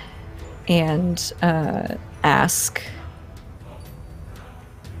and ask,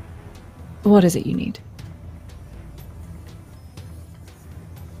 "What is it you need?"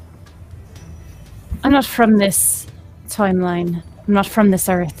 I'm not from this timeline. I'm not from this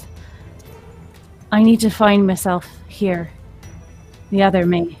earth. I need to find myself here. The other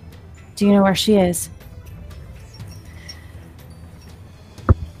me. Do you know where she is?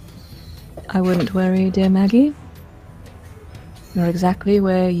 I wouldn't worry, dear Maggie. You're exactly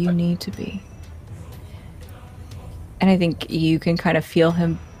where you need to be. And I think you can kind of feel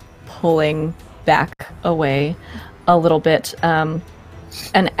him pulling back away a little bit. And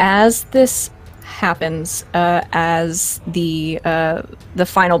as this happens, as the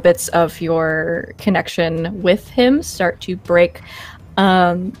final bits of your connection with him start to break,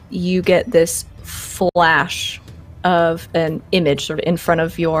 you get this flash of an image sort of in front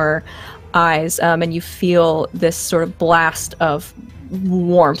of your eyes, and you feel this sort of blast of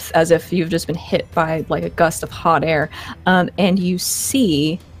warmth as if you've just been hit by like a gust of hot air, and you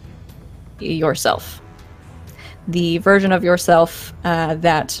see yourself. The version of yourself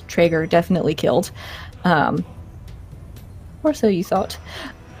that Traeger definitely killed, or so you thought,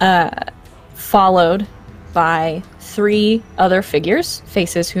 followed by 3 other figures,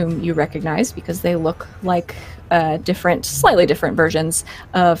 faces whom you recognize because they look like slightly different versions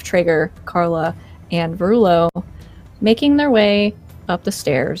of Traeger, Carla, and Verullo, making their way up the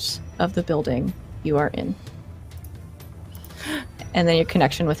stairs of the building you are in. And then your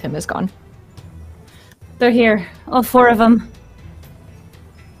connection with him is gone. They're here. All 4 of them.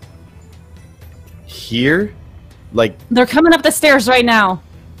 Here? Like, They're coming up the stairs right now.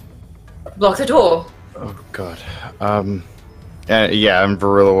 Lock the door. oh god. Yeah, and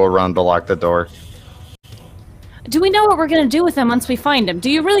Verilla will run to lock the door. Do we know what we're going to do with him once we find him? Do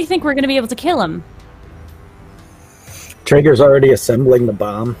you really think we're going to be able to kill him? Traeger's already assembling the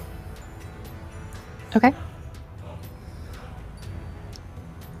bomb. Okay.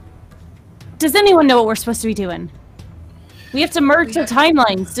 Does anyone know what we're supposed to be doing? We have to merge the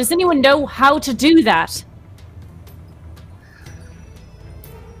timelines. Does anyone know how to do that?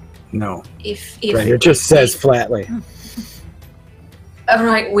 No. If Right here just says flatly. All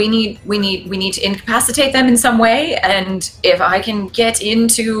right, we need to incapacitate them in some way, and if I can get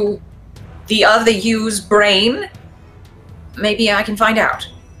into the other U's brain, maybe I can find out.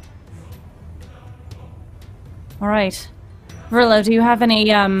 All right. Verlo, do you have any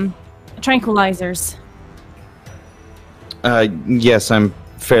tranquilizers? Yes, I'm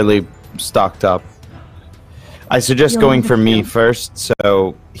fairly stocked up. I suggest You'll going need for to me feel- first,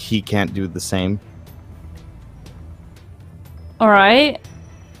 so he can't do the same. All right.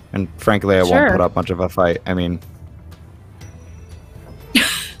 And frankly, I Sure. won't put up much of a fight. I mean,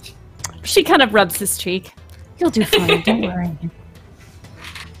 She kind of rubs his cheek. You'll do fine. Don't worry.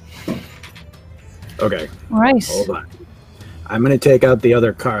 Okay, All right. hold on. I'm gonna take out the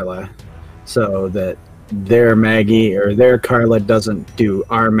other Carla, so that their Maggie or their Carla doesn't do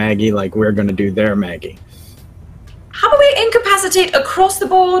our Maggie like we're gonna do their Maggie. How about we incapacitate across the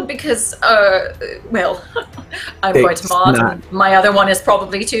board? Because, well, I'm quite It's smart. not- And my other one is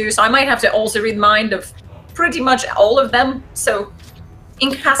probably too, so I might have to also read the mind of pretty much all of them. So,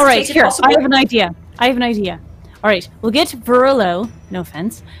 incapacitate All right, if here. possible. I have an idea. All right, we'll get Verullo. No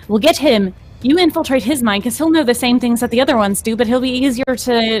offense. We'll get him. You infiltrate his mind because he'll know the same things that the other ones do, but he'll be easier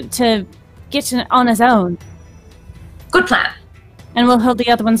to get on his own, Good plan. and we'll hold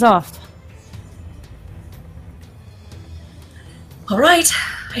the other ones off. All right.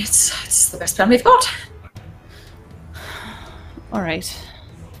 It's the best plan we've got. All right.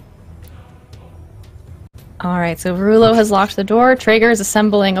 All right, so Verullo has locked the door. Traeger is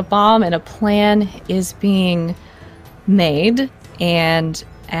assembling a bomb, and a plan is being made. And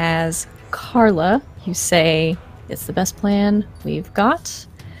as Carla, you say it's the best plan we've got.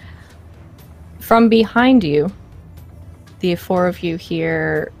 From behind you, the four of you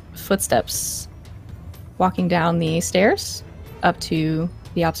hear footsteps walking down the stairs up to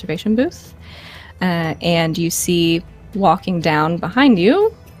the observation booth. And you see walking down behind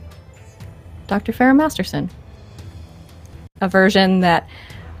you Dr. Farrah Masterson. A version that,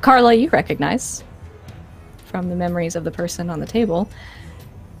 Carla, you recognize from the memories of the person on the table.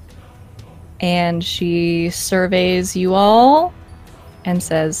 And she surveys you all and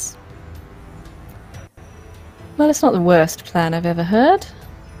says, well, it's not the worst plan I've ever heard.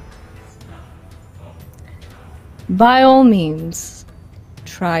 By all means,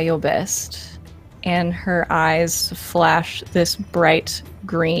 try your best. And her eyes flash this bright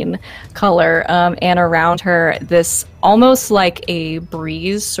green color, and around her, this almost like a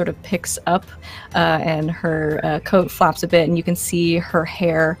breeze sort of picks up, and her coat flaps a bit, and you can see her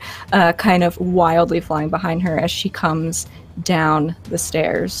hair kind of wildly flying behind her as she comes down the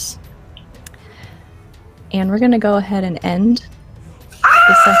stairs. And we're going to go ahead and end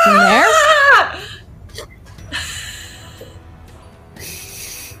the session there.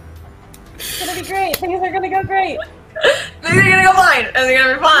 It's gonna be great. Things are gonna go great. Things are gonna go fine. It's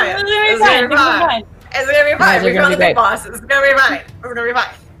gonna be fine. It's gonna be fine. It's gonna be fine. Guys, We you're gonna found the be big boss. It's gonna be fine. We're gonna be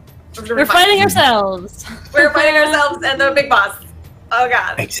fine. We're fighting ourselves. We're fighting ourselves and the big boss. Oh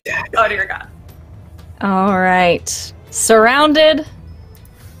god. Exactly. Oh dear god. All right. Surrounded,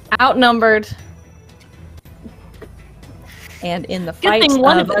 outnumbered, and in the Good fight thing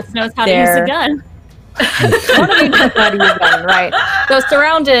one of us knows how to use their- a gun. One of you knows how to use gun, right? So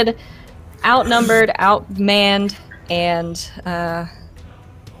surrounded, outnumbered, outmanned, and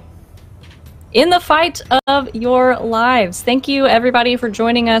in the fight of your lives. Thank you, everybody, for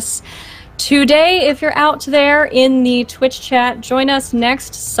joining us today. If you're out there in the Twitch chat, join us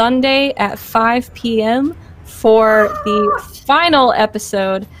next Sunday at 5 p.m. for the final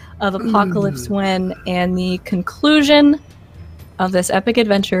episode of Apocalypse When and the conclusion of this epic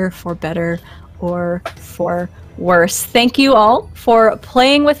adventure, for better or for worse. Thank you all for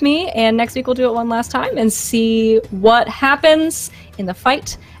playing with me, and next week we'll do it one last time and see what happens in the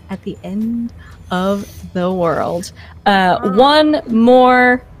fight at the end of the world. One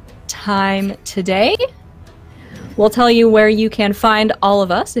more time today, we'll tell you where you can find all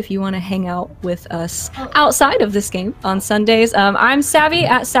of us if you want to hang out with us outside of this game on Sundays. I'm Savvy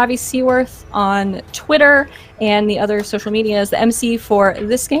at Savvy Seaworth on Twitter and the other social media is the MC for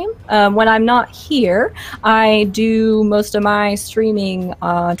this game. When I'm not here, I do most of my streaming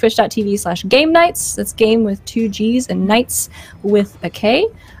on twitch.tv/game nights. That's game with 2 G's and nights with a K.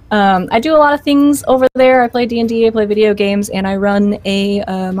 I do a lot of things over there. I play D&D, I play video games, and I run a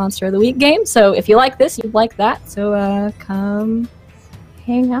Monster of the Week game. So if you like this, you'd like that. So come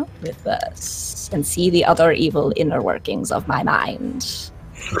hang out with us and see the other evil inner workings of my mind.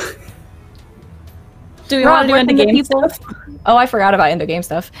 Do we Rob, want to do where end can the the game people- stuff? Oh, I forgot about end of game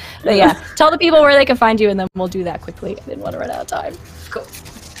stuff. But yeah, tell the people where they can find you, and then we'll do that quickly. I didn't want to run out of time. Cool.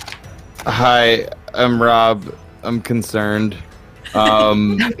 hi, I'm Rob. I'm concerned.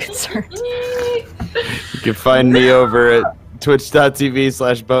 I'm concerned. You can find me over at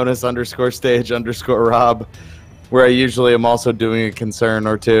twitch.tv/bonus_stage_Rob, where I usually am also doing a concern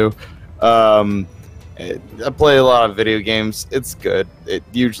or two. I play a lot of video games. It's good. It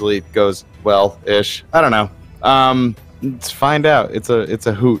usually goes well-ish. I don't know. Let's find out. It's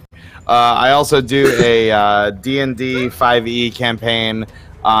a hoot. I also do a D&D 5e campaign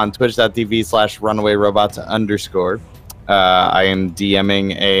on twitch.tv/runawayrobots_. I am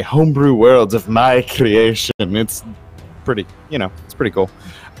DMing a homebrew world of my creation. It's pretty, it's pretty cool.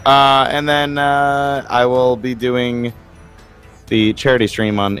 And then I will be doing the charity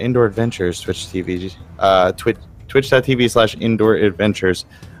stream on Indoor Adventures, Twitch TV, twitch.tv/Indoor Adventures.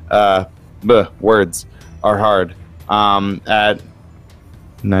 Words are hard. At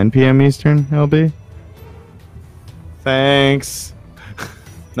 9 p.m. Eastern, LB? Thanks.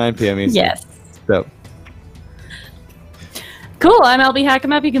 9 p.m. Eastern. Yes. So. Cool. I'm LB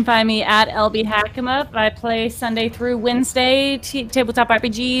Hackemup. You can find me at LB Hackemup. I play Sunday through Wednesday tabletop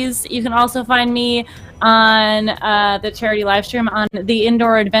RPGs. You can also find me on the charity live stream on the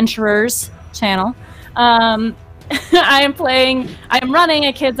Indoor Adventurers channel. I am running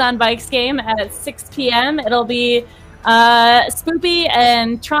a Kids on Bikes game at 6 p.m. It'll be spoopy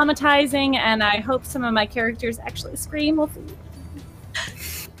and traumatizing, and I hope some of my characters actually scream. We'll see.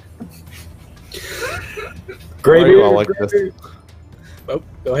 Graybeard. Like this. Oh,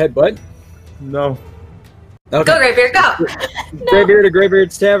 go ahead, bud. No. Go, Graybeard, go! Graybeard of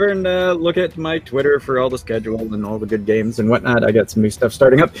Graybeard's Tavern. Look at my Twitter for all the schedule and all the good games and whatnot. I got some new stuff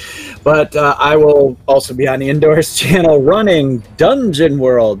starting up. But I will also be on the Indoors channel running Dungeon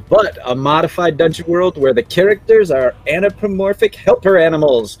World, but a modified Dungeon World where the characters are anthropomorphic helper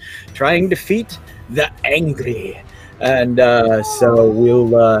animals trying to defeat the angry. And so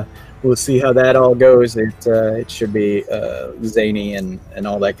we'll see how that all goes. It should be zany and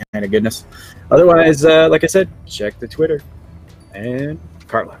all that kind of goodness. Otherwise, like I said, check the Twitter. And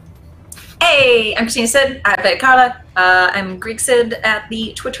Carla. Hey, I'm Christina Sid. I play Carla. I'm Greek Sid at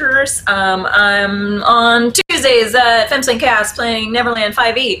the Twitters. I'm on Tuesdays at FemSlingCast playing Neverland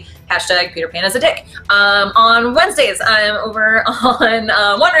 5e. Hashtag Peter Pan is a dick. On Wednesdays, I'm over on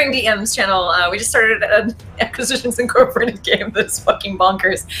Wandering DM's channel. We just started an Acquisitions Incorporated game that's fucking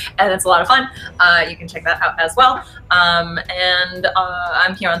bonkers, and it's a lot of fun. You can check that out as well. And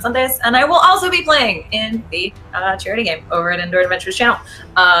I'm here on Sundays, and I will also be playing in the charity game over at Indoor Adventures channel.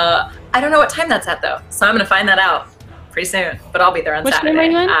 I don't know what time that's at, though, so I'm going to find that out pretty soon, but I'll be there on Which Saturday.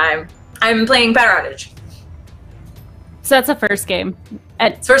 game are you in? I'm playing Power Outage. So that's the first game.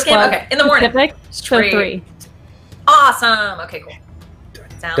 At First game? Okay, in the morning. Pacific, so 3. Awesome. Okay, cool.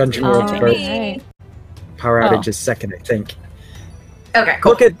 Sounds Dungeon good World's to first. me. Power Oh. Outage is second, I think. Okay,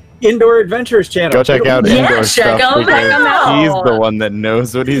 cool. Look at Indoor Adventures channel. Go check out Yeah, Indoor check stuff him because out. he's the one that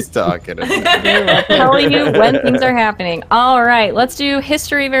knows what he's talking about. Telling you when things are happening. All right, let's do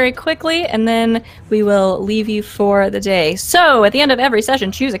history very quickly, and then we will leave you for the day. So, at the end of every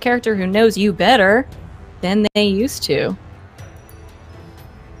session, choose a character who knows you better than they used to.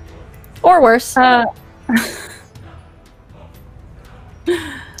 Or worse. I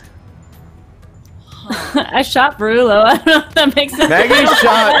shot Brulo. I don't know if that makes sense. Maggie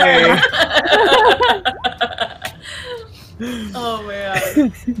shot me. Oh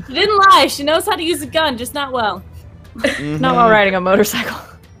man. She didn't lie. She knows how to use a gun, just not well. Not while riding a motorcycle.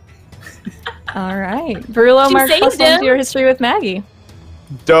 All right. Brulo She marks saved +1 him. to your history with Maggie.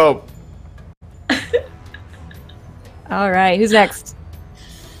 Dope. All right, who's next?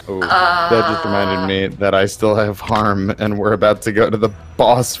 Ooh, that just reminded me that I still have harm, and we're about to go to the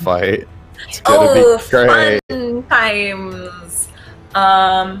boss fight. It's gonna be great. Fun times.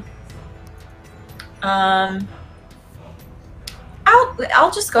 I'll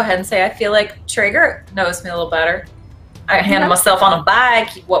just go ahead and say I feel like Traeger knows me a little better. I handle myself on a bike.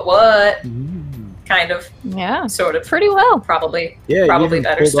 What? Kind of, Yeah, sort of, pretty well. probably. Yeah, Probably you even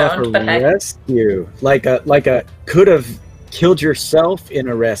better pulled off stoned, a but hey. rescue. Like a could have killed yourself in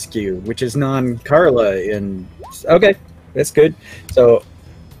a rescue, which is non-Carla in. Okay, that's good. So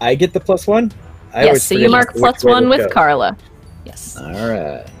I get the +1. I Yes, always so you forget mark which way +1 to with go. Carla. Yes. All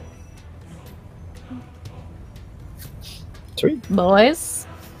right. Sweet. Boys.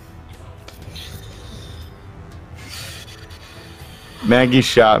 Maggie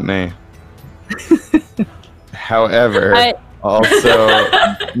shot me. However, I- also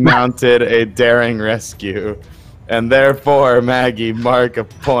mounted a daring rescue, and therefore, Maggie, mark a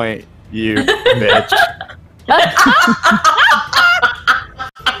point, you bitch.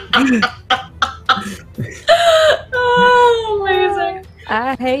 Oh, amazing.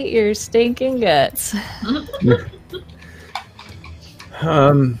 I hate your stinking guts.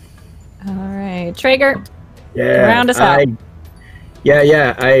 All right, Traeger. Yeah. Round us out.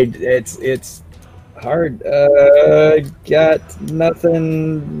 It's hard. Got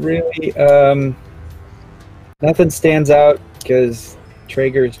nothing really. Nothing stands out because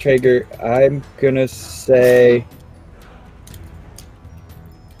Traeger is Traeger. I'm gonna say.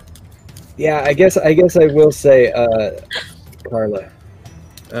 Yeah, I guess I will say Carla.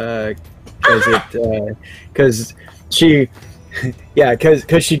 because she, yeah,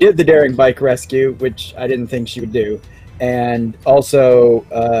 because she did the daring bike rescue, which I didn't think she would do, and also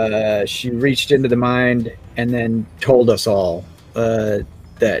she reached into the mind and then told us all that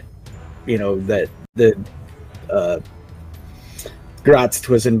that the Gratz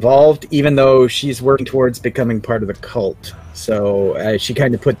was involved, even though she's working towards becoming part of the cult. So she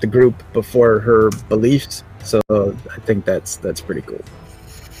kind of put the group before her beliefs. So I think that's pretty cool.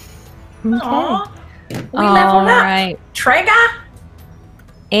 Okay. Aw, we All leveled up. right. Trega.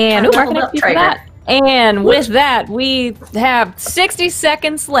 And I we're leveled gonna up keep Traeger. that. And with that, we have 60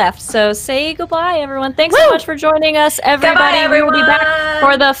 seconds left. So say goodbye, everyone. Thanks so much for joining us, everybody. Goodbye, We will be back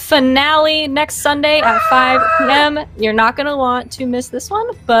everyone. for the finale next Sunday at 5 p.m. You're not going to want to miss this one,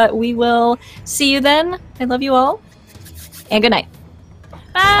 but we will see you then. I love you all. And good night.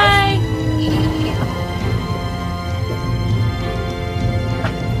 Bye.